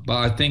 But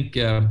I think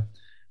it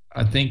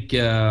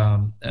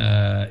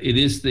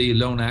is the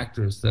lone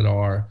actors that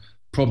are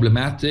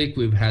problematic.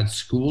 We've had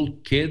school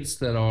kids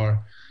that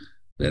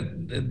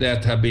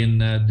have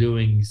been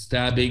doing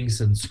stabbings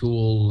and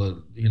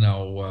school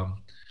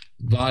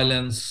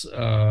violence,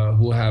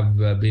 who have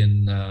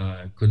been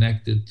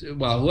connected,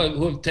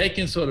 who have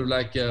taken sort of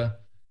like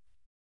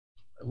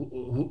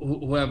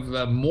who have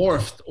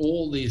morphed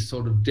all these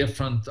sort of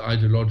different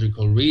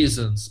ideological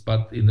reasons,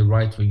 but in the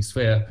right-wing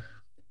sphere,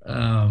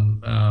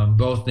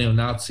 both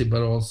neo-Nazi,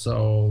 but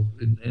also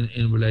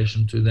in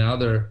relation to the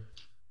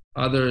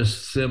other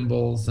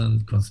symbols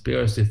and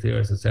conspiracy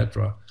theories,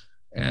 etc.,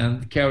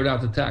 and carried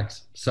out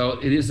attacks. So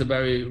it is a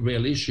very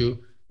real issue.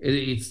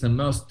 It's the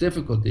most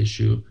difficult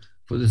issue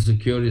for the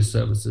security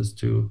services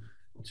to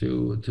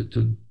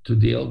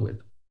deal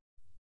with.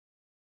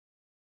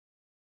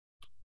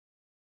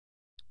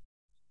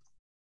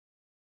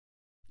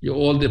 You're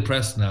all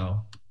depressed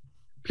now.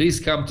 Please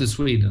come to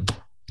Sweden.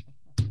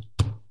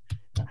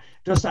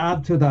 Just to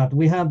add to that,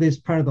 we have this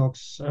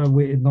paradox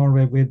in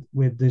Norway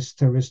with this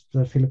terrorist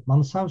Philip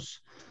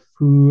Manshaus,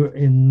 who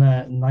in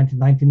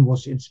 1919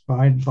 was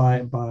inspired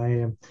by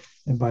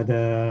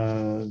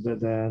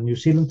the New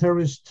Zealand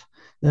terrorist.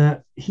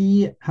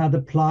 He had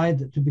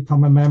applied to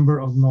become a member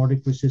of the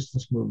Nordic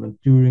Resistance Movement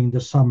during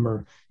the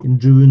summer in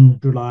June,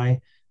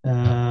 July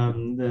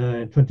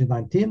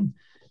 2019.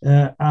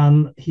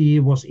 And he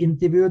was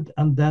interviewed,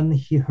 and then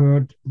he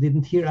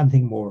didn't hear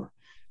anything more.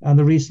 And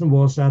the reason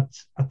was that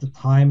at the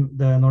time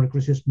the Nordic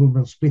Resistance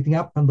Movement was splitting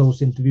up, and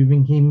those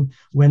interviewing him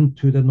went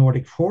to the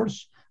Nordic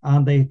Force,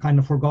 and they kind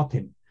of forgot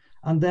him.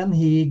 And then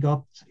he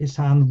got his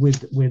hand with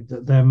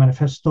the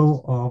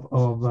manifesto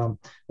of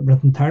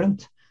Brenton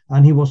Tarrant,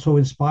 and he was so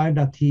inspired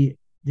that he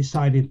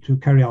decided to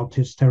carry out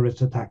his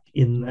terrorist attack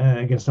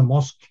against a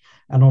mosque,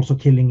 and also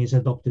killing his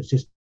adopted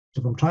sister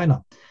from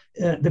China.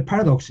 The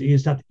paradox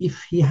is that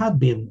if he had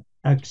been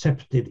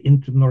accepted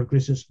into the Nordic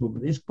Resistance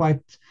Movement, it's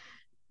quite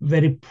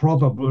very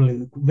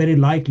probably, very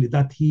likely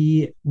that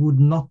he would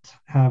not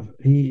have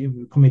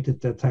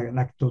committed an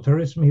act of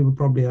terrorism. He would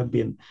probably have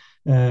been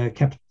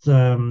kept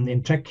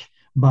in check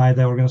by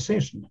the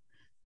organization,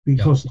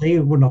 because they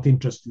were not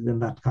interested in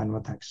that kind of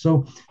attack.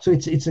 So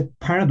it's a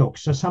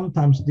paradox. So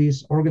sometimes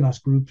these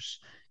organized groups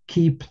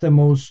keep the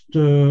most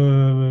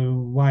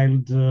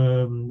wild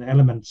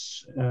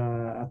elements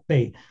at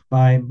bay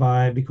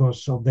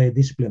because of they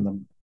discipline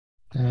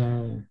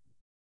them.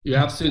 You're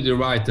absolutely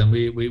right, and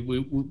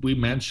we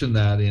mentioned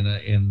that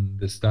in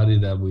the study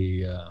that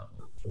we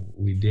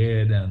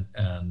did, and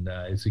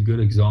it's a good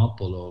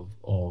example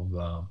of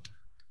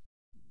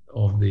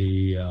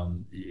the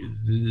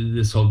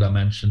this whole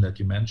dimension that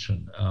you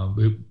mentioned.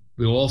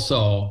 We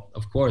also,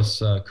 of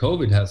course,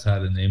 COVID has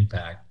had an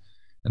impact,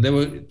 and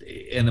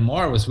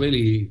NMR was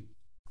really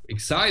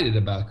excited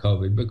about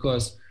COVID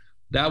because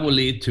that will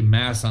lead to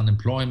mass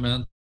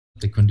unemployment.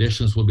 The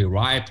conditions will be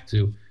ripe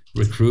to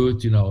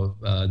recruit,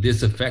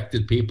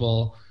 disaffected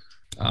people.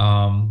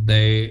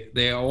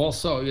 They are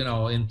also,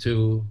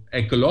 into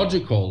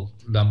ecological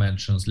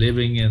dimensions,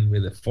 living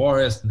with the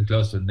forest and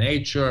close to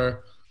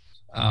nature,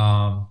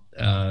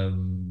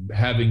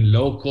 having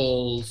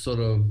local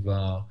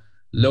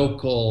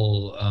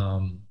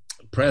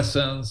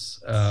presence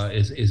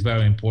is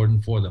very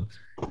important for them.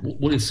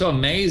 What is so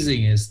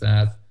amazing is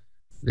that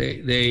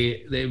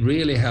they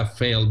really have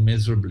failed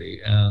miserably,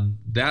 and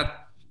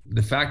that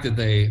the fact that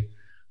they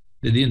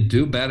didn't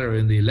do better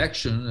in the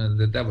election,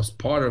 and that was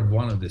part of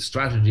one of the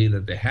strategy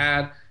that they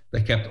had.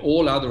 They kept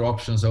all other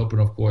options open,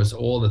 of course,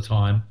 all the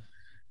time.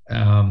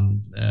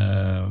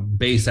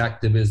 Base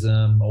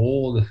activism,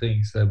 all the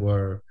things that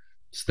were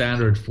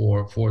standard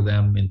for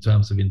them in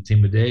terms of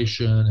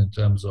intimidation, in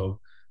terms of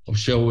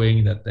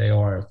showing that they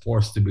are a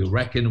force to be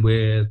reckoned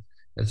with,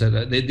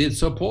 etc. They did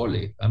so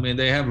poorly. I mean,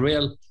 they have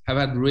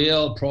had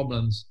real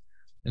problems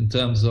in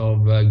terms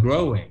of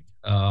growing.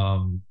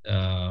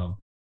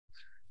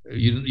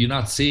 You're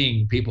not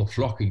seeing people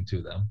flocking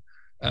to them,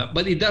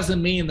 but it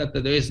doesn't mean that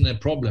there isn't a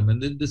problem.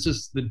 And this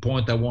is the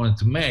point I wanted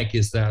to make,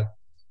 is that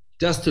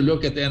just to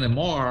look at the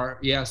NMR,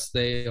 yes,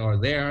 they are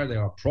there, they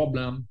are a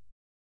problem,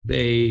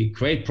 they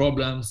create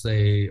problems,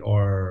 they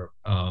are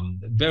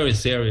very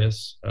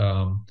serious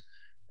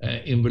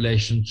in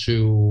relation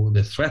to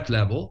the threat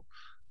level,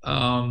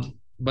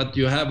 but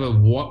you have a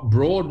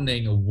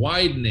broadening, a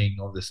widening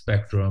of the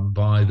spectrum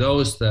by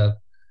those that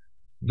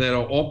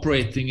are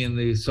operating in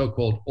the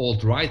so-called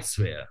alt-right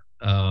sphere.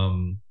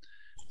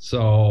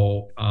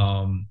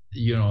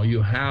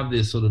 You have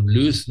this sort of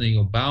loosening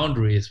of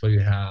boundaries where you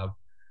have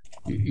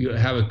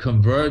a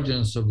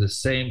convergence of the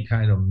same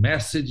kind of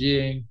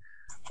messaging.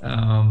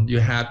 You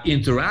have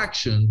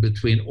interaction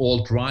between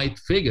alt-right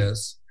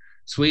figures.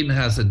 Sweden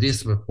has a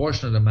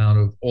disproportionate amount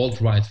of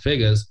alt-right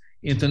figures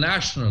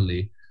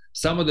internationally.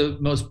 Some of the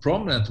most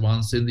prominent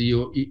ones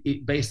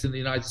based in the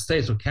United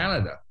States or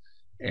Canada.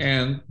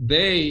 And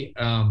they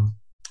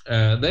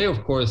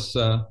of course,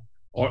 are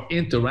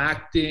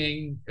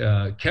interacting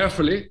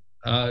carefully.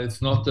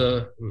 It's not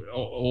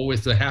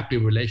always a happy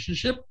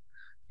relationship,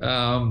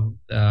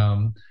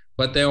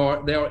 but they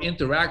are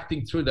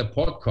interacting through the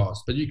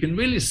podcast. But you can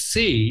really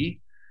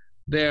see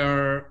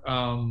the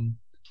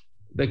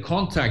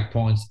contact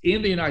points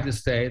in the United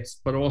States,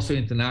 but also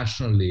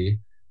internationally,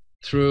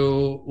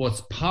 through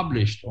what's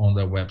published on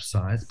their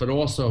websites, but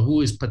also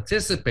who is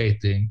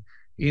participating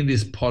in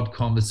these pod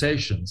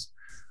conversations.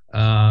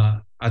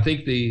 I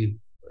think we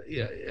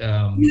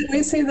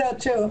see that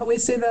too. We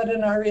see that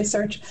in our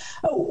research.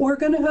 We're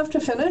going to have to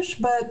finish,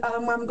 but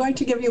I'm going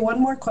to give you one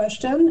more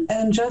question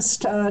and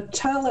just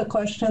tell a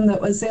question that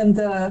was in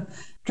the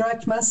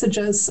direct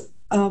messages,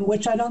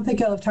 which I don't think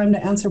you'll have time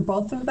to answer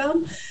both of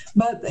them.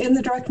 But in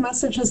the direct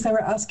messages, they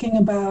were asking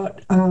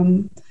about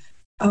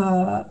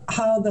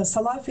how the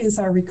Salafis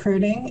are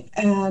recruiting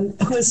and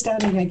who is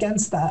standing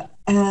against that.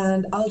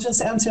 And I'll just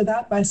answer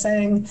that by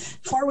saying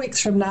 4 weeks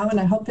from now, and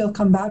I hope you'll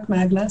come back,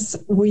 Magnus,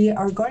 we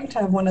are going to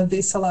have one of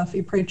these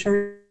Salafi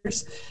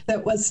preachers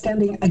that was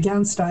standing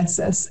against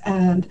ISIS.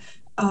 And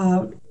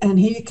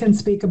he can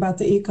speak about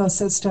the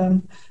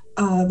ecosystem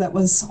that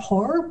was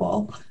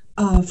horrible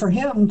for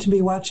him to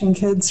be watching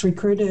kids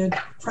recruited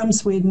from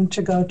Sweden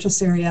to go to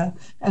Syria,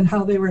 and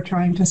how they were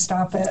trying to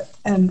stop it,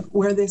 and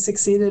where they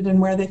succeeded and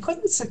where they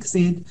couldn't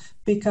succeed,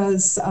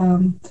 because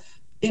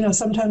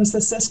sometimes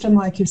the system,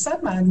 like you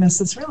said,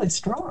 Magnus, is really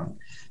strong,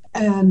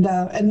 and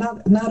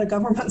not a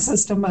government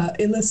system,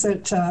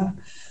 illicit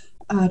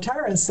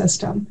terrorist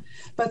system.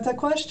 But the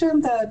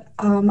question that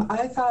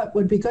I thought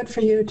would be good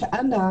for you to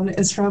end on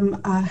is from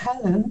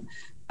Helen.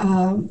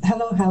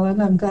 Hello,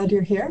 Helen. I'm glad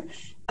you're here.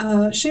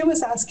 She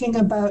was asking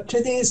about,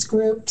 to these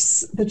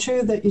groups, the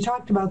two that you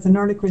talked about, the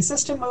Nordic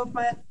resistance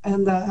movement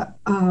and the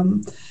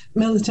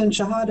militant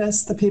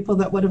jihadists, the people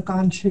that would have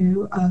gone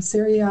to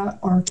Syria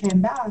or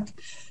came back,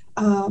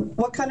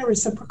 what kind of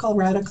reciprocal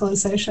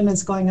radicalization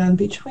is going on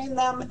between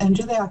them, and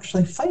do they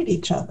actually fight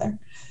each other?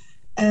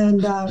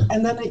 And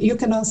then you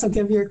can also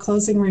give your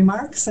closing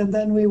remarks, and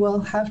then we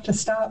will have to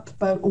stop.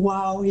 But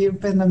wow, you've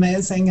been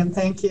amazing, and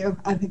thank you.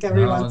 I think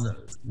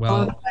everyone's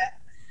blown away.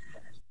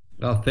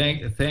 Well,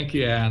 thank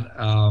you, Anne.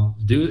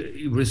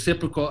 Do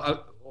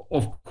reciprocal,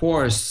 of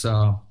course,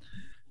 the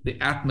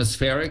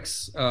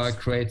atmospherics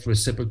create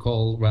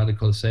reciprocal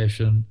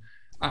radicalization.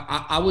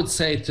 I would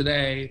say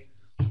today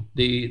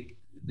the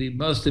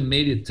most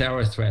immediate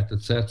terror threat,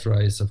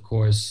 etc., is of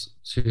course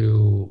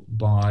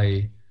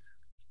by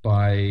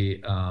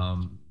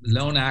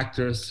lone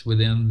actors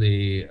within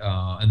the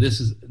and this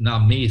is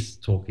not me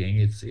talking.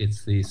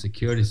 It's the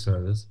security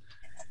service.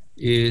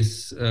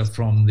 Is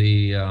from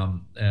the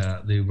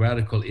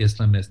radical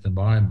Islamist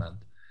environment,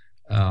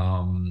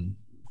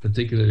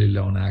 particularly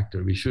lone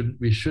actor. We should,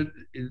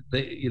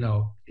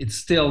 it's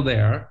still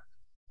there.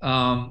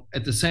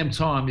 At the same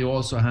time, you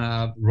also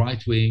have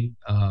right-wing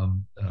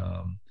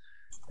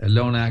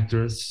lone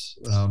actors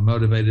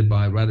motivated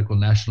by radical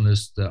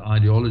nationalist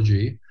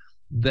ideology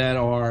that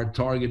are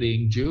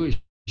targeting Jewish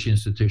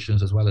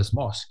institutions as well as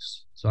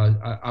mosques. So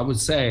I would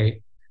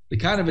say the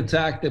kind of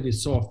attack that we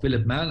saw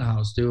Philip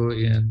Manhouse do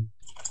in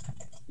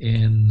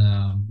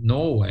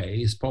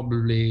Norway is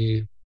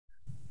probably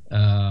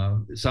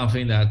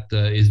something that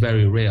is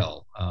very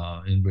real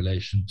in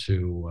relation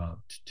to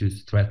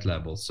threat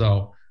level.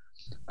 So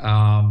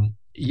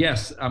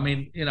yes, I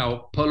mean,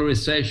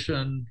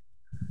 polarization.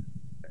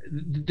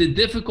 The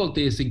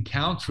difficulty is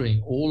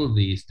encountering all of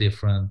these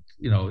different,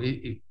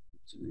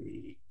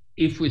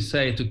 if we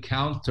say to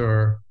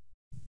counter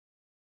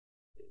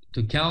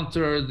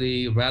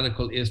the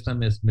radical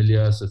Islamist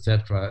milieus,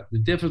 etc., the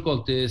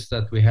difficulty is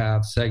that we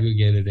have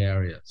segregated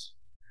areas.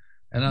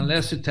 And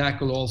unless you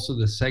tackle also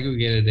the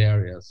segregated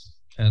areas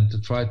and to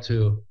try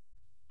to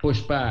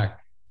push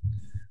back,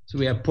 so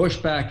we have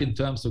pushback in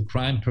terms of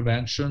crime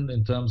prevention,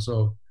 in terms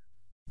of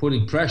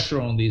putting pressure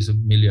on these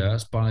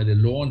milieus by the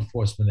law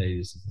enforcement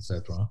agencies,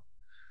 etc.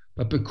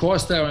 But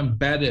because they're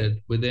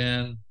embedded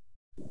within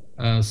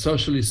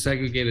socially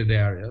segregated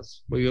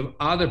areas, where you have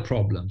other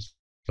problems,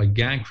 like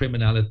gang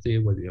criminality,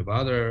 where you have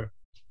other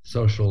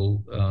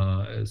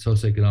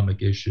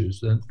socioeconomic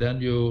issues, then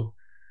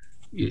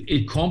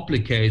it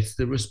complicates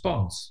the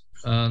response.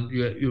 And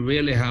you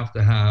really have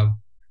to have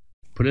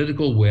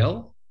political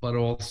will, but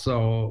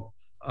also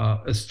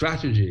a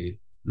strategy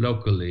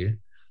locally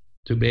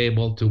to be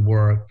able to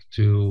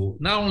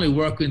not only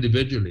work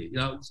individually.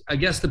 I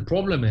guess the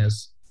problem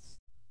is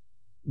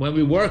when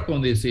we work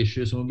on these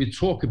issues, when we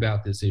talk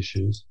about these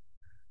issues,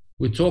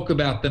 we talk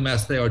about them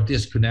as they are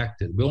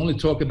disconnected. We only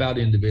talk about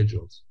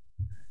individuals.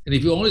 And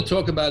if you only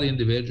talk about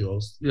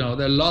individuals, there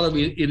are a lot of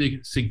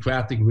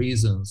idiosyncratic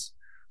reasons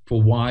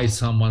for why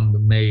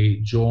someone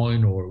may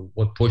join or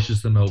what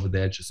pushes them over the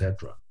edge,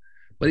 etc.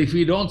 But if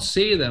you don't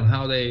see them,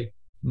 how they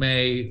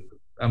may,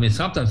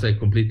 sometimes they're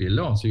completely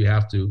alone, so you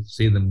have to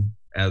see them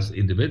as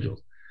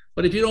individuals.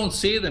 But if you don't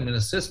see them in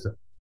a system,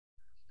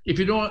 if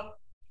you don't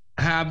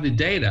have the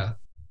data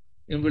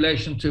in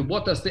relation to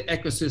what does the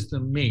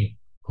ecosystem mean,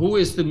 who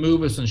is the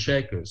movers and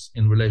shakers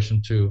in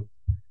relation to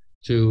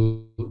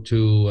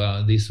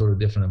these sort of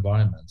different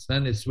environments,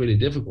 then it's really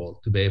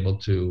difficult to be able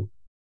to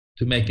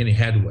make any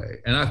headway.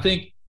 And I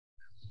think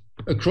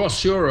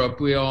across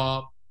Europe, we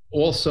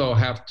also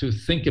have to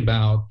think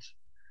about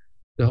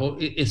the whole.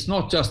 It's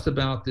not just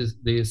about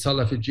the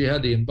Salafi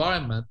jihadi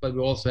environment, but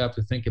we also have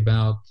to think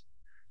about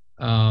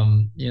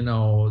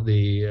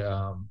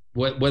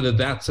whether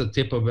that's a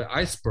tip of the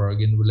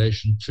iceberg in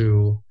relation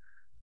to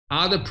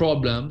other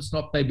problems,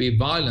 not maybe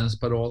violence,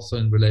 but also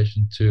in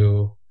relation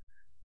to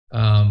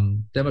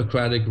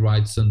democratic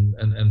rights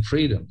and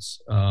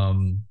freedoms.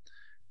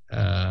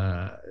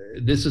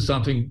 This is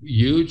something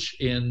huge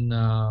in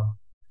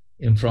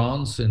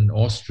France, in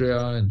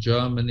Austria, in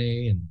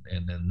Germany, in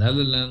the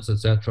Netherlands,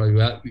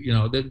 etc.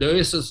 There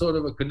is a sort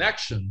of a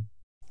connection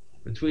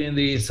between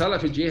the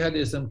Salafi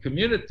jihadism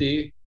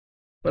community,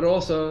 but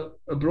also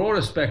a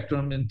broader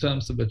spectrum in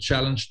terms of a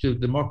challenge to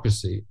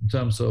democracy, in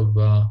terms of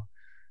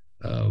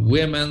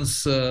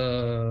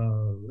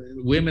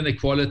women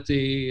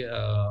equality,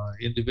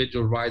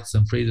 individual rights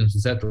and freedoms,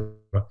 etc.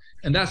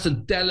 And that's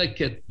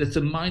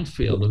a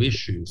minefield of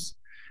issues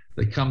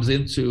that comes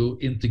into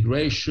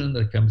integration,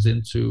 that comes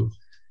into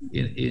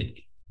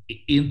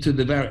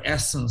the very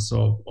essence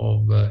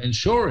of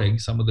ensuring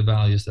some of the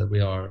values that we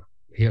are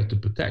here to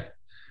protect.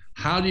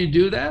 How do you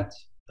do that?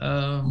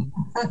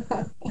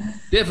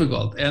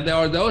 Difficult. And there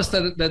are those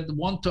that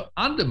want to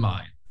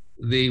undermine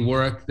the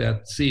work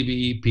that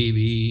CVE,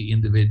 PVE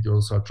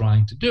individuals are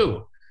trying to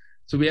do.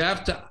 So we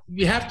have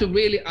to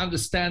really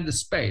understand the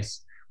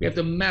space. We have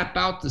to map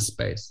out the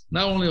space,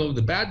 not only of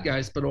the bad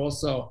guys, but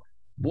also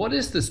what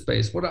is the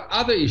space? What are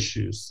other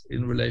issues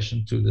in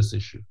relation to this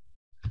issue?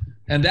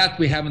 And that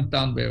we haven't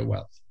done very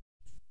well.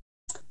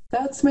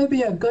 That's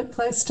maybe a good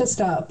place to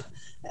stop.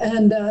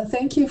 And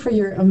thank you for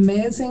your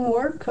amazing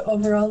work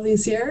over all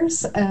these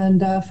years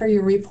and for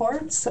your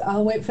reports.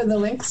 I'll wait for the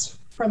links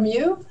from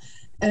you,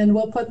 and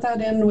we'll put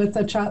that in with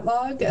the chat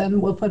log,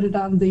 and we'll put it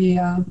on the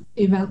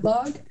event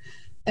log.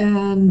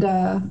 And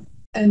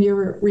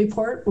your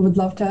report, we would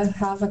love to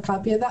have a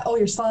copy of that. Oh,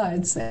 your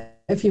slides.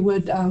 If you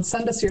would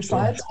send us your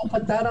slides, I'll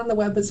put that on the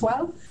web as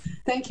well.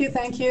 Thank you.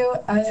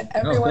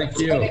 Everyone,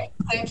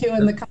 thank you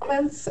in the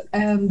comments,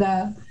 and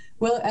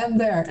we'll end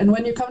there. And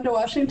when you come to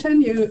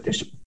Washington, you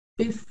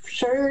be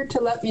sure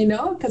to let me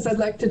know, because I'd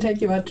like to take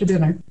you out to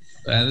dinner.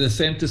 And the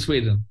same to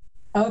Sweden.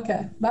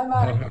 Okay.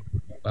 Bye-bye.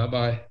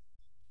 Bye-bye.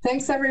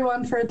 Thanks,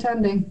 everyone, for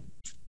attending.